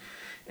wound.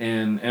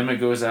 And Emma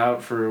goes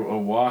out for a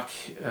walk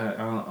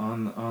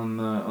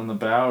on the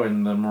bow,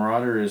 and the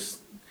Marauder is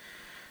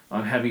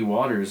on heavy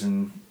waters,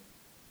 and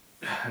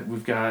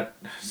we've got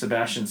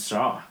Sebastian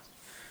Shaw.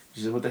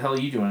 She said, "What the hell are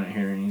you doing out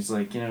here?" And he's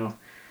like, I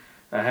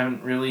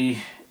haven't really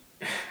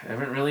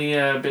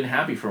been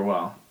happy for a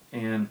while,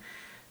 and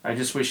I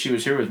just wish she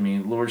was here with me.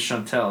 Lord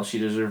Chantel, she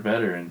deserved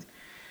better." And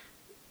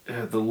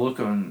the look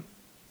on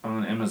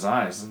Emma's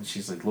eyes, and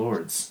she's like,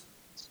 "Lords,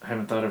 I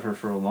haven't thought of her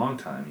for a long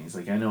time." And he's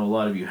like, "I know a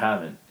lot of you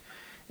haven't,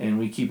 and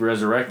we keep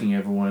resurrecting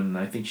everyone, and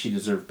I think she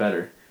deserved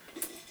better."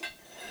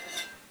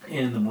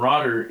 And the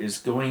Marauder is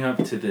going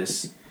up to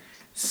this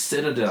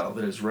citadel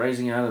that is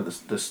rising out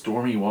of the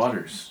stormy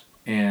waters,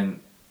 and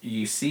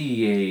you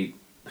see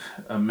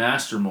a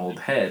master mold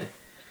head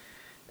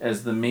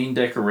as the main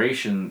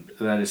decoration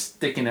that is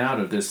sticking out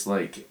of this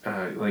like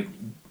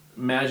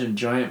imagine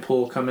giant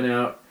pole coming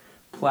out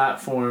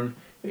platform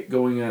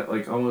going at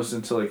like almost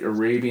into like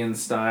Arabian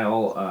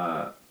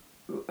style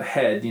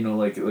head,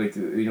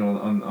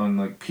 on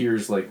like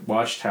piers like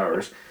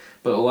watchtowers,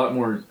 but a lot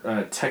more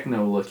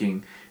techno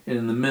looking. And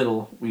in the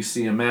middle we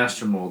see a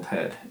master mold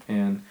head,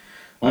 and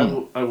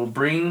I will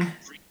bring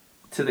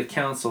to the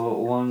council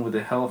along with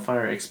the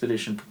Hellfire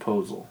Expedition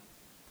proposal.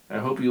 I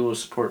hope you will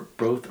support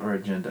both our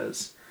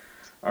agendas.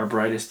 Our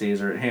brightest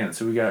days are at hand.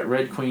 So we got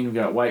Red Queen, we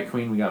got White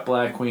Queen, we got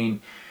Black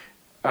Queen.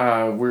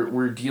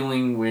 We're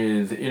dealing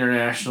with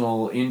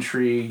international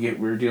intrigue.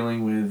 We're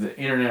dealing with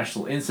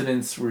international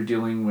incidents. We're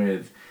dealing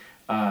with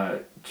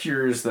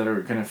cures that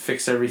are going to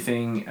fix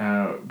everything.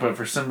 But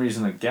for some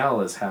reason, a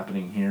gala is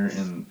happening here,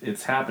 and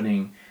it's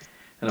happening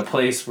in a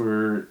place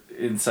where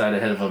inside a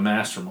head of a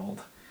master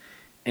mold.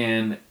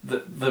 And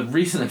the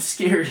reason I'm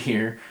scared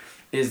here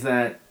is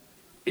that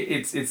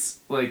it's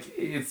like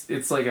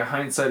a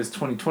hindsight is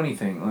 20/20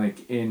 thing.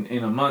 Like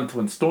in a month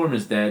when Storm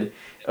is dead,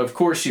 of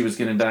course she was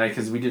gonna die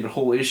because we did a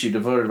whole issue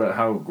devoted about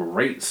how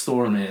great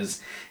Storm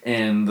is,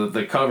 and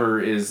the cover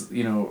is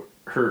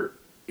her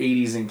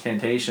 80s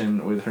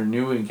incantation with her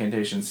new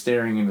incantation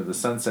staring into the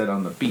sunset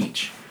on the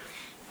beach.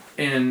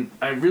 And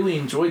I really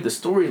enjoyed the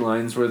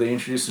storylines where they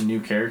introduced some new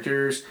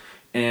characters,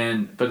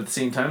 but at the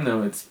same time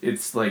though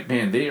it's like,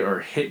 man, they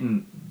are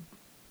hitting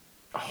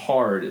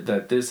hard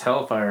that this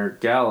Hellfire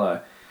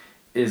Gala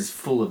is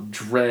full of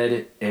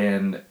dread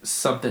and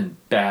something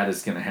bad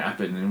is going to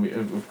happen. And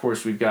of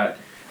course we've got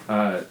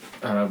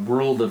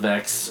World of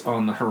X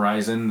on the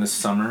horizon this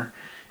summer,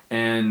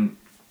 and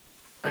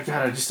I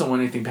just don't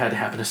want anything bad to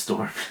happen to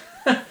Storm.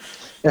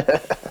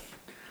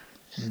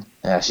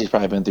 Yeah, she's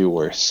probably been through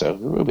worse, so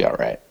we'll be all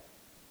right.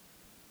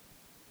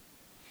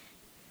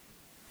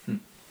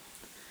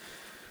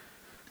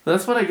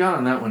 That's what I got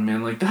on that one,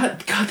 man. Like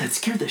that, God, that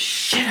scared the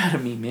shit out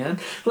of me, man.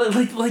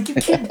 Like you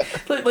can't,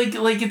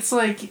 like it's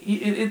like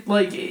it.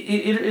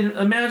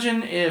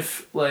 Imagine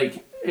if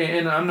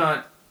and I'm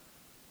not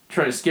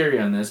trying to scare you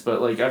on this,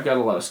 but like I've got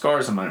a lot of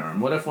scars on my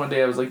arm. What if one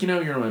day I was like, you're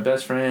one of my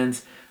best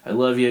friends. I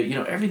love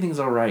you. Everything's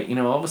all right.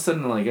 All of a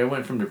sudden, like I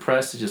went from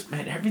depressed to just,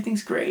 man,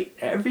 everything's great.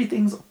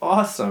 Everything's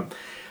awesome.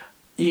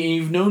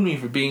 You've known me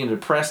for being a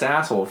depressed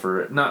asshole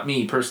for, not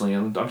me personally,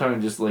 I'm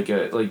talking just like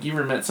you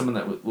ever met someone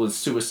that was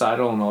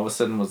suicidal and all of a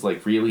sudden was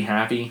like really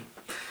happy?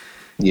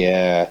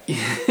 Yeah.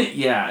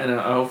 Yeah, and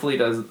hopefully it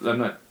does. I'm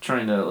not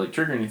trying to like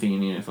trigger anything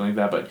in you or anything like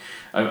that, but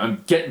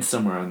I'm getting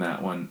somewhere on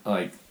that one.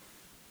 Like,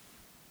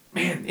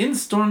 man, isn't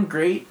Storm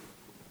great?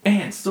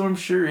 Man, Storm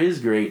sure is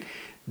great.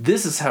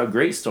 This is how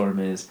great Storm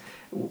is.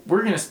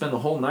 We're going to spend the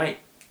whole night,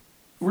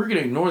 we're going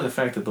to ignore the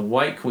fact that the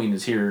White Queen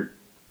is here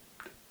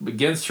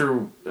against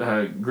her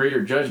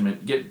greater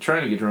judgment,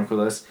 trying to get drunk with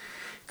us.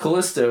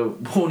 Callisto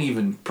won't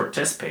even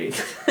participate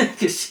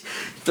because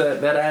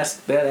that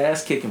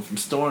ass kicking from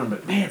Storm.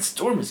 But man,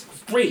 Storm is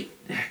great.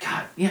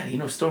 God,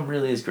 yeah, Storm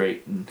really is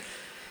great. And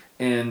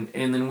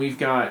then we've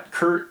got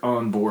Kurt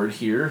on board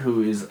here,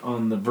 who is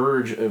on the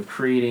verge of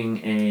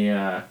creating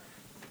a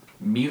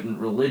mutant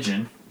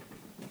religion.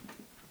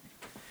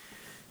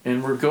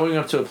 And we're going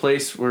up to a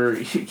place where,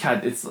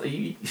 God, it's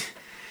like.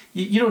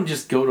 You don't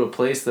just go to a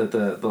place that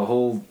the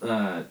whole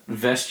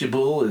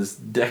vestibule is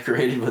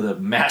decorated with a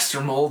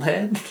master mold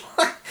head.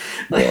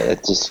 Yeah,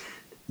 that's just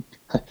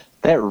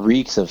That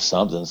reeks of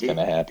something's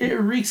gonna happen. It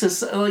reeks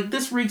of like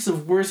this reeks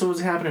of worse than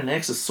was happening in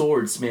X of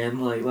Swords,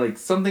 man. Like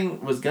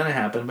something was gonna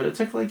happen, but it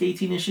took like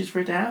 18 issues for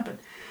it to happen.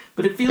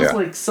 But it feels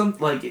like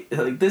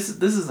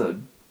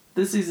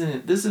this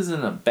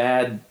isn't a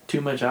bad too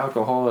much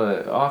alcohol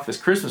office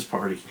Christmas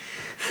party.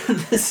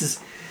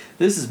 this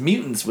is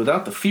mutants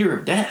without the fear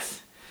of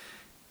death.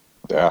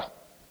 Yeah.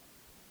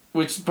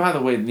 Which, by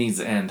the way, needs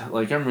to end.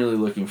 Like, I'm really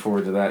looking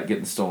forward to that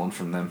getting stolen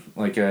from them.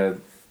 Like,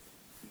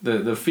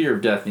 the fear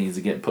of death needs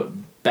to get put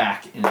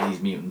back into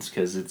these mutants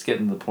because it's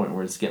getting to the point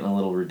where it's getting a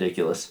little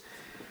ridiculous.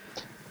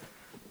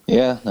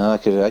 Yeah, no, I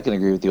can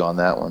agree with you on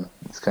that one.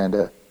 It's kind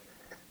of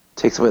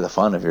takes away the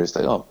fun if you're just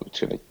like, oh, we're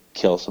just gonna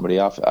kill somebody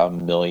off a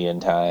million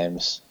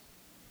times.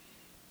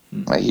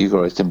 Like you could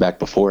always come back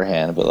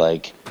beforehand, but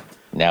like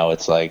now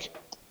it's like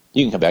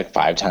you can come back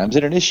 5 times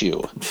in an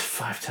issue.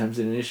 5 times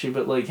in an issue,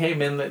 but like, hey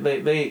man,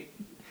 they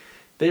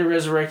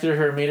resurrected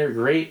her, made her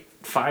great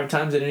 5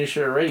 times in an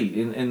issue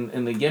already.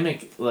 And the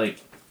gimmick,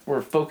 like,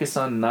 we're focused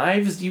on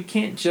knives. You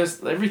can't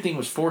just everything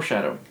was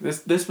foreshadowing.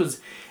 This was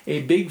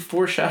a big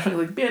foreshadowing.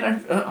 Like,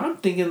 man, I'm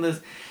thinking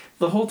this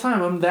the whole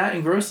time. I'm that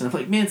engrossed in it. I'm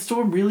like, man,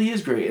 Storm really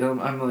is great.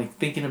 And I'm like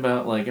thinking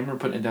about, like, I remember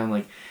putting it down,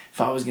 like,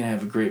 if I was gonna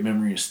have a great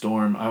memory of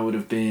Storm, I would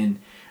have been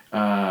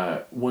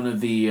one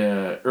of the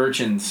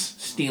urchins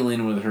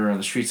stealing with her on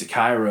the streets of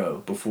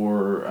Cairo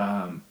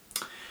before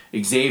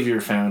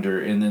Xavier found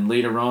her, and then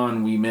later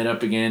on we met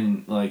up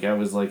again. Like, I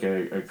was like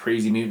a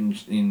crazy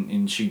mutant,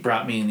 and she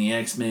brought me in the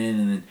X-Men,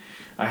 and then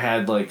I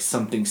had like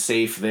something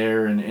safe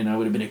there, and I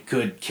would have been a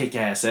good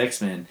kick-ass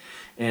X-Men,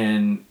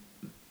 and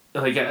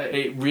like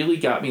it really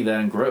got me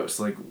that engrossed.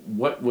 Like,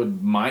 what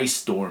would my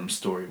Storm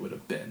story would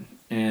have been,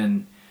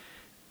 and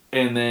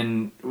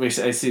then I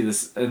see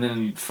this, and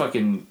then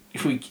fucking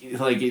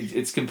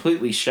it's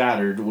completely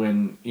shattered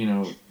when, you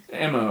know,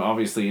 Emma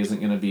obviously isn't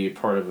going to be a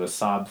part of a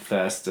sob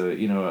fest,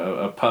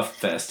 a puff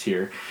fest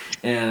here,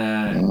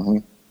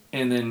 and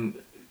then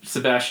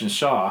Sebastian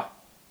Shaw,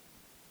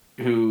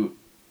 who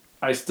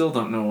I still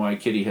don't know why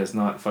Kitty has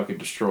not fucking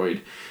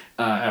destroyed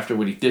after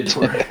what he did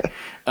to her,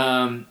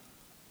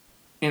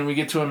 and we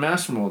get to a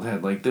Master Mold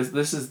head. Like,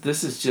 this is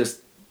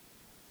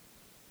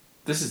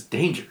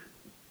danger.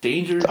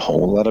 A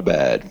whole lot of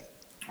bad.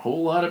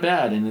 Whole lot of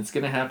bad, and it's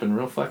gonna happen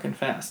real fucking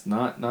fast.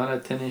 Not a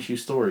 10-issue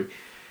story,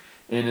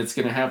 and it's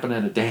gonna happen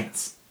at a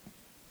dance,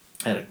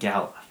 at a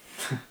gala.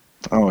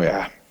 Oh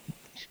yeah,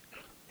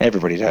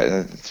 everybody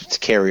does. It's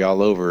Carrie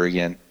all over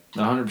again.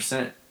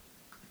 100%.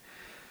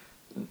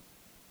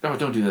 Oh,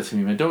 don't do that to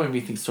me, man. Don't make me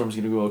think Storm's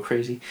gonna go all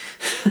crazy.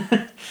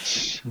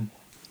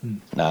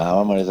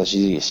 Nah, I'm gonna thought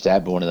she's gonna get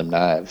stabbed with one of them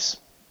knives.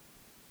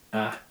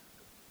 I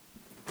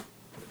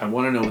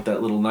want to know what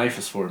that little knife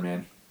is for,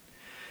 man.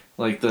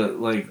 Like the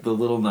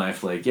little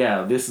knife, like,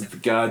 yeah, this is the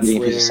God You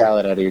can Slayer. piece of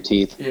salad out of your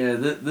teeth. Yeah,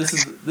 this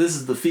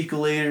is the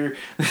fecalator.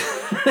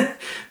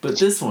 But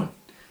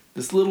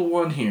this little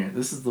one here,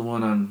 this is the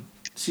one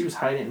she was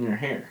hiding in her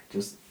hair.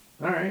 Just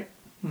all right.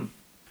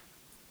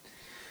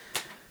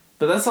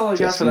 But that's all I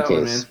got for that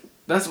one, man.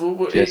 That's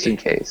what just in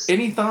case.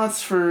 Any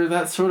thoughts for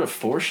that sort of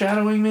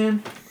foreshadowing,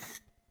 man?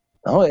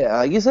 Oh yeah,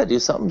 like you said,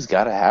 dude, something's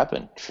got to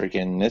happen.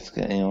 Freaking, it's,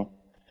 you know.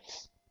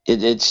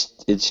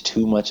 It's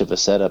too much of a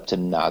setup to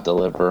not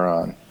deliver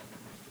on.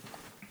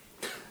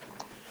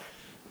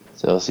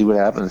 So we'll see what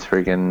happens,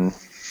 freaking.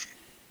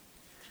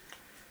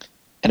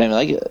 And I mean,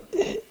 like,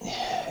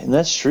 and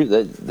that's true.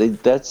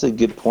 That's a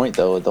good point,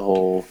 though. With the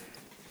whole,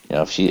 you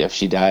know, if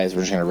she dies,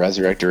 we're just gonna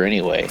resurrect her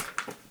anyway.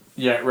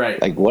 Yeah,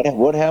 right. Like,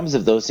 what happens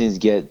if those things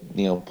get,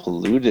 you know,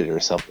 polluted or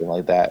something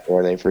like that,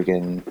 or they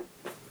freaking,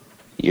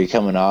 you're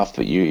coming off,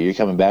 but you're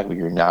coming back, but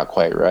you're not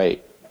quite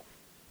right.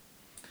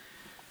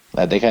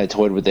 They kind of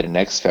toyed with it in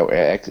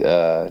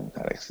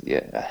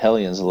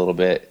Hellions a little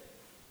bit,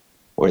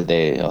 where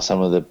they, you know, some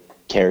of the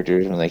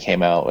characters when they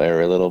came out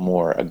were a little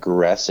more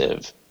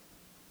aggressive.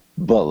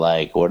 But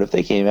like, what if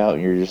they came out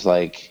and you're just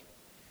like,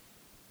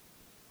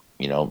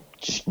 you know,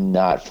 just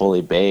not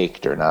fully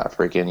baked or not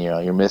freaking, you know,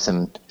 you're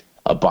missing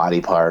a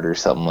body part or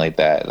something like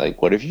that.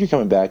 Like, what if you're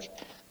coming back?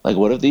 Like,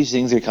 what if these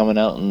things are coming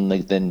out and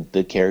like then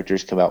the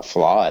characters come out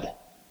flawed?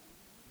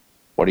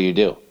 What do you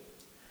do?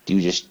 Do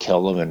you just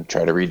kill them and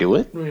try to redo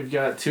it? We've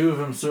got 2 of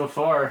them so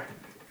far.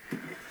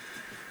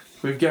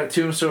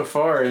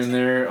 And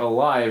they're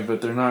alive, but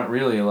they're not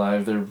really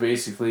alive. They're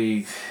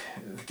basically,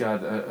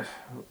 God.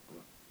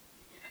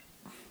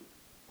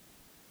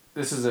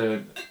 This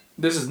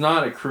is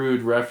not a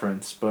crude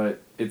reference,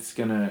 but it's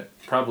gonna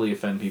probably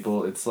offend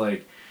people. It's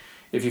like,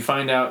 if you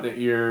find out that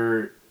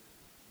your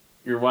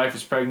wife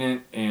is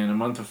pregnant and a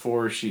month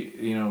before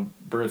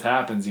birth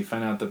happens, you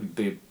find out that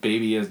the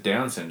baby has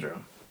Down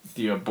syndrome.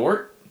 Do you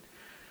abort?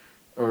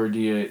 Or do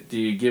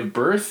you give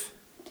birth,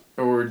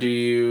 or do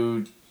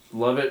you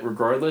love it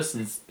regardless,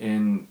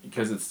 and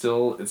because it's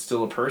still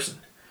a person?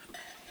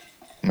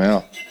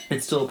 Well,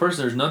 it's still a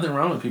person. There's nothing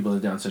wrong with people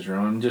with Down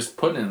syndrome. I'm just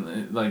putting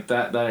it like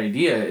that. That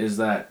idea is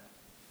that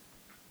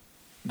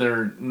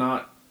they're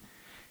not,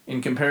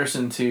 in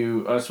comparison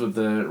to us with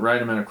the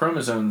right amount of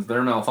chromosomes,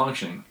 they're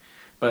malfunctioning.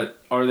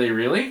 But are they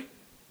really?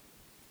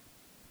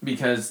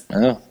 because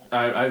Oh.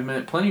 I've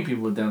met plenty of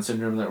people with Down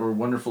syndrome that were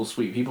wonderful,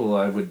 sweet people.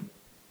 I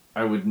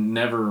would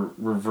never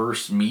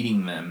reverse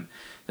meeting them.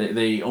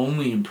 They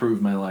only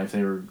improved my life.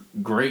 They were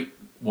great,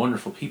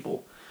 wonderful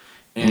people,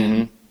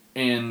 and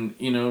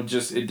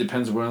just it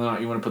depends whether or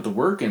not you want to put the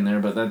work in there.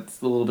 But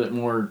that's a little bit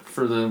more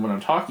further than what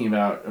I'm talking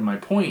about. And my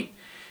point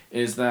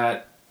is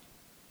that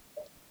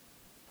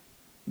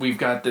we've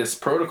got this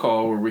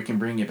protocol where we can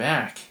bring you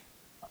back.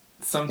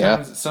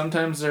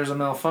 Sometimes there's a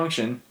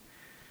malfunction.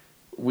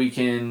 We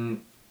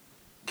can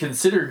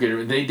consider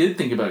getting. They did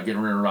think about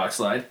getting rid of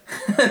Rockslide.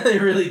 They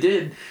really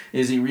did.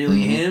 Is he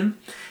really him?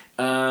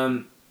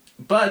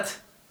 But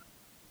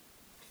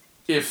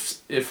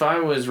if I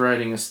was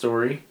writing a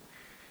story,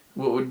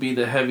 what would be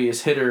the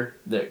heaviest hitter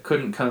that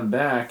couldn't come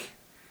back?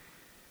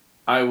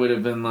 I would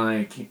have been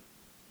like,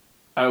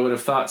 I would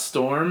have thought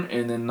Storm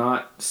and then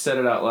not said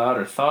it out loud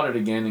or thought it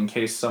again in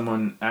case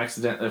someone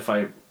if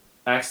I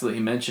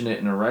accidentally mentioned it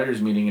in a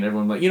writer's meeting and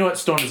everyone like, you know what,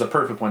 Storm is a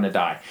perfect one to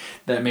die.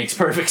 That makes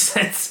perfect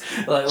sense.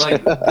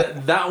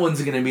 That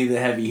one's gonna be the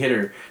heavy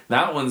hitter.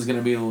 That one's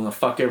gonna be the one to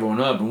fuck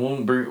everyone up, and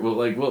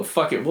we'll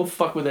fuck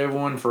with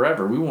everyone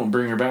forever. We won't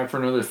bring her back for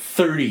another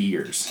 30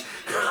 years,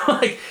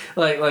 like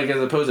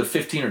as opposed to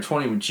 15 or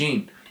 20 with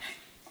Jean.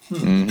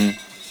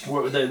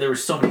 There were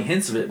so many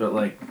hints of it, but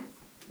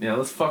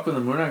let's fuck with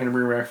them. We're not gonna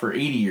bring her back for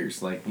 80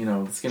 years.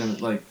 It's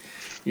gonna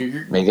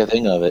make a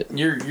thing of it.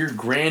 Your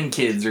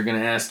grandkids are gonna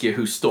ask you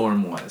who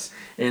Storm was,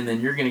 and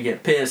then you're gonna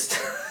get pissed.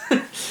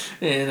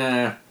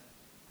 And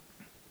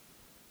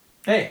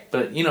hey,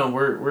 but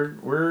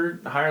we're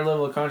higher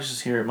level of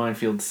consciousness here at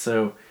Mindfields,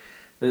 so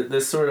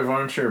this sort of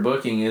armchair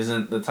booking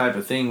isn't the type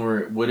of thing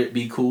where would it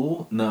be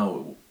cool?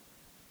 No,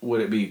 would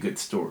it be a good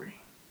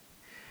story?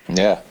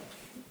 Yeah.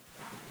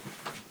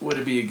 Would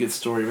it be a good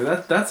story?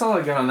 But that's all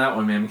I got on that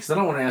one, man, because I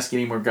don't want to ask you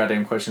any more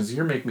goddamn questions.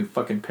 You're making me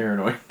fucking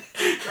paranoid.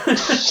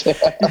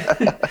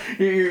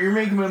 You're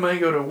making my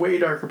mind go to way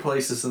darker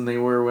places than they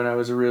were when I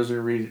was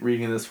originally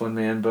reading this one,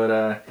 man.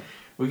 But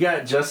we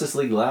got Justice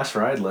League Last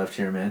Ride left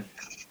here, man.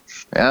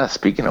 Yeah,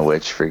 speaking of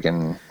which,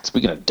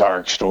 speaking of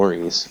dark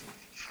stories,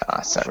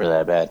 it's not really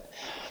that bad.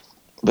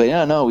 But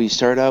yeah, no, we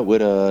start out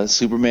with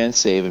Superman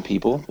saving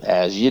people,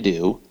 as you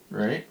do.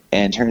 Right.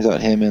 And it turns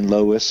out him and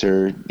Lois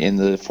are in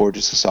the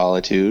Fortress of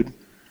Solitude.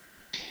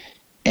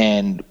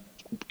 And,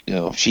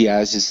 she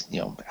asks,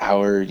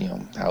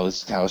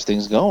 how's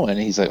things going? And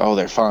he's like, oh,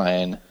 they're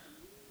fine.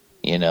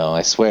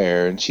 I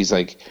swear. And she's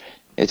like,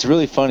 it's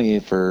really funny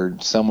for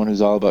someone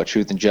who's all about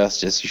truth and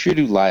justice. You sure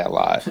do lie a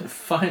lot.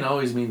 Fine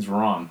always means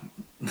wrong.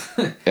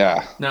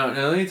 Yeah. No,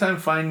 the only time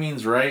fine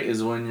means right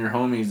is when your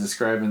homie's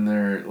describing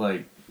their,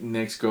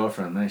 next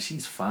girlfriend. Man,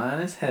 she's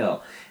fine as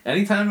hell.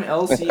 Anytime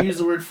else you use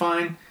the word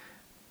fine,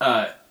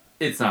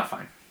 it's not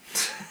fine.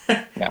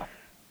 Yeah.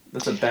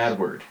 That's a bad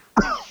word.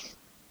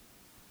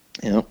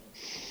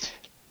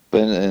 But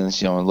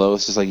and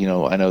Lois is like,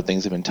 I know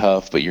things have been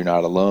tough, but you're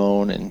not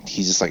alone. And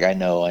he's just like, I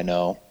know. And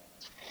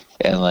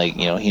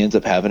he ends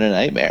up having a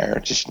nightmare,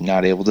 just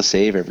not able to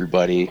save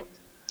everybody.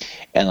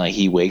 And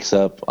he wakes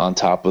up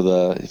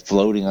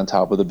floating on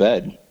top of the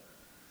bed.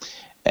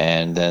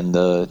 And then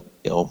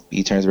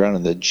he turns around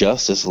and the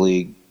Justice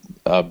League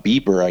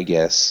beeper, I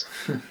guess,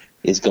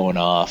 is going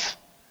off.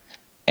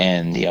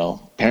 And,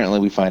 apparently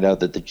we find out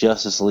that the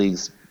Justice League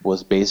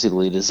was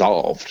basically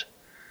dissolved.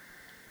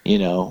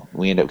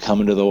 We end up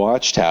coming to the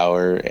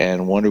Watchtower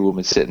and Wonder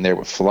Woman's sitting there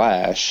with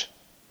Flash.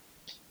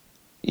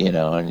 And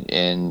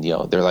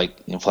they're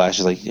like, Flash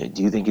is like,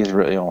 do you think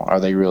are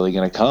they really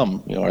going to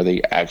come? Are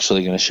they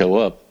actually going to show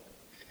up?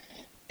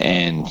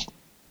 And,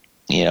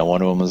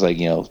 Wonder Woman was like,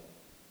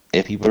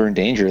 if people are in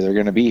danger, they're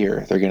going to be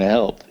here. They're going to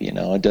help.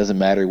 It doesn't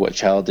matter what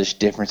childish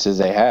differences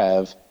they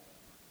have.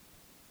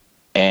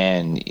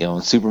 And,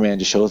 Superman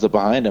just shows up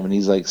behind him and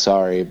he's like,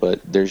 sorry,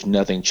 but there's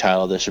nothing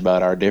childish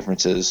about our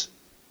differences.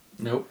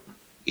 Nope.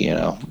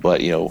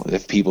 But,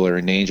 if people are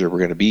in danger, we're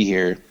going to be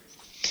here.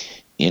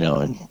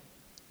 And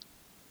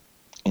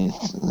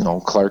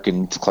Clark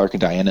and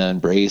Diana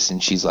embrace,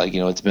 and she's like,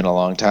 it's been a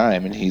long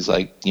time, and he's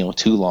like,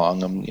 too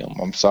long.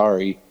 I'm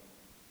sorry.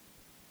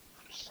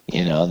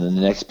 And then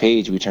the next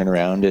page we turn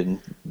around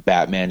and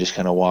Batman just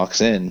kind of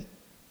walks in,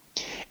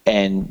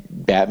 and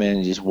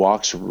Batman just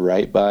walks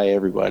right by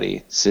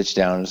everybody, sits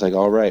down, and is like,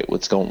 all right,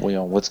 what's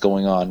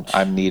going on?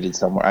 I'm needed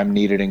somewhere. I'm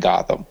needed in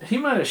Gotham. He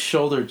might have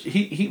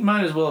he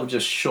might as well have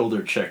just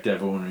shoulder checked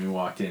everyone when he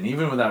walked in,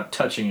 even without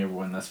touching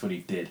everyone. That's what he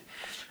did.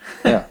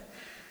 Yeah.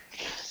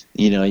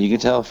 You can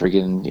tell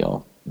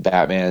freaking,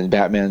 Batman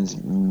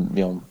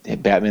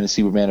and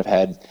Superman have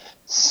had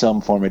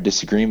some form of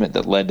disagreement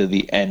that led to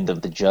the end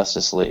of the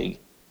Justice League.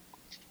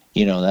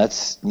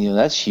 That's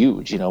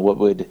huge. What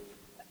would,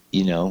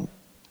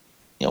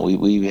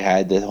 we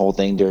had the whole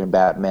thing during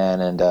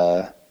Batman and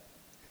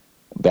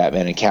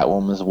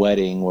Catwoman's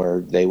wedding where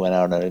they went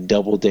out on a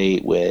double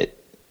date with,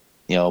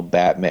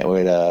 Batman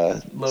with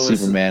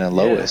Superman and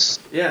Lois.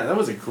 Yeah, that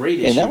was a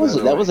great issue. And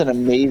that was an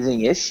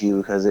amazing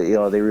issue because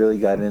they really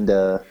got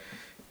into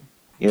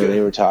they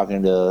were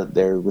talking to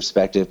their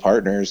respective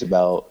partners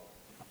about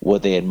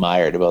what they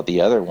admired about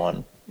the other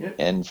one. Yep.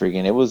 And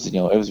freaking, it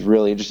was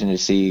really interesting to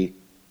see.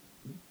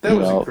 That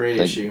was a great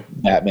issue.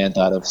 Batman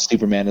thought of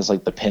Superman as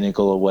like the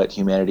pinnacle of what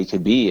humanity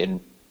could be, and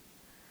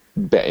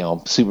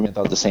Superman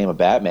thought the same of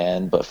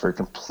Batman, but for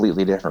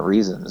completely different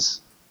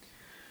reasons.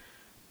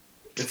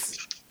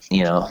 It's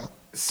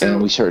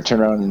And we turn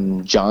around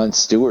and John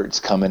Stewart's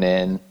coming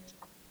in,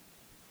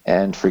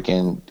 and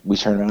freaking we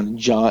turn around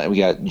and we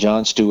got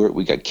John Stewart,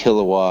 we got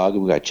Kilowog,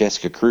 we got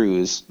Jessica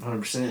Cruz,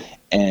 100%,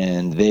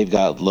 and they've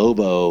got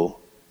Lobo,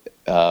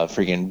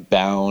 freaking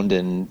bound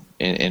and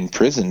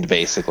imprisoned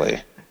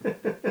basically.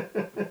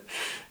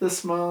 The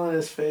smile on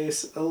his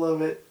face, I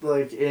love it.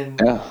 Like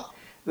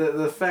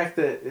the fact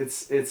that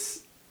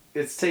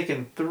it's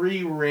taken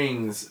 3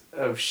 rings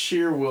of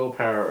sheer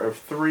willpower of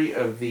 3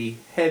 of the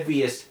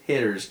heaviest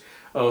hitters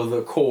of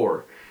the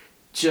core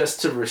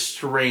just to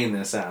restrain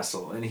this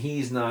asshole, and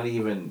he's not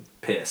even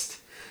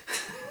pissed.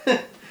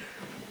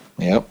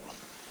 Yep.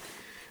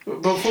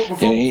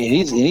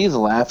 He's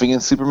laughing in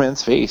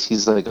Superman's face.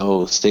 He's like,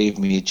 "Oh, save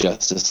me,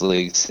 Justice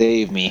League,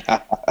 save me!"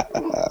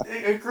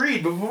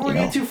 Agreed. But before we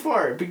get too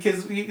far,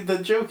 because the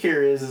joke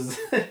here is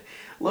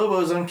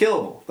Lobo's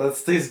unkillable.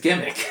 That's his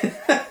gimmick.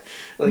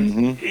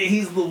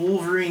 He's the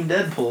Wolverine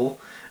Deadpool.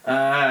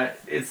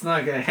 It's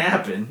not gonna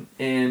happen.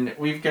 And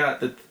we've got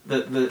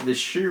the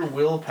sheer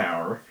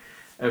willpower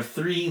of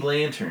 3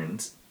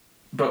 lanterns,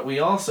 but we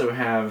also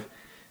have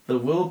the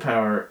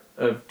willpower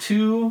of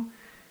 2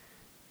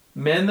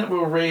 men that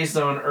were raised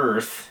on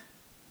Earth.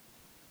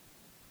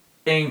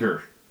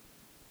 Anger,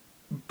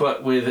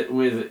 but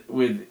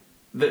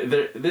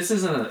this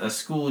isn't a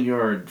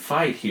schoolyard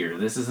fight here.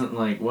 This isn't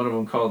like one of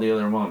them called the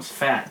other mom's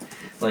fat.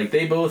 Like,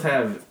 they both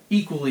have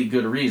equally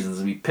good reasons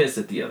to be pissed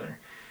at the other.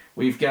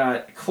 We've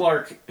got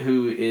Clark,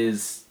 who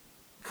is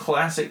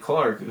classic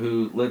Clark,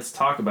 who, let's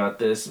talk about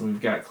this, and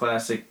we've got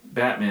classic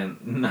Batman.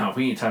 No,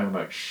 we ain't talking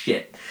about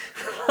shit.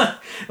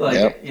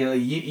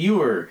 You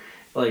were...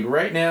 Like,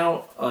 right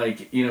now,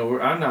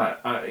 I'm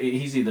not...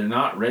 he's either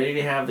not ready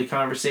to have the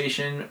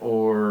conversation,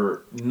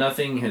 or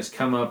nothing has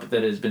come up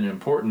that has been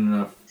important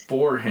enough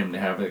for him to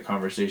have that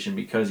conversation,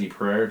 because he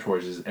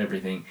prioritizes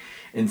everything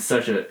in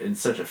such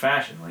a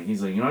fashion. Like,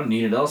 he's like, I'm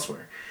needed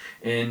elsewhere.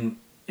 And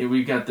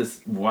we've got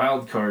this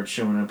wild card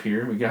showing up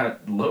here. We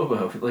got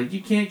Lobo. Like,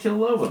 you can't kill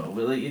Lobo.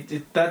 Like,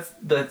 that's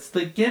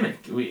the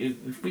gimmick. We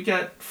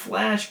got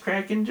Flash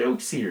cracking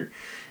jokes here.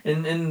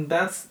 And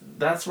that's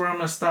where I'm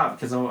gonna stop,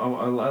 because I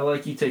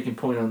like you taking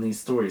point on these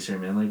stories here,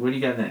 man. Like, what do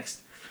you got next?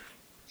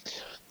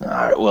 All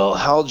right. Well,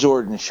 Hal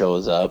Jordan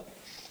shows up,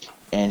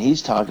 and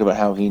he's talking about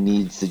how he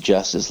needs the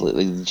Justice League.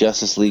 Like, the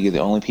Justice League are the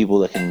only people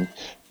that can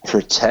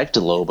protect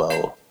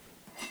Lobo.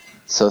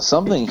 So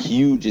something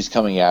huge is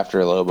coming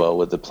after Lobo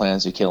with the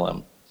plans to kill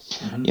him.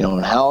 Mm-hmm.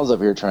 And Hal's up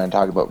here trying to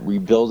talk about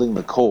rebuilding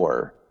the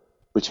core,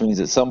 which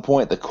means at some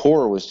point the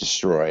core was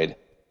destroyed.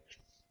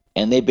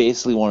 And they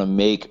basically want to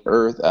make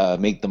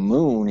make the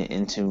moon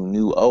into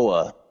New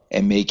Oa,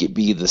 and make it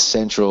be the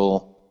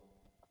central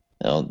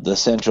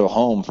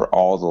home for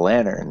all the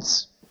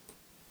lanterns.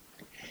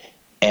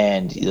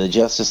 And the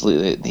Justice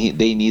League,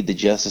 they need the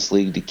Justice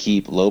League to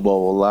keep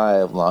Lobo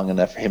alive long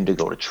enough for him to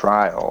go to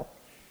trial.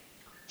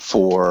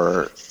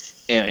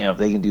 If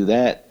they can do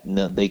that,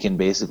 they can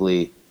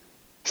basically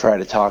try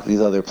to talk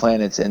these other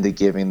planets into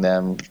giving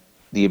them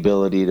the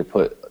ability to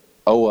put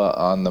Oa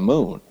on the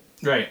moon.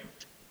 Right.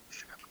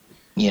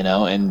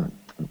 And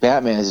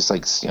Batman is just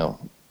like,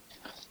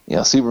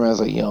 Superman's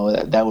like,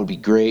 that would be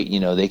great.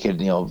 They could,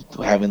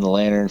 having the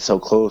Lantern so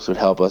close would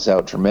help us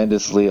out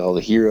tremendously, all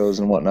the heroes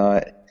and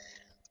whatnot.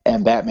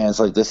 And Batman's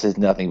like, this is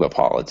nothing but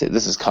politics.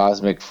 This is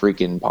cosmic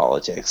freaking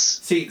politics.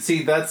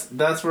 See,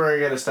 that's where I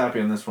gotta stop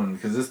you on this one,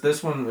 because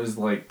this one was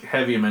like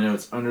heavy in my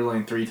notes,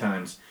 underlined 3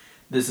 times.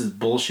 This is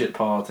bullshit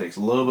politics.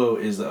 Lobo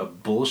is a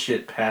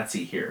bullshit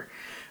patsy here.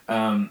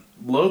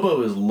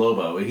 Lobo is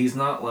Lobo. He's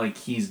not like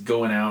he's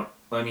going out.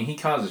 I mean, he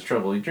causes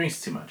trouble. He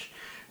drinks too much.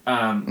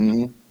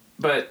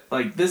 But,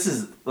 like, this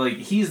is, like,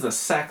 he's the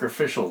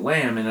sacrificial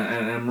lamb, and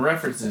I'm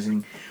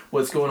referencing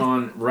what's going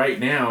on right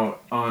now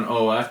on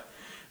Oa,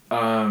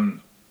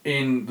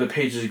 in the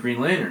pages of Green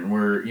Lantern,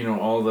 where,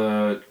 all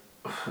the,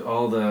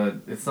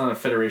 it's not a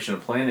federation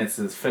of planets,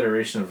 it's a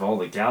federation of all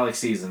the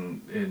galaxies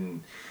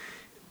and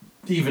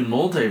even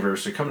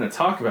multiverse are coming to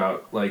talk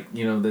about, like,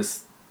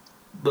 this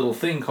little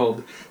thing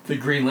called the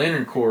Green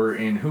Lantern Corps,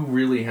 and who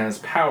really has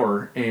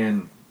power,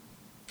 and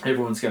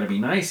everyone's got to be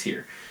nice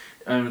here.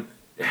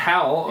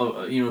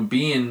 Hal,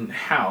 being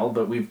Hal,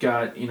 but we've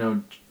got,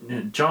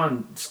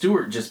 John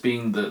Stewart just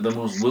being the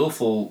most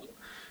willful.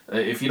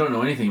 If you don't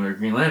know anything about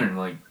Green Lantern,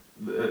 like,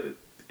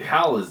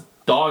 Hal is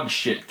dog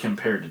shit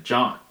compared to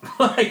John.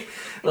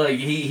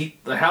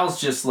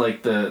 Hal's just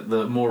like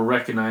the more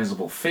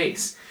recognizable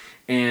face.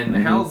 And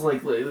Hal's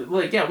like,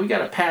 yeah, we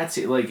got a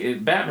patsy.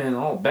 Like, Batman,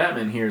 all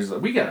Batman here is,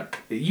 we got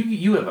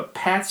you have a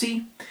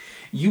patsy.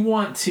 You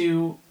want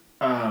to,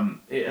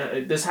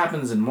 this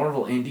happens in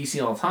Marvel and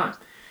DC all the time.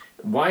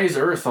 Why is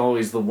Earth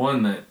always the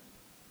one that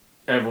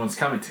everyone's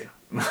coming to?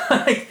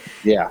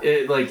 Yeah.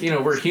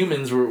 We're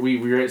humans. We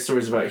write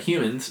stories about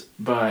humans,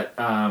 but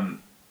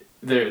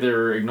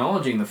they're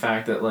acknowledging the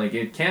fact that like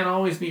it can't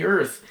always be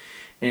Earth,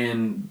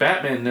 and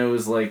Batman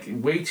knows like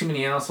way too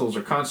many assholes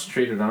are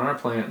concentrated on our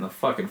planet in the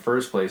fucking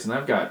first place, and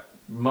I've got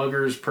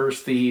muggers,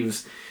 purse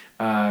thieves,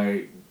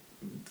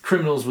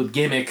 criminals with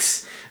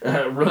gimmicks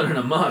running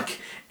amok,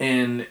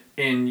 and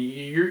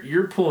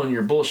you're pulling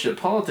your bullshit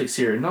politics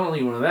here. And not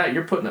only one of that,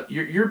 you're putting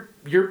you're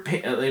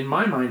in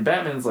my mind,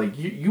 Batman's like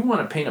you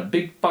want to paint a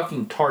big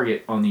fucking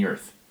target on the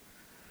Earth.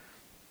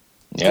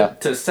 Yeah.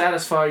 To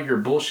satisfy your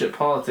bullshit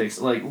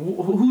politics, like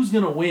who's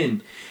gonna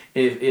win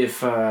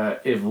if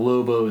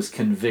Lobo is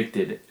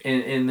convicted,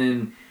 and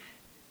then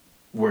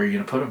where are you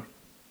gonna put him?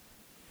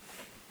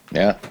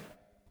 Yeah.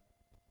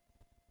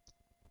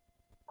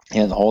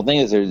 And the whole thing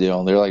is they're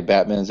like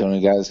Batman's the only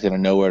guy that's gonna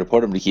know where to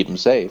put him to keep him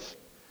safe.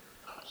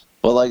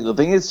 But like the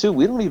thing is too,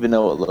 we don't even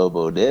know what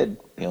Lobo did.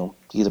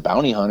 He's a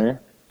bounty hunter.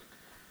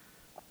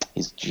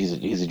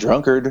 He's a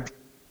drunkard.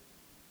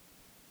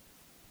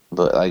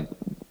 But like,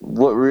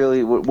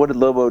 what did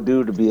Lobo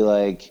do to be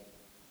like,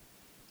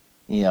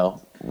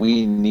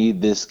 we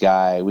need this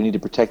guy, we need to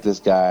protect this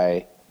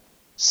guy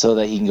so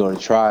that he can go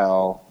to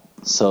trial,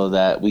 so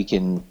that we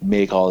can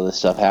make all this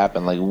stuff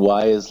happen? Like,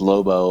 why is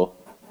Lobo,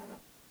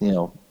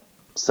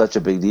 such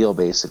a big deal,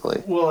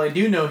 basically? Well, I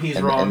do know he's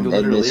wronged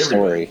literally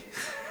everybody.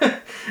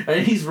 I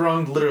mean, he's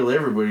wronged literally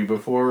everybody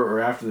before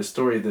or after the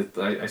story. That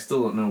I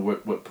still don't know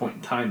what point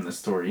in time the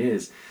story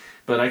is.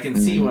 But I can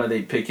see why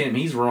they pick him.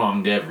 He's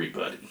wronged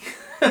everybody.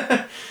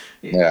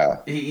 Yeah.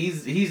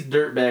 He's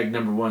dirtbag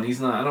number one. He's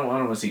not. I don't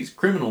want to say he's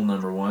criminal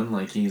number one.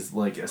 Like he's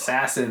like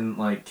assassin,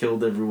 like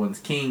killed everyone's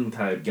king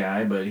type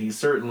guy. But he's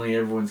certainly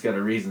everyone's got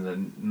a reason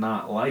to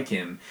not like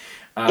him.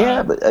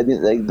 Yeah, but I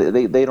mean,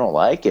 they don't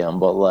like him.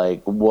 But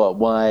like, what?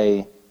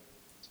 Why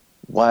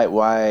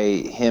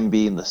him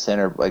being the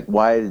center? Like,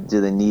 why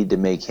do they need to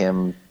make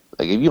him?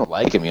 Like, if you don't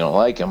like him, you don't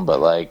like him. But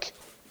like,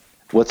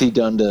 what's he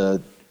done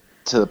to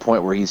the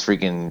point where he's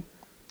freaking,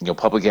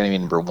 public enemy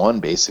number one,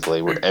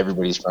 basically, where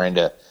everybody's trying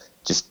to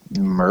just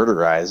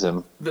murderize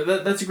him?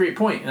 That's a great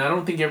point, and I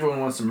don't think everyone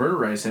wants to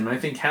murderize him. I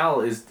think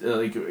Hal is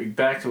like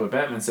back to what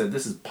Batman said.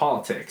 This is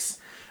politics.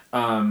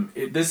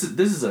 This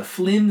is a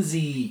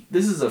flimsy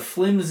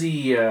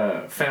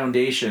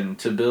foundation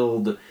to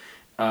build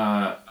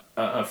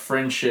a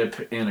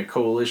friendship and a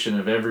coalition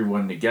of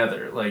everyone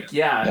together. Like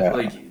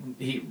like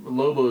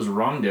Lobo's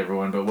wronged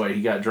everyone, but what,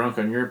 he got drunk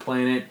on your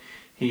planet.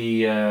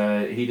 He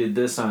did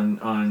this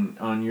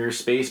on your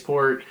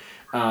spaceport.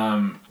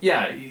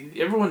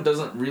 Everyone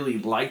doesn't really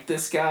like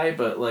this guy,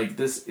 but like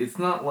this, it's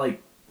not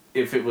like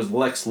if it was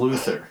Lex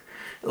Luthor,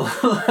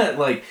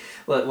 like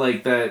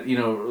that.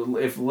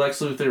 If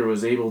Lex Luthor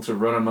was able to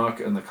run amok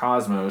in the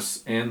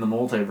cosmos and the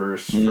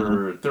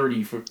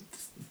multiverse for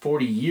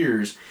 40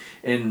 years,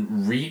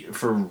 and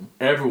for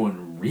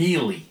everyone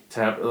really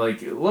to have,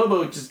 like,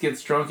 Lobo just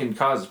gets drunk and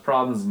causes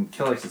problems and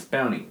collects his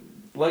bounty.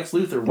 Lex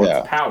Luthor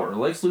wants power.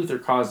 Lex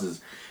Luthor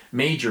causes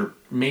major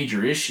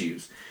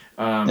issues.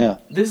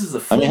 This is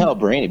a. I mean, hell,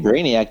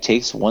 Brainiac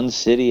takes one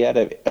city out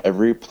of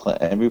every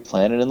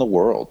planet in the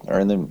world or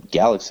in the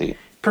galaxy.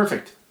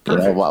 Perfect.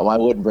 Why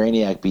wouldn't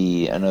Brainiac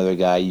be another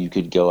guy you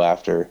could go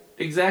after?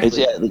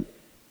 Exactly.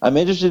 I'm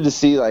interested to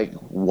see like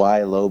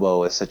why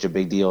Lobo is such a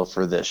big deal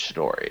for this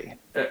story.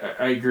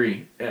 I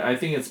agree. I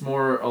think it's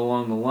more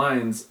along the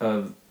lines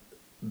of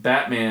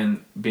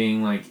Batman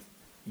being like,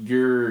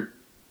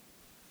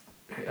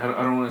 I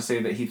don't want to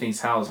say that he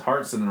thinks Hal's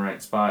heart's in the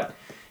right spot.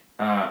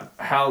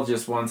 Hal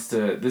just wants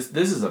to. This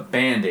is a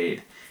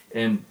Band-Aid,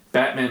 and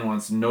Batman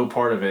wants no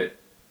part of it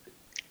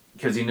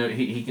because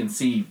he can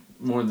see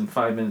more than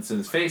 5 minutes in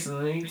his face, and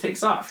then he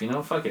takes off.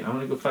 Fuck it. I'm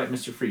gonna go fight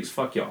Mr. Freeze.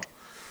 Fuck y'all.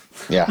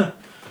 Yeah,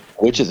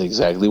 which is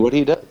exactly what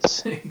he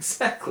does.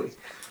 Exactly.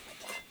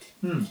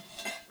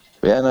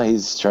 Yeah, no,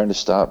 he's trying to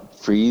stop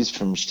Freeze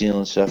from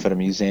stealing stuff at a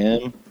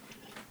museum.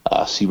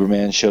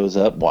 Superman shows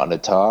up, wanting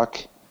to talk.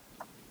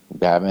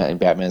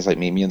 Batman's like,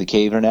 meet me in the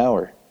cave in an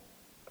hour.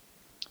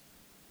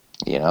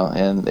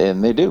 And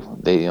they do.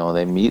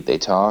 They meet, they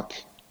talk.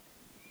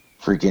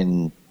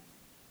 Freaking,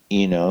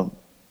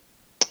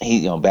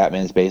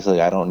 Batman's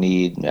basically, I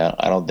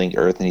don't think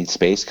Earth needs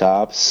space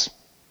cops.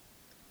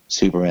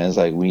 Superman's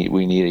like,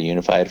 we need a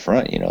unified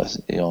front.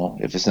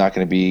 If it's not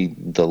going to be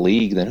the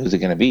League, then who's it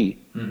going to be?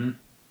 Mm-hmm.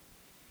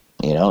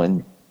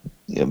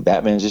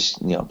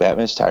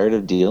 Batman's tired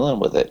of dealing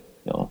with it.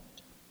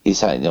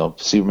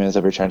 Superman's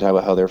up here trying to talk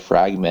about how they're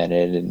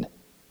fragmented, and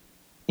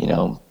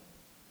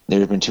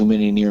there's been too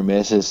many near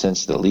misses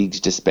since the League's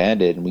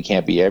disbanded, and we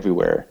can't be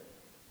everywhere.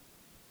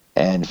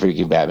 And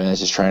freaking Batman is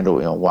just trying to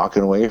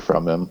walking away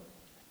from him,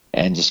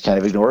 and just kind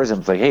of ignores him.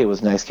 It's like, hey, it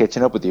was nice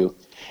catching up with you.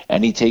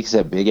 And he takes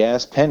that big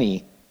ass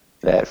penny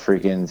that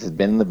freaking has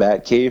been in the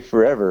Batcave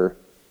forever,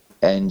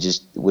 and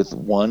just with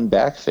one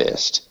back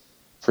fist,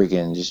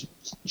 freaking just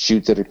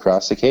shoots it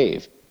across the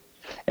cave.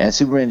 And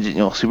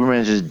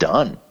Superman's just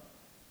done.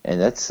 And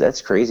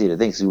that's crazy to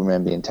think,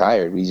 Superman being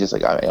tired. He's just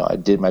like, I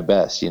did my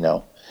best,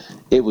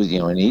 It was,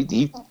 and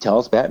he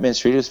tells Batman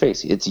straight to his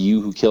face, "It's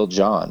you who killed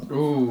John."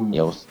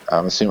 Ooh.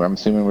 I'm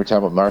assuming we're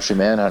talking about Martian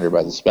Manhunter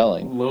by the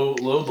spelling. Low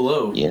blow.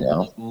 Low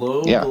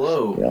Yeah,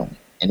 blow.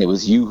 and it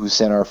was you who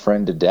sent our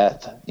friend to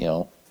death.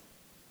 You're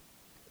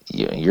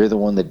the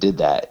one that did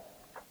that,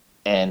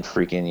 and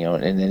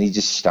freaking, and then he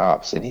just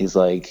stops and he's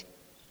like,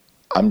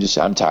 I'm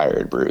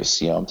tired,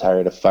 Bruce. I'm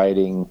tired of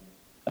fighting.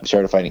 I'm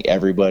tired of fighting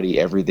everybody,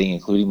 everything,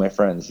 including my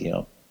friends.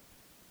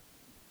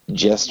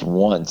 Just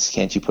once,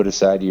 can't you put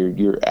aside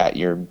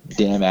your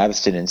damn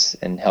abstinence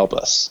and help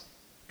us?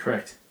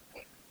 Correct.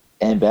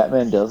 And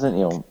Batman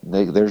doesn't.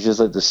 There's just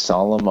like this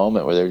solemn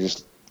moment where they're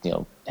just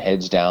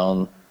heads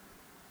down,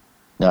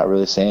 not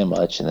really saying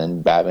much, and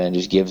then Batman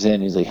just gives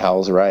in. He's like,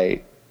 "Hal's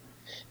right,"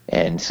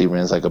 and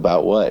Superman's like,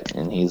 "About what?"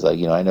 And he's like,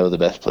 "I know the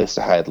best place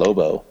to hide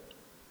Lobo,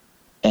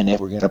 and if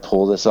we're gonna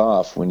pull this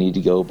off, we need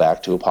to go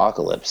back to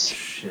Apocalypse."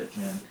 Shit,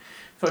 man.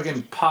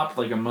 Fucking popped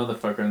like a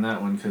motherfucker on that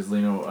one because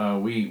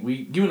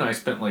you and I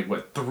spent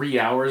like 3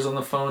 hours on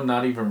the phone,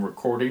 not even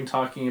recording,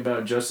 talking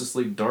about Justice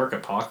League Dark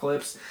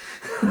Apocalypse.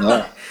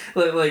 Yeah,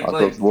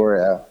 like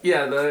War,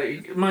 yeah,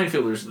 the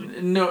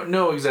Mindfielders.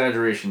 No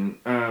exaggeration.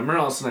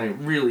 Morales and I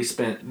really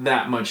spent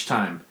that much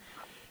time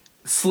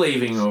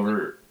slaving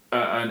over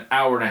an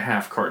hour and a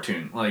half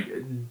cartoon,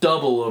 like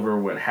double over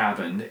what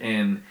happened,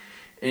 and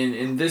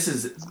this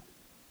is.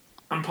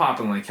 I'm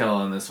popping like hell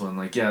on this one.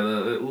 Like, yeah,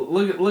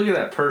 look at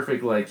that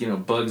perfect,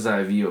 bug's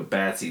eye view of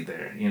Batsy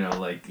there.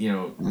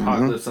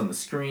 Apocalypse on the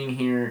screen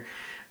here.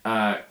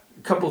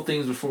 Couple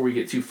things before we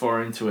get too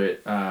far into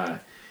it.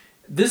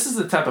 This is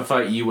the type of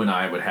fight you and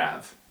I would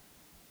have.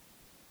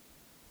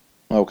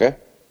 Okay.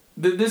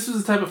 This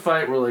is the type of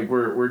fight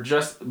where we're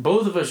just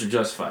both of us are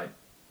justified.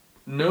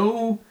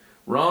 No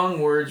wrong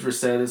words were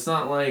said. It's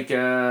not like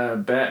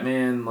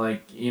Batman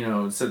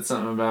said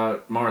something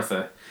about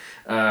Martha.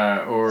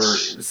 Or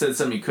said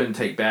something you couldn't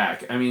take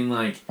back. I mean,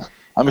 I'm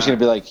just gonna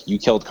be like, you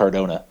killed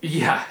Cardona.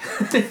 Yeah,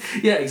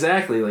 yeah,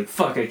 exactly. Like,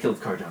 fuck, I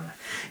killed Cardona.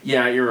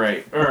 Yeah, you're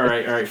right. All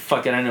right,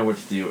 fuck it, I know what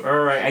to do.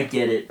 All right, I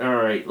get it. All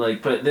right,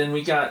 but then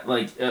we got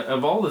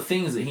of all the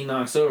things that he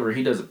knocks over,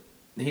 he does a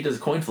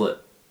coin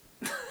flip.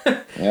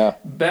 Yeah.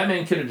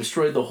 Batman could have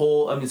destroyed the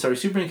whole.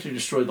 Superman could have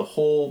destroyed the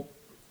whole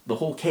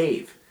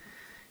cave.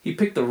 He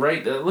picked the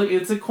right... look,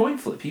 it's a coin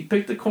flip. He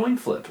picked the coin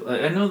flip.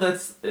 I know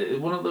that's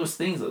one of those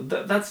things.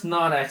 That's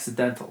not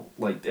accidental.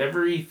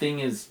 Everything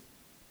is...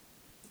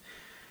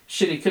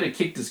 Shit, he could have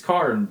kicked his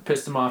car and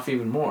pissed him off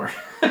even more.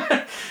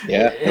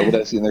 Yeah, they would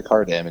have seen their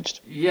car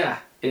damaged. Yeah.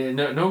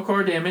 No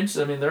car damage.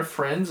 They're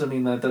friends.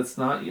 That's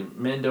not...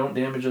 Men don't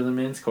damage other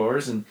men's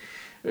cars. And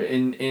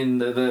in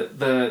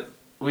the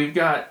we've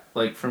got,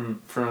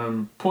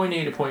 from point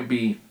A to point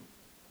B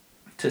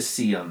to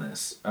C on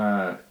this.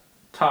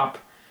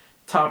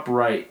 Top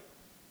right,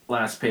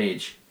 last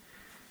page.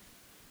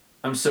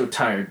 I'm so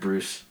tired,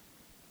 Bruce.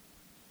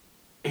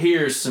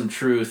 Here's some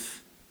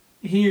truth.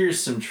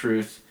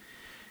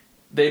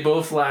 They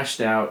both lashed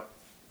out.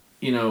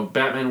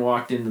 Batman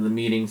walked into the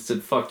meeting,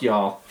 said, "Fuck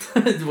y'all,"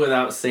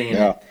 without saying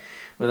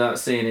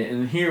it.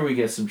 And here we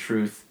get some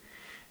truth.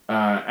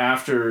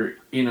 After,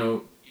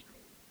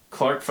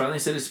 Clark finally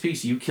said his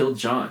piece. You killed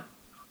John.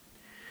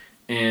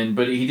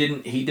 But he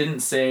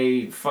didn't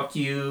say "fuck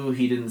you."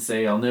 He didn't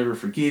say "I'll never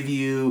forgive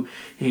you."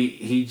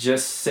 He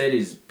just said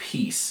his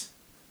piece.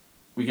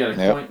 We got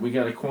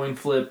a coin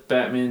flip.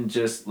 Batman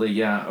just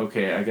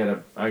okay. I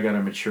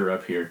gotta mature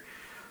up here.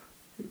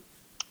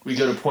 We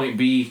go to point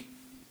B,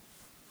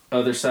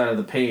 other side of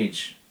the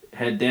page,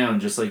 head down,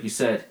 just like you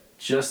said.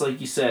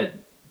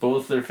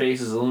 Both their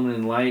faces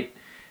illuminating light,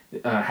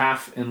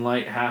 half in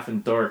light, half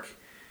in dark.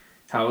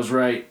 Hal was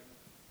right.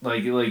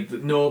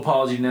 No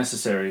apology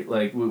necessary.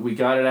 We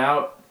got it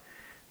out.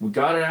 We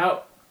got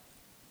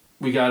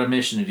a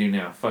mission to do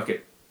now. Fuck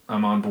it.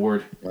 I'm on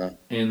board. Yeah.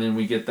 And then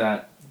we get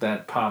that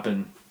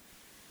popping.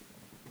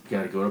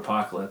 Got to go to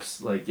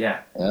Apocalypse.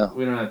 Yeah.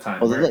 We don't have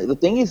time. Well, the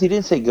thing is, he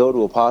didn't say go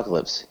to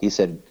Apocalypse. He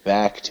said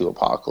back to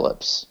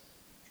Apocalypse.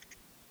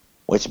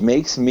 Which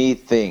makes me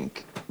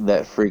think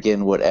that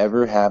freaking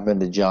whatever happened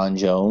to John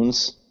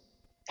Jones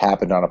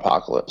happened on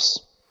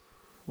Apocalypse.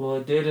 Well,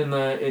 it did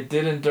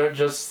in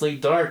Justice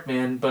League Dark,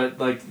 man.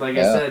 But I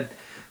said,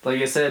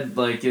 it's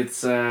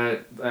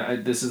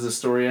this is a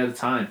story at a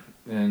time,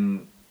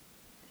 and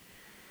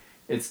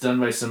it's done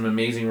by some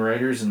amazing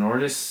writers and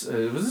artists.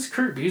 Was this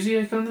Kurt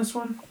Busiek on this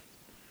one?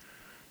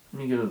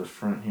 Let me go to the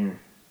front here.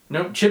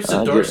 Nope, Chip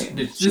Zdarsky.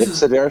 This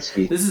is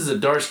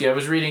Zdarsky. I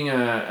was reading.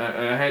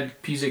 I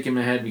had Busiek in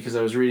my head because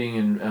I was reading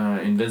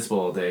Invincible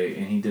all day,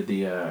 and he did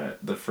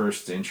the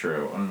first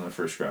intro on the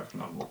first graphic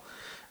novel.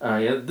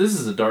 This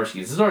is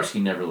Zdarsky.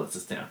 Zdarsky never lets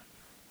us down.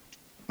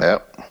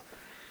 Yep.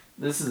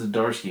 This is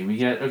Zdarsky. We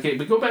got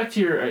but go back to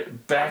your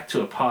back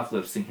to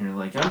Apocalypse thing here.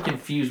 I'm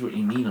confused what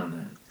you mean on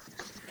that.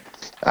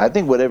 I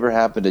think whatever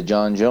happened to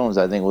John Jones,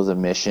 I think was a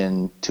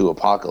mission to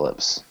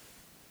Apocalypse.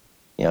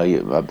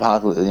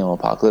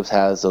 Apocalypse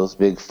has those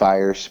big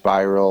fire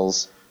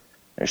spirals,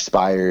 or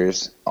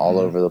spires all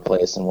over the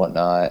place and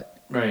whatnot.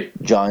 Right.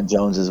 John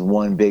Jones's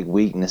one big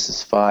weakness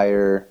is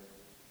fire.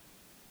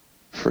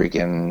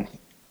 freaking.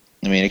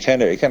 I mean, it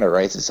kind of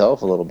writes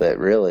itself a little bit.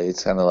 Really,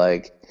 it's kind of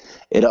like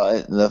it.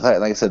 The fact,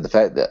 like I said, the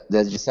fact that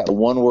there's just that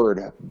one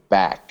word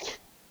back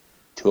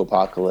to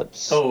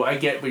apocalypse. Oh, I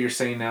get what you're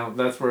saying now.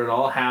 That's where it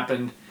all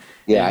happened,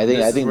 Yeah, I and think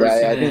this I is think where it's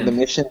that I gonna think the end.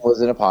 mission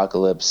was an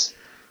apocalypse,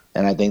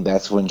 and I think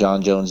that's when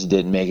John Jones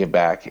didn't make it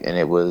back, and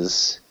it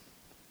was,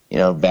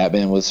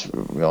 Batman was,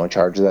 in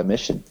charge of that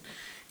mission.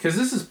 Because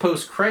this is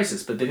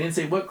post-crisis, but they didn't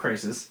say what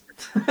crisis.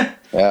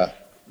 Yeah.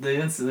 They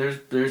didn't. Say,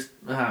 there's.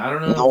 I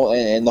don't And the know. whole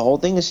and the whole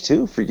thing is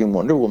too freaking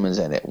Wonder Woman's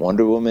in it.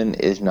 Wonder Woman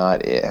is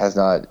not it has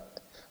not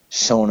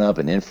shown up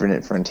in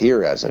Infinite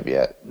Frontier as of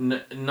yet.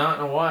 Not in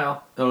a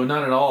while. Oh,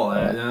 not at all.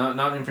 Uh,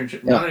 Not in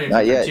Frontier. yeah, Not in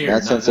not yet. Frontier.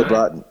 Not since they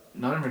brought.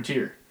 Not in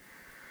Frontier.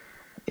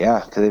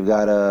 Yeah, because they've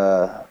got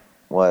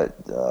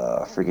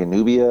freaking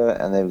Nubia,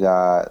 and they've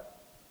got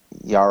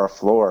Yara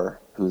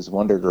Flor, who's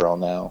Wonder Girl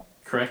now.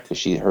 Correct.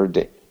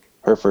 Because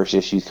her first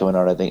issue's coming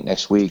out, I think,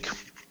 next week.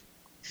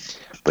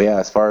 But yeah,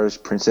 as far as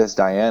Princess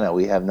Diana,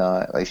 we have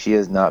not she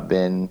has not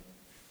been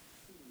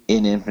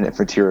in Infinite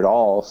Frontier at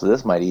all. So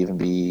this might even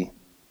be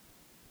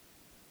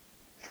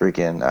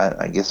freaking.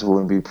 I guess it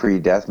wouldn't be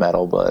pre-death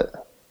metal,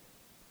 but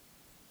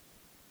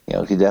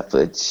it could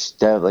definitely.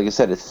 Like I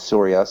said, it's a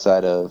story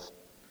outside of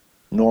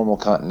normal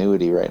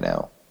continuity right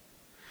now.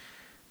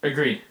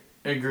 Agreed.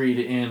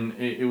 And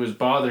it was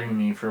bothering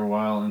me for a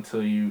while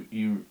until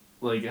you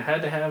like I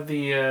had to have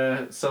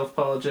the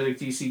self-apologetic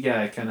DC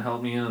guy kind of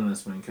help me in on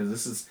this one because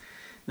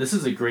this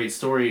is a great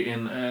story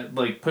and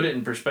like put it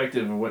in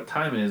perspective of what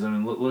time it is. I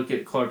mean, look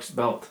at Clark's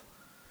belt.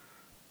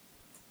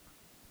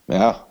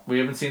 Yeah, We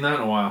haven't seen that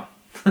in a while.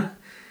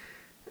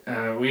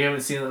 We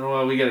haven't seen that in a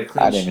while. We got a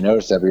clean. I didn't even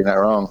notice that, but you're not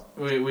wrong.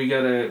 We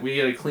got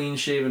a clean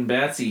shaven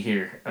Batsy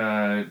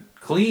here.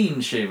 Clean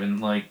shaven,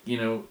 like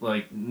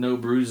no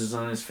bruises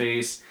on his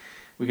face.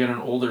 We got an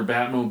older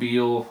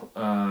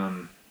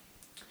Batmobile.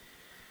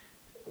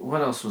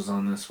 What else was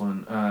on this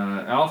one?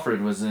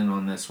 Alfred was in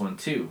on this one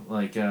too.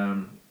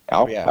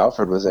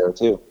 Alfred was there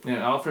too.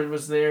 Yeah, Alfred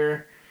was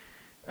there.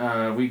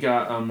 We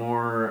got a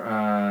more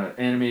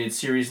animated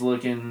series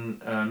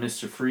looking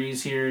Mr.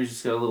 Freeze here. He's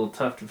just got a little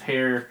tuft of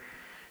hair.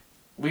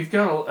 We've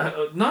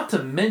got not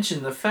to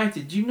mention the fact.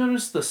 Did you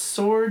notice the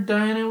sword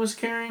Diana was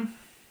carrying?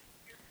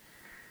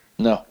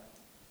 No.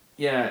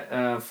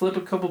 Yeah, flip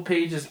a couple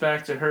pages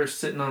back to her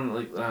sitting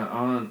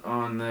on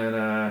on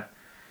that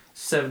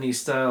 70s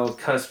style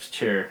cusp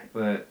chair.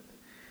 That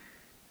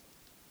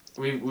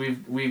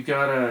we've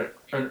got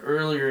an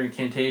earlier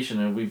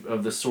incantation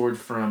of the sword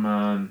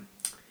from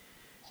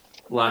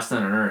Last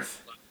Night on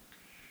Earth.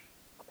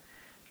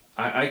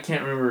 I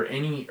can't remember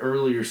any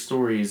earlier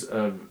stories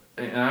of,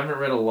 and I haven't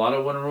read a lot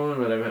of Wonder Woman,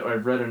 but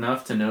I've read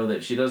enough to know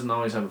that she doesn't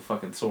always have a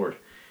fucking sword.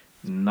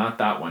 Not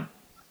that one.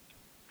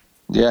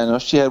 Yeah, I know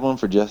she had one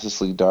for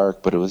Justice League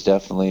Dark, but it was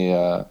definitely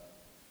a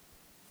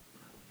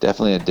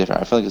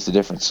different. I feel like it's a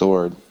different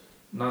sword.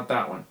 Not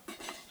that one.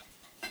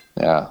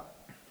 Yeah.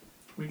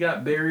 We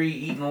got Barry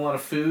eating a lot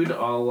of food,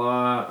 a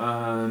la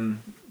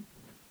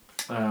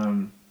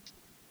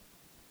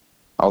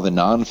All the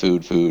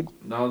non-food food,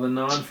 all the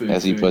non-food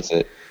as he food. puts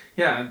it.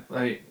 Yeah,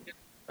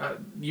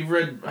 I've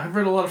read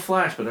a lot of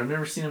Flash, but I've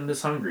never seen him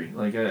this hungry.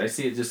 Like I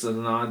see it just as a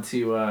nod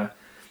to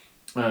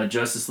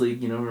Justice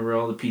League. Remember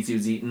all the pizza he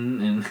was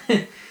eating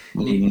and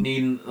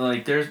needing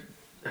like there's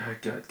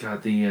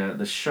God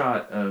the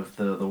shot of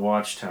the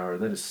watchtower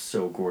that is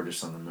so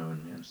gorgeous on the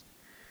moon, man.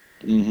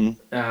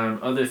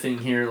 Mm-hmm. Other thing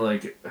here,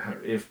 like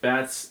if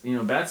Bats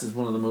is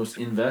one of the most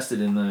invested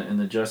in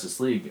the Justice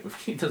League.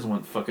 If he doesn't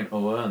want fucking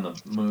Oa on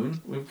the moon,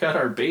 we've got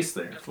our base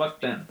there. Fuck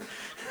them.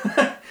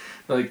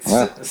 Like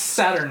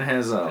Saturn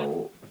has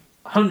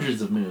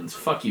hundreds of moons.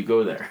 Fuck you,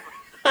 go there.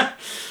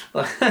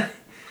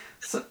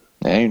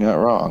 Yeah, you're not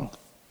wrong.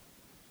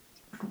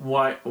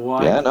 Why?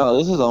 Yeah, no,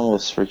 this is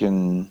almost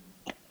freaking.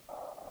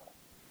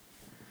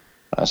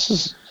 This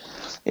is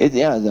it.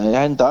 Yeah, I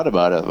hadn't thought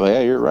about it, but yeah,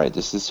 you're right.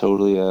 This is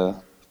totally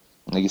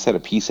like you said, a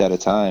piece at a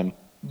time.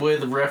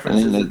 With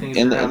references to things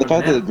And that are the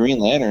fact now. that the Green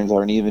Lanterns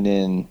aren't even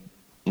in.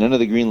 None of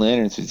the Green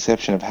Lanterns, with the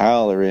exception of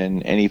Hal, are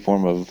in any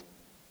form of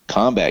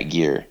combat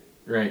gear.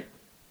 Right.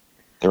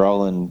 They're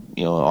all in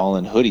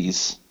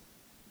hoodies.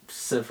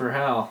 Except for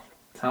Hal.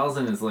 Hal's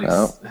in his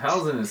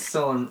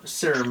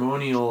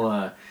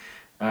ceremonial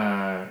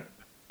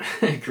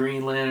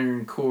Green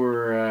Lantern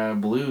Corps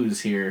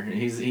blues here.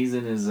 He's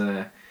in his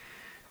I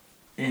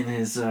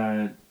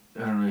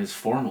don't know, his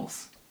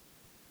formals.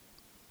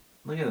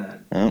 Look at that.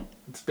 Yep.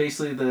 It's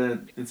basically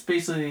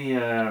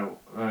the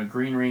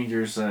Green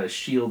Ranger's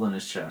shield on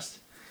his chest.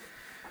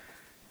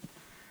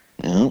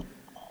 Yep.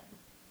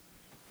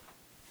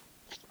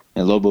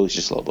 And Lobo's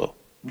just Lobo.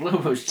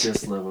 Lobo's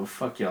just Lobo.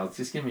 Fuck y'all.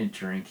 Just give me a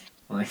drink.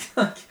 Like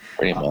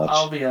Pretty much.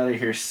 I'll be out of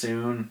here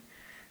soon.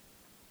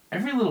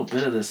 Every little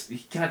bit of this,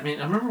 God, man.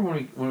 I remember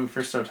when we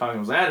first started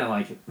talking, I didn't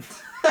like it.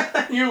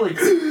 And you're like,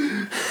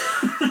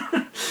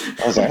 I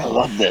was like, I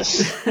love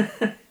this.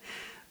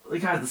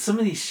 Like, God, some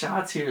of these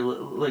shots here,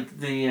 like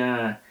the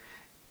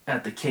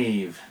at the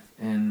cave,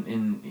 and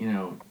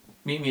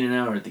meet me in an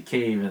hour at the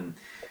cave, and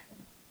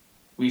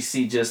we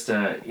see just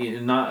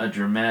not a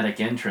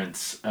dramatic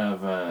entrance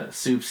of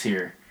Soups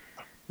here.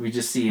 We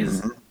just see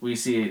we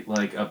see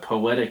like a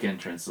poetic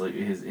entrance, like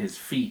his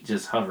feet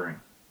just hovering.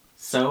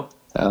 So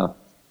Oh.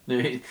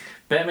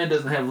 Batman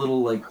doesn't have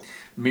little like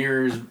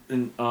mirrors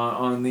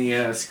on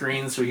the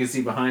screen so we can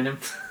see behind him.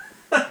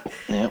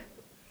 Yep.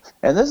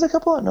 And there's a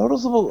couple of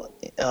noticeable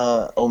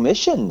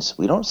omissions.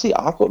 We don't see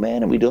Aquaman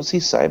and we don't see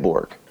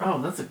Cyborg.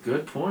 Oh, that's a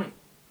good point.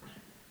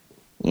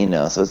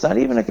 So it's not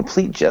even a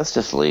complete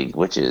Justice League,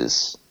 which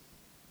is,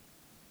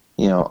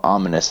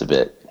 ominous a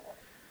bit.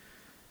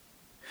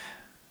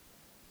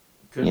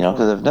 Good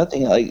Because if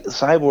nothing, like,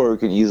 Cyborg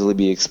can easily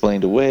be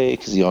explained away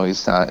because he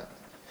always not,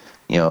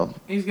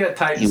 he's got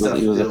Titan stuff.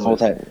 He was a full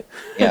time,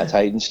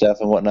 Titan stuff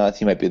and whatnot.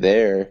 He might be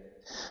there,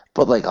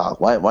 but like,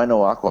 why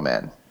no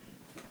Aquaman?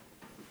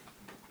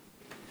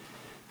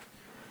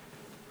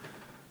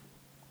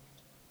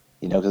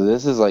 Because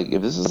this is like,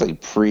 if this is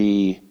like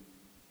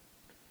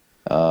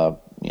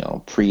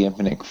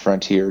pre-Infinite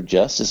Frontier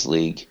Justice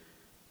League,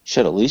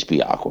 should at least be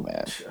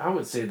Aquaman. I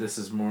would say this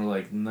is more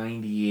like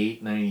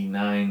 98,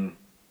 99,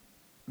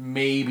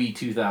 maybe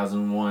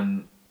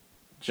 2001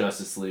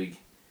 Justice League.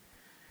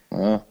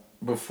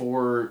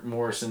 Before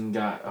Morrison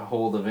got a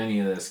hold of any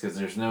of this, because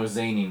there's no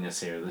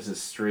zaniness here. This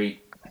is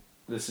straight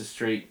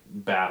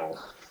battle.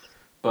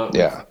 But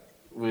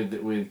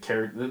with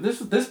character,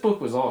 this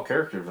book was all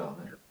character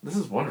development. This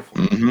is wonderful.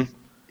 Mm-hmm.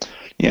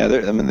 Yeah,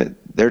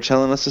 they're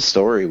telling us a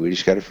story. We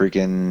just got to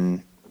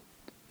freaking,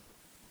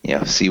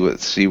 see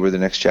where the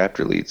next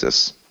chapter leads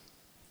us.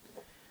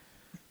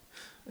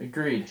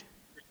 Agreed.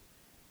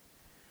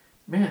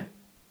 Man,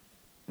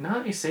 now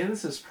that you say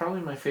this is probably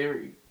my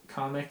favorite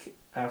comic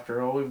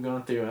after all we've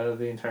gone through out of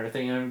the entire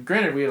thing. And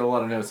granted, we had a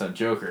lot of notes on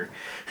Joker,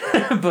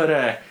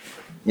 but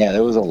yeah,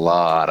 there was a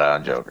lot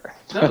on Joker.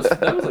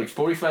 that was like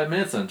 45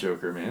 minutes on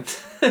Joker, man.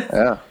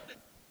 Yeah,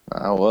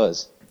 I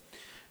was.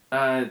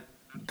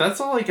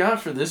 That's all I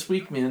got for this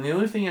week, man. The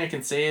only thing I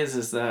can say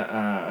is that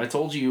I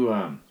told you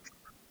I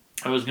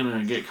was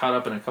gonna get caught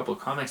up in a couple of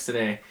comics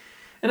today,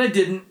 and I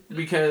didn't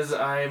because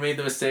I made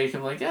the mistake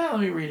of like, let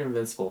me read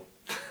Invincible.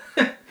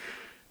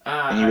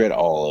 And you read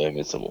all of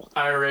Invincible?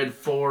 I read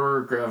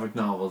 4 graphic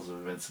novels of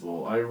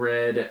Invincible. I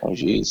read. Oh,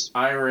 jeez.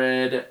 I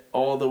read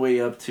all the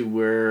way up to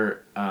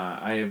where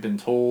I have been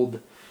told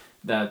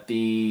that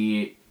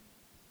the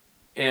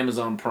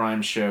Amazon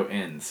Prime show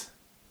ends.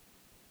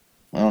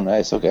 Oh,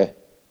 nice. Okay.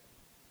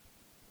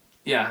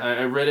 Yeah,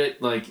 I read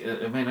it like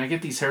man. I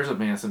get these hairs up,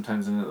 man.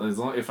 Sometimes, and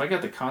if I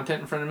got the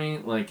content in front of me,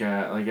 like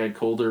I had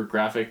colder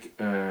graphic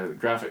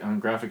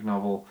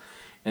novel,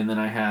 and then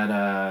I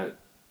had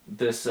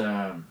this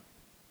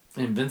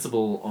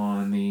Invincible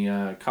on the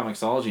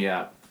Comixology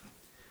app.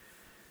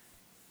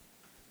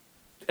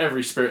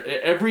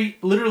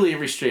 Literally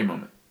every stray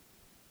moment.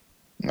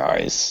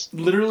 Nice.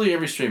 Literally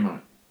every stray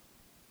moment,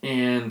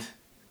 and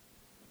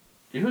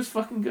it was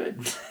fucking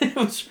good.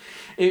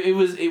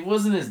 It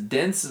wasn't as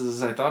dense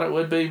as I thought it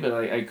would be, but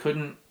I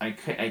can't,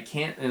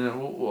 and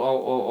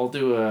I'll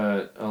do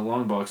a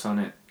long box on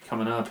it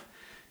coming up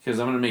because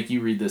I'm gonna make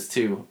you read this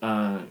too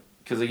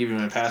because I give you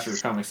my password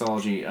for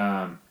Comixology.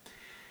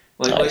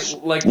 Nice.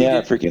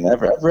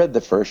 I've read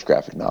the first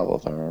graphic novel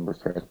if I remember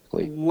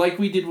correctly. Like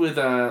we did with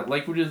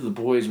the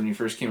boys when you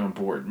first came on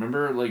board.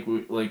 Remember,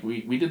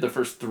 we did the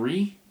first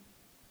 3.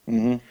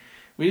 Mm-hmm.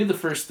 We did the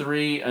first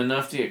 3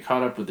 enough to get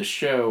caught up with the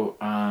show.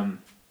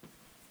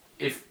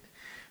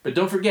 But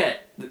don't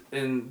forget,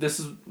 and this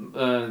is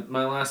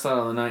my last thought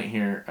of the night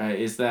here,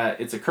 is that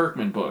it's a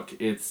Kirkman book.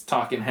 It's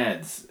Talking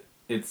Heads.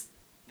 It's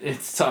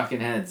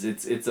Talking Heads.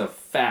 It's a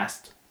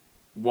fast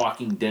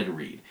Walking Dead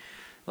read.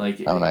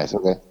 Nice.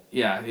 Okay.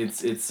 Yeah,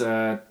 it's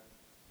I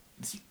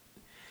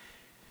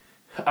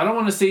don't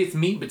want to say it's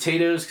meat and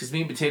potatoes because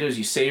meat and potatoes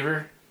you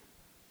savor.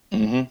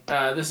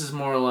 Mm-hmm. This is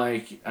more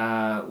like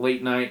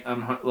late night.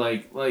 I'm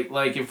like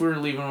if we were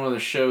leaving one of the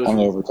shows.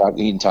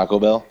 Eating Taco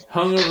Bell.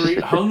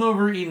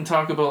 Hungover eating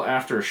Taco Bell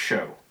after a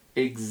show.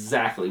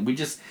 Exactly. We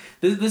just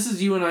this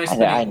is you and I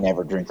spending. I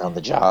never drink on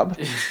the job.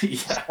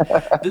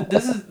 Yeah.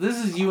 This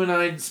is you and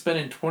I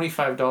spending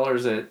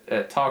 $25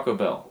 at Taco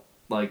Bell.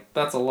 Like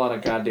that's a lot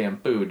of goddamn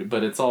food,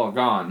 but it's all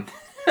gone.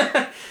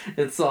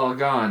 It's all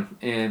gone,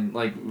 and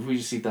like we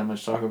just eat that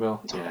much Taco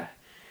Bell. Yeah.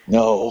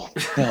 No,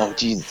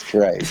 Jesus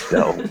Christ,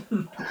 no.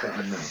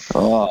 God, no.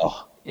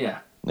 Oh. Yeah.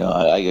 No,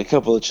 a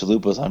couple of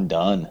chalupas, I'm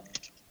done.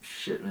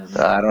 Shit, man.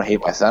 I don't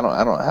hate myself.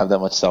 I don't have that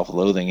much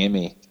self-loathing in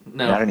me.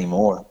 No. Not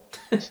anymore.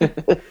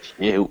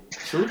 Shoot.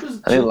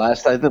 Chalupas. I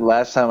think the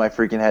last time I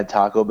freaking had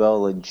Taco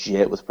Bell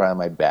legit was probably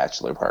my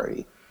bachelor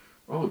party.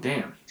 Oh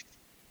damn.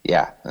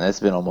 Yeah, and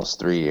that's been almost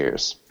 3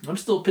 years. I'm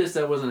still pissed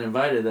I wasn't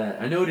invited to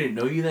that. I didn't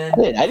know you then.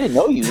 I didn't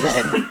know you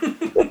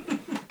then.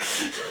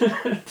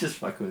 Just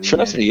fuck with you.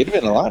 Trust me, it'd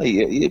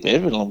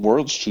been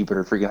worlds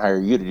cheaper to freaking hire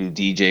you to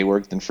do DJ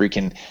work than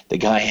freaking the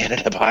guy I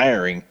ended up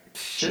hiring.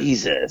 Shit.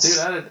 Jesus,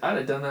 dude, I'd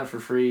have done that for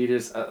free.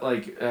 Just my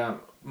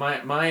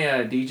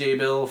DJ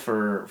bill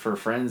for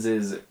friends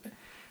is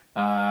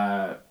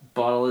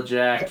bottle of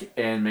Jack,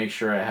 and make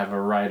sure I have a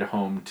ride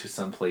home to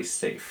someplace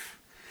safe.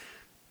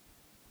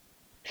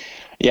 Oh,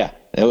 Yeah,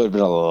 it would have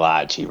been a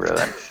lot cheaper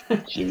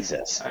then.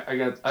 Jesus. I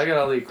got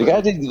all the The guy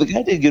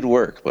equipment. did good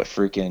work, but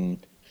freaking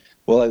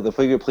well, like the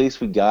figure place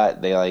we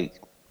got, they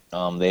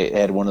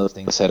had one of those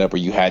things set up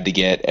where you had to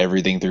get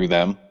everything through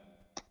them.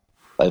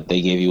 Like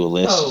they gave you a Oh,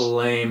 list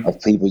lame.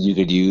 of people you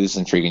could use,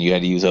 and freaking you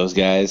had to use those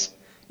guys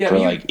Yeah, for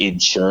but you. like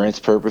insurance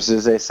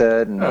purposes. They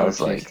said, and I Oh, was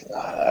jeez. like,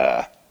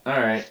 All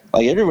right.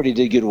 like everybody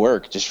did good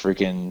work. Just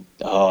freaking,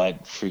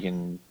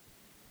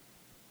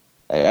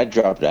 I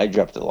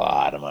dropped a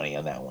lot of money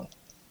on that one.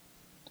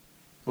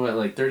 What,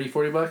 like 30,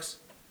 $40?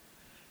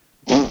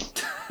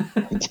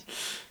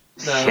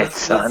 No, Shit,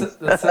 son.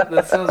 that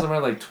sounds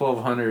about like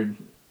 1,200.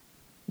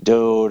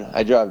 Dude,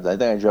 I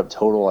think I dropped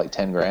total like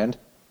 10 grand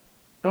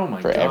Oh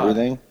my for god.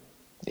 everything.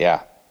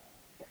 Yeah.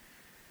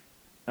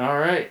 All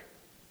right.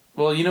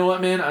 Well, you know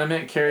what, man? I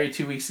met Carrie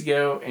 2 weeks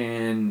ago,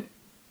 and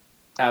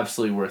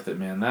absolutely worth it,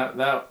 man.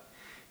 That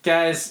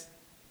guys,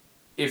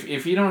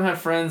 if you don't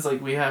have friends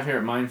like we have here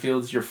at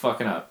Mindfields, you're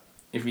fucking up.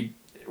 If you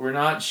we're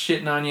not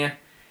shitting on you,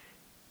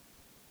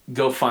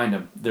 go find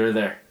them. They're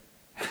there.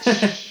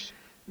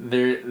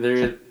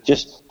 they're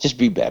Just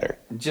be better.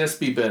 just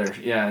be better.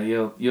 Yeah,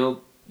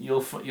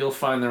 you'll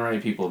find the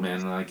right people,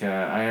 man. Like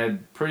I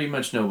had pretty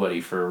much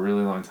nobody for a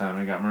really long time.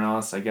 I got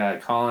Morales, I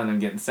got Colin. I'm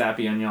getting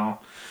sappy on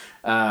y'all,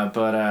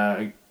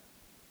 but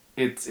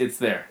it's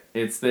there.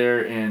 It's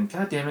there, and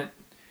god damn it,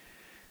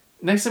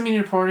 next time you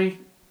need a party,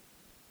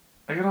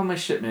 I got all my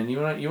shit, man. You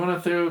wanna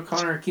throw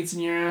Connor a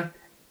quinceanera?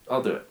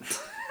 I'll do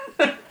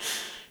it.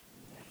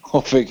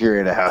 We'll figure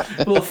it out.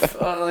 Well,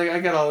 like I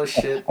got all this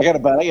shit. I got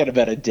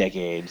about a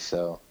decade,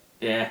 so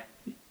Yeah,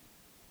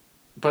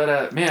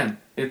 but man,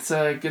 it's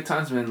good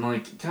times, man.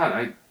 Like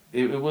God,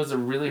 it was a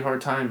really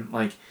hard time,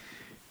 like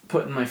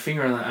putting my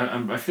finger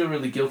on that. I feel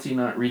really guilty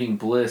not reading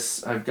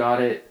Bliss. I've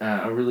got it.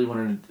 I really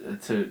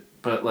wanted to,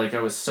 but like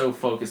I was so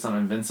focused on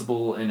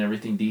Invincible and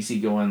everything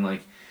DC going.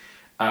 Like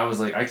I was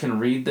like, I can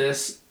read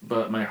this,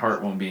 but my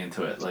heart won't be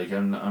into it. Like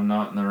I'm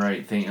not in the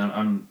right thing.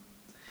 I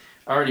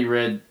already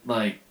read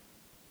like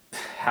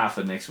half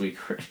of next week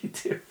already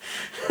too.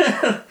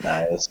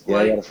 nice. Yeah,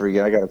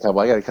 Like I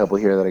got a couple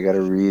here that I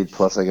gotta read.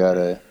 Plus,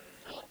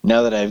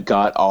 now that I've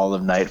got all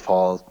of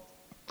Nightfall,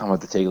 I'm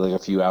about to take like a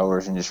few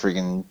hours and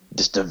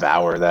just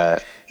devour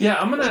that. yeah,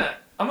 I'm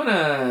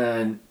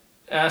gonna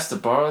ask to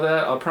borrow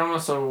that. I'll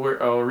promise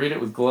I'll read it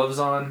with gloves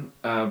on.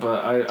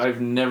 But I've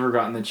never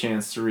gotten the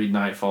chance to read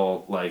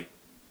Nightfall. Like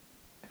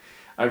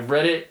I've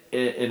read it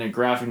in a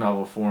graphic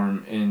novel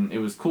form, and it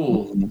was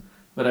cool. Mhm.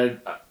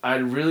 But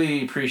I'd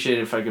really appreciate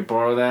it if I could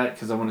borrow that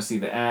because I want to see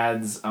the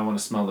ads. I want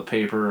to smell the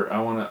paper. I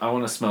want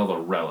to smell the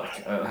relic.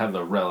 I have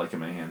the relic in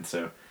my hand,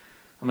 so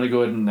I'm gonna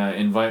go ahead and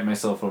invite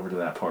myself over to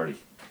that party.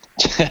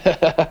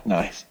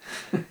 Nice.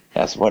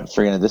 That's what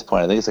freaking at this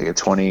point. I think it's like a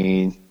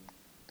 20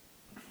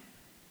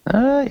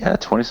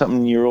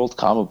 something year old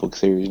comic book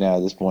series now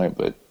at this point,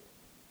 but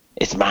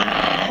it's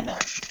mine.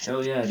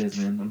 Hell yeah, it is,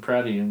 man. I'm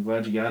proud of you. I'm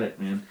glad you got it,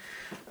 man.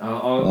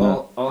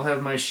 Uh, I'll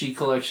have my She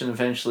collection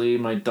eventually.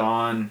 My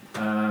Dawn.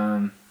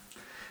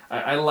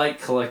 I like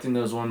collecting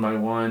those one by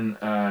one.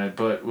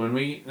 But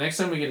next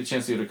time we get a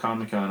chance to go to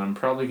Comic-Con, I'm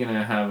probably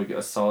gonna have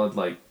a solid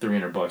like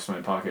 $300 in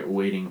my pocket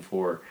waiting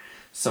for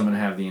someone to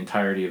have the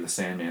entirety of the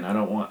Sandman.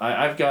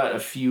 I've got a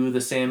few of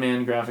the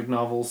Sandman graphic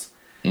novels,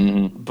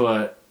 mhm.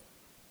 but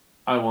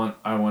I want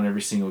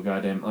every single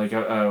goddamn like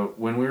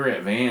when we were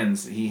at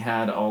Vans, he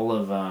had all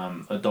of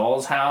A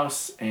Doll's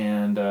House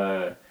and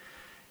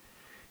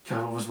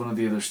God, what was one of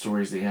the other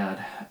stories they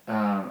had?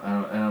 And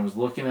I was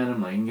looking at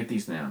them like I can get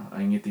these now. I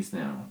can get these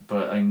now.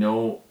 But I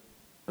know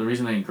the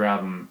reason I didn't grab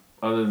them,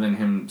 other than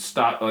him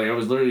stop. Like I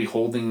was literally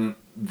holding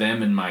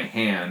them in my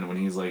hand when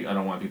he's like, I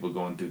don't want people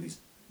going through these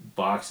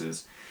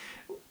boxes.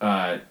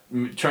 Trying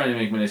to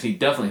make my decision. He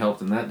definitely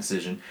helped in that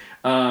decision.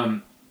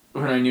 When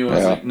I knew I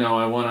was Yeah. like, no,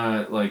 I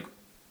want to like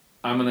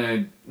I'm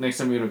gonna next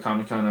time we go to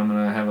Comic-Con, I'm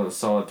gonna have a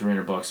solid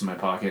 $300 in my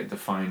pocket to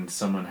find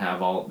someone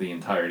have all the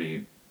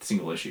entirety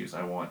single issues.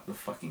 I want the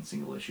fucking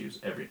single issues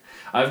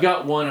I've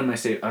got one in my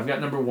safe. I've got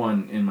number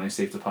one in my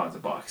safe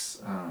deposit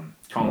box.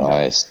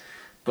 Nice.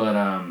 But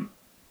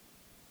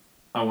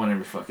I want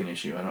every fucking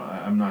issue.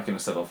 I'm not gonna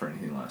settle for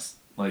anything less.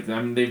 Like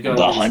I mean, they've got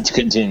The all these, hunt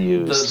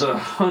continues. the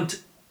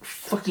hunt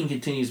fucking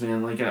continues,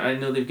 man. Like I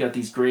know they've got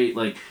these great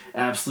like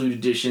absolute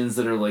editions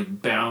that are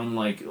like bound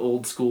like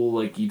old school,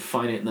 like you'd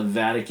find it in the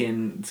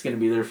Vatican. It's gonna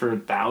be there for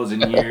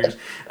 1,000 years.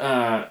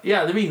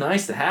 Yeah, they'd be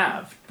nice to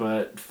have,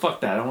 but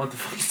fuck that. I want the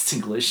fucking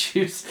single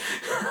issues.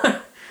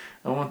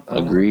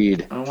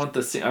 Agreed. I want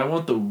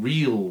the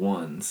real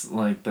ones,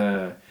 like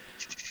the.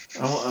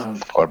 I want, I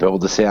want to be able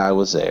to say I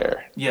was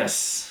there.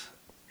 yes,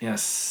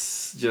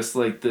 just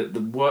like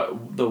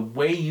the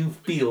way you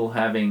feel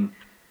having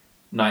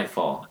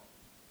Nightfall.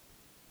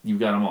 You've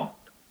got them all.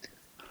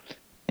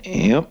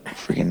 Yep.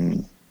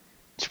 Freaking,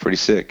 it's pretty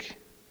sick.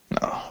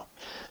 No.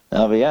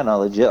 No, but yeah, no,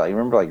 legit. I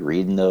remember like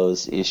reading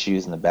those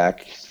issues in the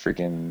back,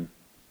 freaking,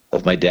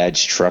 of my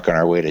dad's truck on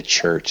our way to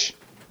church.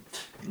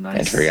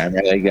 Nice. And I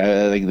mean,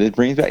 like it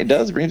brings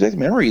back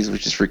memories,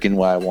 which is freaking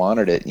why I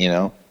wanted it, you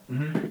know.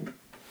 Mm-hmm.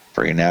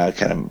 Right now,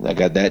 I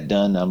got that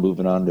done. I'm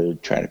moving on to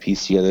trying to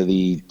piece together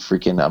the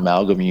freaking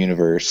amalgam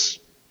universe.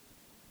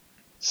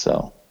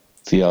 So,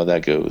 see how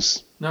that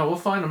goes. No, we'll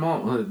find them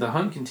all. The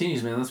hunt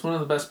continues, man. That's one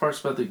of the best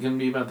parts about going to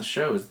be about the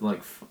show is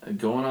like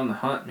going on the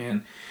hunt,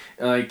 man.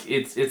 Like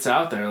it's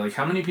out there. Like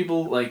how many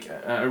people? Like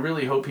I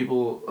really hope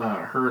people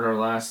heard our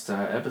last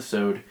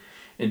episode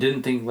and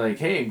didn't think like,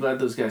 hey, I'm glad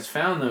those guys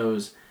found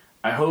those.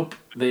 I hope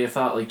they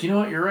thought like, you know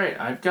what, you're right.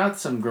 I've got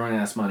some grown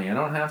ass money. I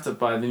don't have to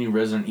buy the new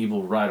Resident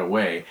Evil right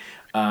away.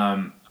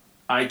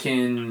 I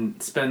can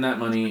spend that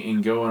money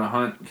and go on a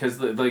hunt because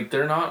like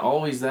they're not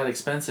always that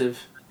expensive.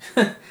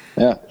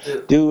 Yeah,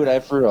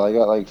 dude, for real, I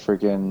got like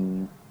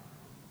freaking.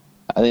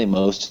 I think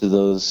most of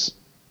those.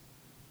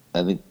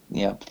 I think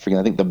I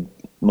think the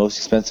most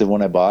expensive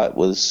one I bought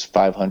was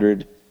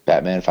 500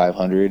 Batman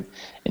 500,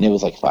 and it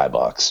was like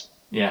 $5.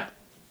 Yeah.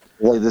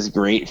 Like this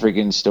great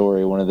freaking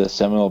story, one of the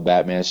seminal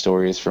Batman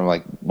stories from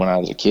like when I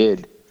was a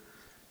kid,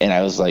 and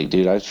I was like,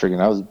 dude, I was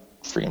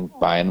freaking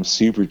buying them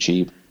super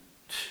cheap,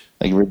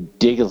 like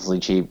ridiculously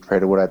cheap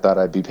compared to what I thought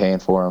I'd be paying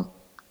for them.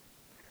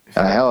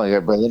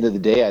 And by the end of the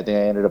day, I think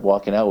I ended up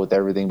walking out with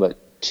everything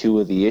but 2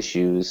 of the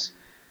issues.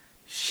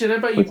 Shit, I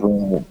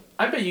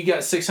bet you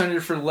got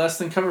 600 for less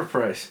than cover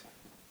price.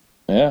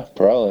 Yeah,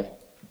 probably.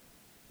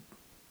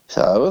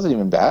 So it wasn't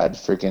even bad,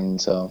 so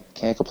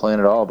can't complain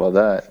at all about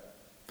that.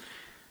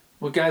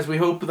 Well, guys, we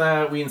hope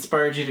that we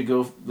inspired you to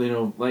go,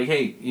 like,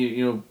 hey,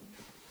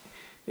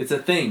 it's a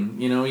thing,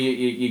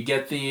 you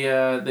get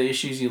the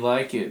issues you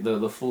like,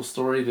 the full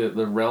story,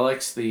 the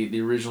relics,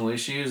 the original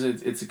issues,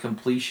 it's a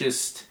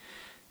completist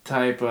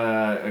type,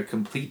 a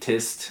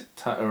completist,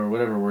 or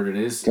whatever word it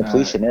is.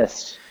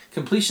 Completionist.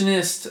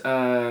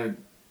 Completionist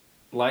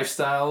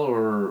lifestyle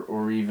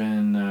or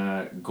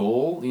even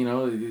goal,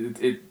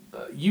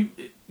 you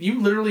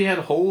literally had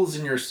holes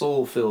in your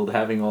soul filled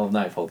having all of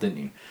Nightfall, didn't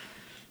you?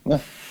 Yeah.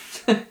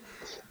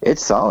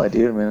 It's solid,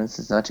 dude. I mean,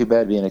 it's not too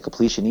bad being a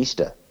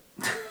completionista.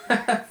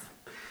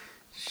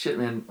 Shit,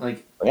 man.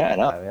 Like, yeah,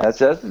 no, that's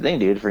the thing,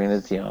 dude.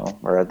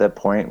 We're at that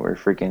point where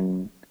we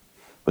can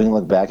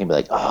look back and be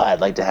like, oh, I'd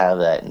like to have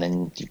that, and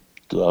then you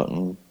go out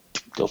and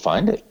go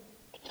find it.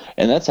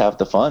 And that's half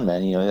the fun,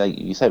 man. Like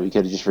you said, we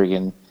could have just like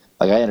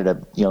I ended up,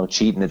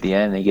 cheating at the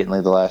end and getting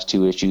like the last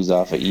 2 issues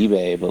off of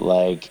eBay, but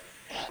like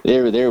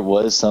there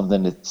was there's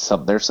something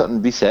to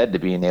be said to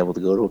being able to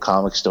go to a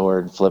comic store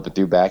and flip it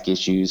through back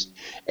issues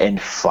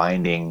and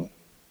finding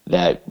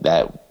that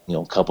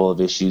couple of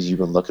issues you've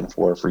been looking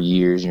for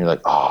years, and you're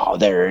like, oh,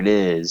 there it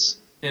is.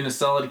 In a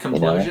solid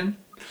conclusion.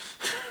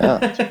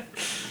 Yeah.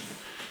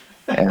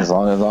 And as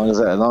long as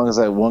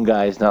that one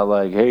guy is not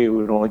like, hey,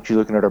 we don't want you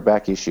looking at our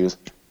back issues,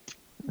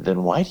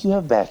 then why do you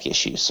have back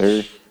issues,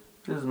 sir?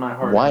 This is my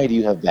hard. Why do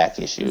you have back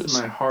issues? This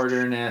is my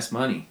hard-earned ass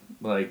money.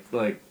 Like,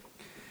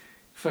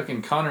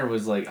 fucking Connor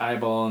was like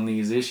eyeballing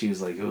these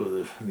issues, like,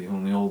 oh, the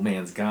only old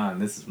man's gone.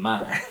 This is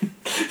mine.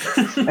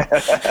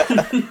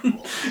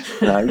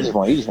 No,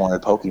 he just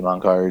wanted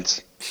Pokemon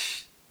cards.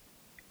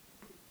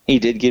 He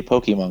did get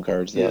Pokemon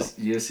cards, though.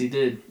 Yes, he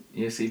did.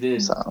 Yes, he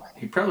did. So.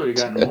 He probably would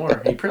have gotten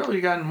more. He probably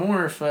would have gotten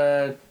more if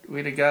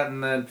we'd have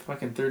gotten that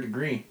fucking 3rd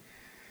degree.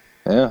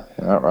 Yeah,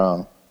 you're not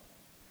wrong.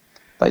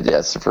 Like,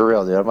 that's for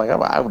real, dude. I'm like,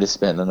 I would have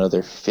spent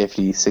another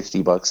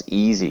 $50-$60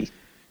 easy.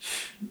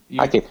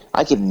 I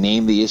could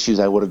name the issues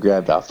I would have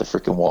grabbed off the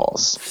freaking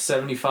walls.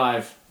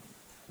 75.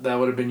 That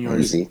would have been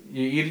yours. Easy.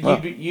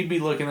 You'd be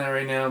looking at it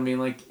right now and being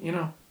like,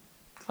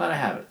 glad I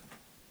have it.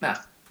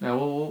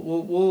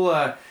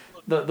 We'll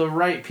the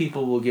right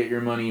people will get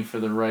your money for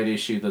the right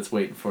issue that's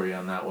waiting for you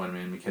on that one,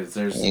 man. Because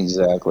there's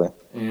exactly.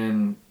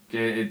 And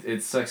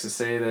it sucks to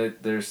say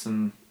that there's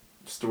some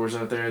stores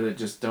out there that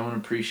just don't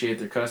appreciate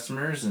their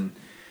customers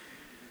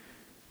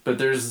but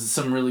there's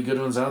some really good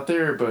ones out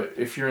there. But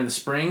if you're in the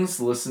Springs,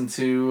 listen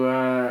to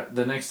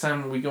the next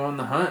time we go on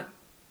the hunt,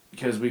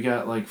 because we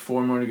got like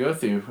 4 more to go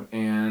through,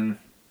 and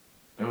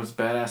it was a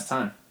badass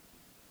time.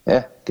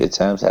 Yeah, good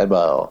times had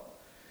by all.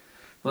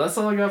 Well, that's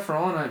all I got for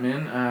all night,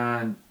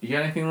 man. You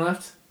got anything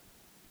left?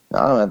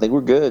 No, I think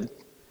we're good.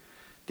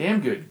 Damn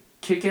good.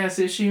 Kick-ass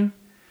issue.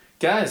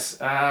 Guys,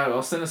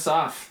 I'll send us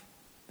off.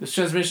 This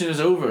transmission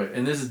is over,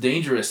 and this is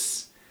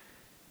dangerous.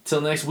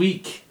 Till next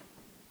week.